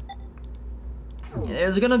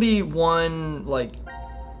 there's gonna be one like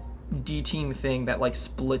D team thing that like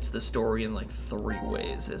splits the story in like 3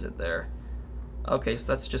 ways, isn't there? Okay,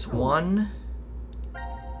 so that's just one.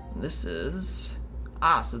 This is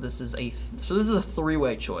so this is a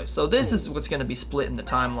 3-way choice. So this is what's gonna be split in the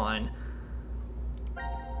timeline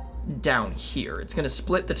down here. It's gonna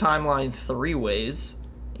split the timeline 3 ways,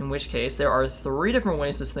 in which case there are 3 different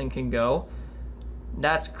ways this thing can go.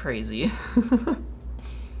 That's crazy. And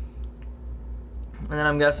then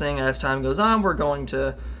I'm guessing as time goes on, we're going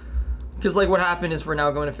to, because like what happened is we're now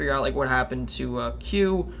going to figure out like what happened to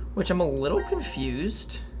Q, which I'm a little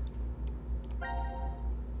confused.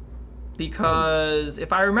 Because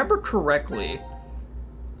if I remember correctly,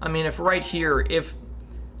 I mean, if right here, if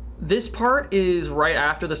this part is right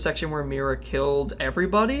after the section where Mira killed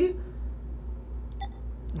everybody,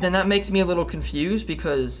 then that makes me a little confused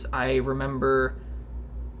because I remember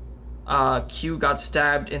Q got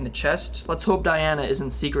stabbed in the chest. Let's hope Diana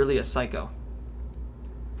isn't secretly a psycho.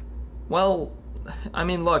 Well, I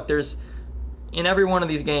mean, look, in every one of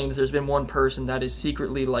these games, there's been one person that is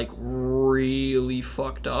secretly, like, really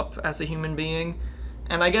fucked up as a human being.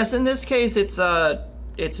 And I guess in this case, it's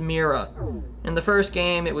Mira. In the first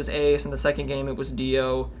game, it was Ace. In the second game, it was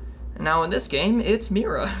Dio. And now in this game, it's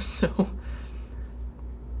Mira. So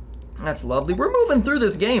that's lovely. We're moving through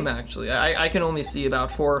this game, actually. I can only see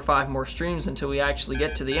about 4 or 5 more streams until we actually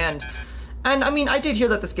get to the end. And, I mean, I did hear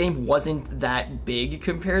that this game wasn't that big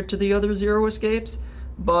compared to the other Zero Escapes.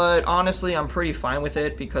 But honestly, I'm pretty fine with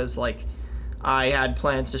it because, like, I had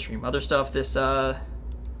plans to stream other stuff this,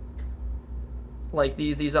 like,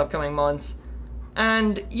 these upcoming months.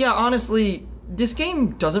 And, yeah, honestly, this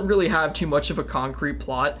game doesn't really have too much of a concrete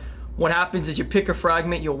plot. What happens is you pick a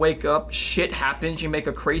fragment, you wake up, shit happens, you make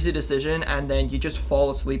a crazy decision, and then you just fall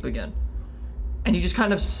asleep again. And you just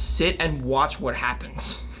kind of sit and watch what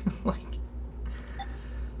happens.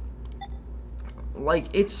 Like,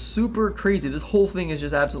 it's super crazy. This whole thing is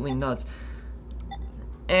just absolutely nuts.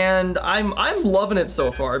 And I'm loving it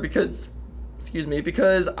so far because, excuse me,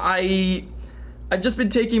 because I've just been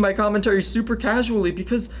taking my commentary super casually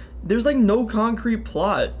because there's like no concrete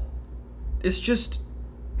plot. It's just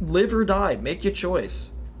live or die, make your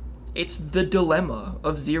choice. It's the dilemma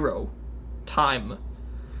of Zero Time.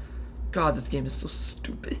 God, this game is so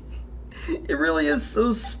stupid. It really is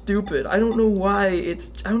so stupid. I don't know why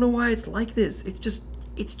it's like this. It's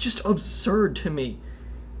just absurd to me.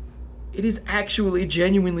 It is actually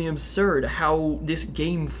genuinely absurd how this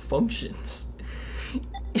game functions.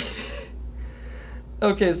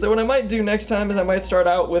 Okay, so what I might do next time is I might start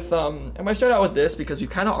out with this because we've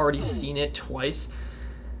kind of already seen it twice.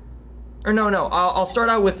 Or no, I'll start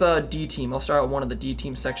out with D team. I'll start out one of the D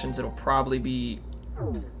team sections. It'll probably be,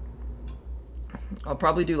 I'll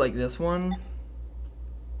probably do like this one.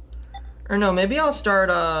 Or no, maybe I'll start,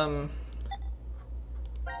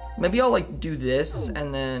 maybe I'll like do this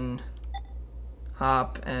and then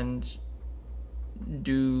hop and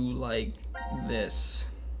do like this.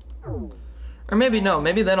 Or maybe no,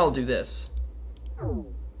 maybe then I'll do this.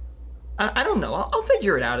 I don't know, I'll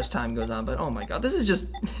figure it out as time goes on, but oh my god, this is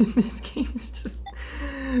just, this game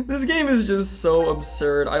is just so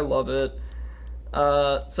absurd. I love it.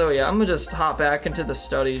 So yeah, I'm gonna just hop back into the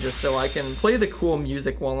study just so I can play the cool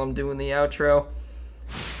music while I'm doing the outro.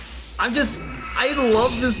 I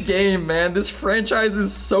love this game, man. This franchise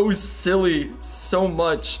is so silly, so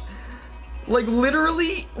much. Like,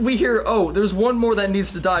 literally, we hear, oh, there's one more that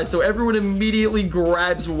needs to die, so everyone immediately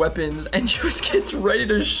grabs weapons and just gets ready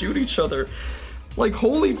to shoot each other. Like,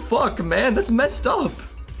 holy fuck, man, that's messed up.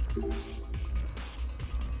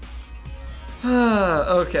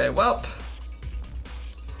 Okay, well.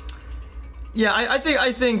 Yeah, I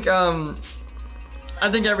think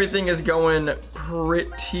everything is going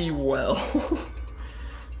pretty well.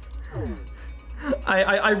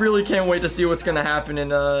 I really can't wait to see what's gonna happen in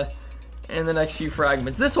the next few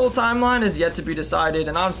fragments. This whole timeline is yet to be decided,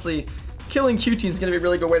 and honestly, killing Q-Team is gonna be a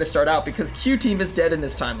really good way to start out because Q-Team is dead in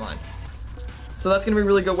this timeline. So that's gonna be a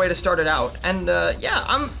really good way to start it out. And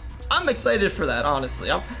yeah, I'm excited for that,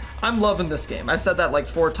 honestly. I'm loving this game. I've said that like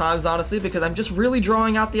 4 times, honestly, because I'm just really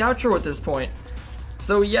drawing out the outro at this point.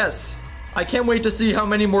 So yes, I can't wait to see how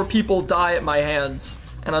many more people die at my hands.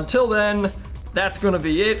 And until then, that's gonna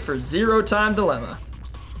be it for Zero Time Dilemma.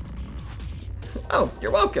 Oh,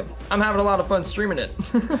 you're welcome. I'm having a lot of fun streaming it.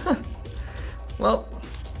 Well,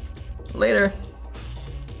 later.